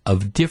sort of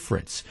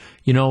difference.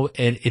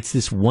 And it's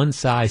this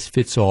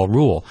one-size-fits-all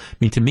rule. I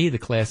mean, to me, the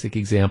classic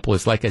example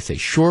is, like I say,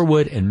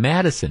 Shorewood and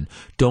Madison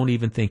don't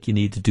even think you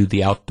need to do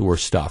the outdoor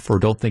stuff or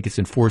don't think it's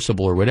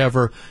enforceable or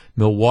whatever.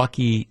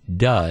 Milwaukee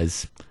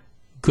does.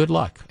 Good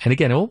luck. And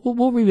again,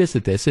 we'll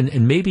revisit this.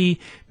 And maybe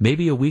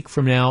a week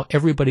from now,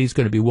 everybody's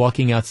going to be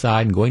walking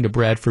outside and going to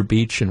Bradford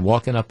Beach and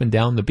walking up and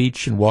down the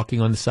beach and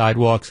walking on the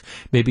sidewalks.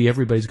 Maybe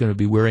everybody's going to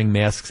be wearing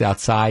masks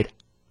outside.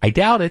 I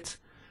doubt it,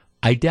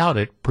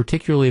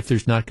 particularly if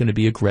there's not going to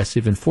be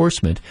aggressive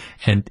enforcement.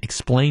 And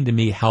explain to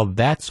me how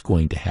that's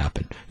going to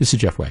happen. This is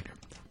Jeff Wagner.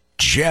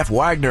 Jeff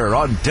Wagner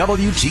on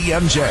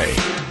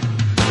WTMJ.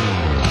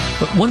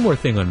 But one more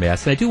thing on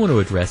masks, and I do want to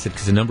address it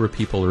because a number of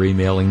people are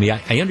emailing me.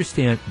 I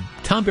understand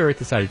Tom Barrett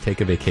decided to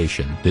take a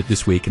vacation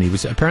this week, and he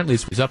was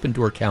up in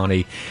Door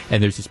County,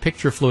 and there's this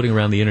picture floating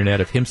around the internet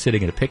of him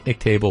sitting at a picnic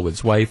table with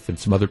his wife and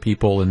some other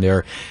people in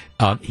there.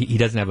 He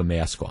doesn't have a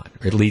mask on,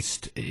 or at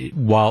least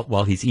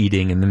while he's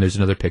eating, and then there's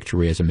another picture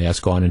where he has a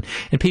mask on,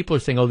 and people are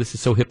saying, oh, this is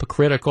so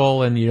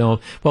hypocritical, and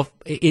well,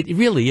 it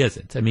really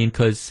isn't. I mean,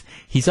 because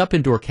he's up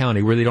in Door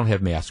County where they don't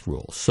have mask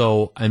rules.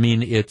 So, I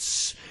mean,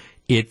 it's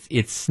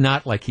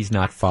not like he's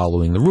not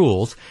following the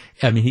rules.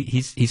 I mean,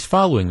 he's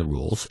following the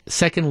rules.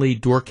 Secondly,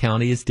 Door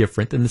County is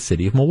different than the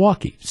city of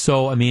Milwaukee.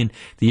 So, I mean,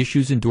 the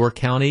issues in Door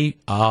County,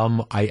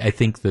 I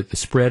think that the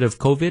spread of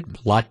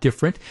COVID, a lot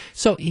different.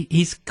 So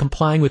he's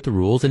complying with the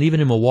rules. And even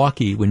in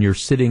Milwaukee, when you're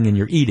sitting and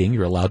you're eating,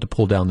 you're allowed to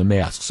pull down the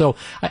mask. So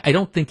I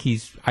don't think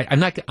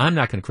I'm not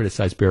going to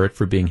criticize Barrett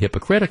for being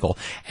hypocritical.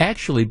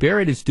 Actually,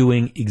 Barrett is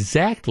doing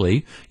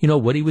exactly,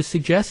 what he was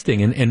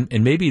suggesting.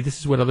 And maybe this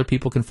is what other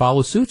people can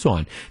follow suits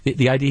on.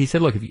 The idea, he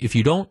said, look, if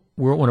you don't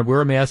want to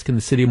wear a mask in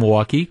the city of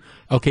Milwaukee,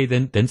 okay,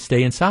 then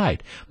stay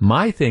inside.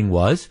 My thing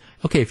was,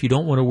 okay, if you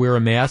don't want to wear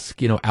a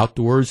mask,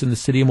 outdoors in the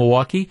city of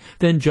Milwaukee,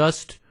 then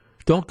just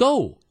don't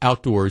go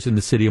outdoors in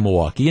the city of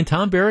Milwaukee. And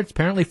Tom Barrett's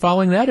apparently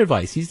following that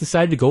advice. He's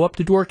decided to go up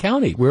to Door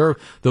County where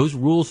those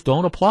rules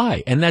don't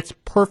apply. And that's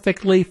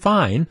perfectly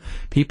fine.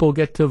 People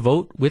get to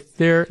vote with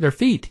their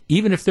feet,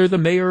 even if they're the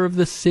mayor of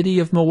the city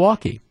of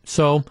Milwaukee.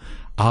 So,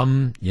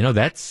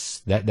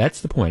 that's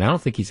the point. I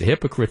don't think he's a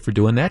hypocrite for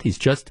doing that. He's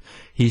just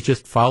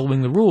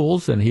following the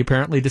rules, and he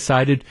apparently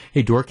decided,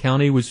 hey, Door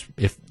County was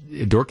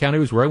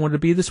where I wanted to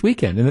be this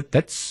weekend, and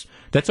that's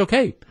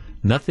okay.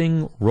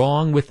 Nothing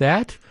wrong with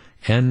that.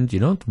 And,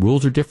 the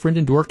rules are different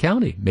in Door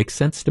County. Makes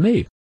sense to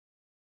me.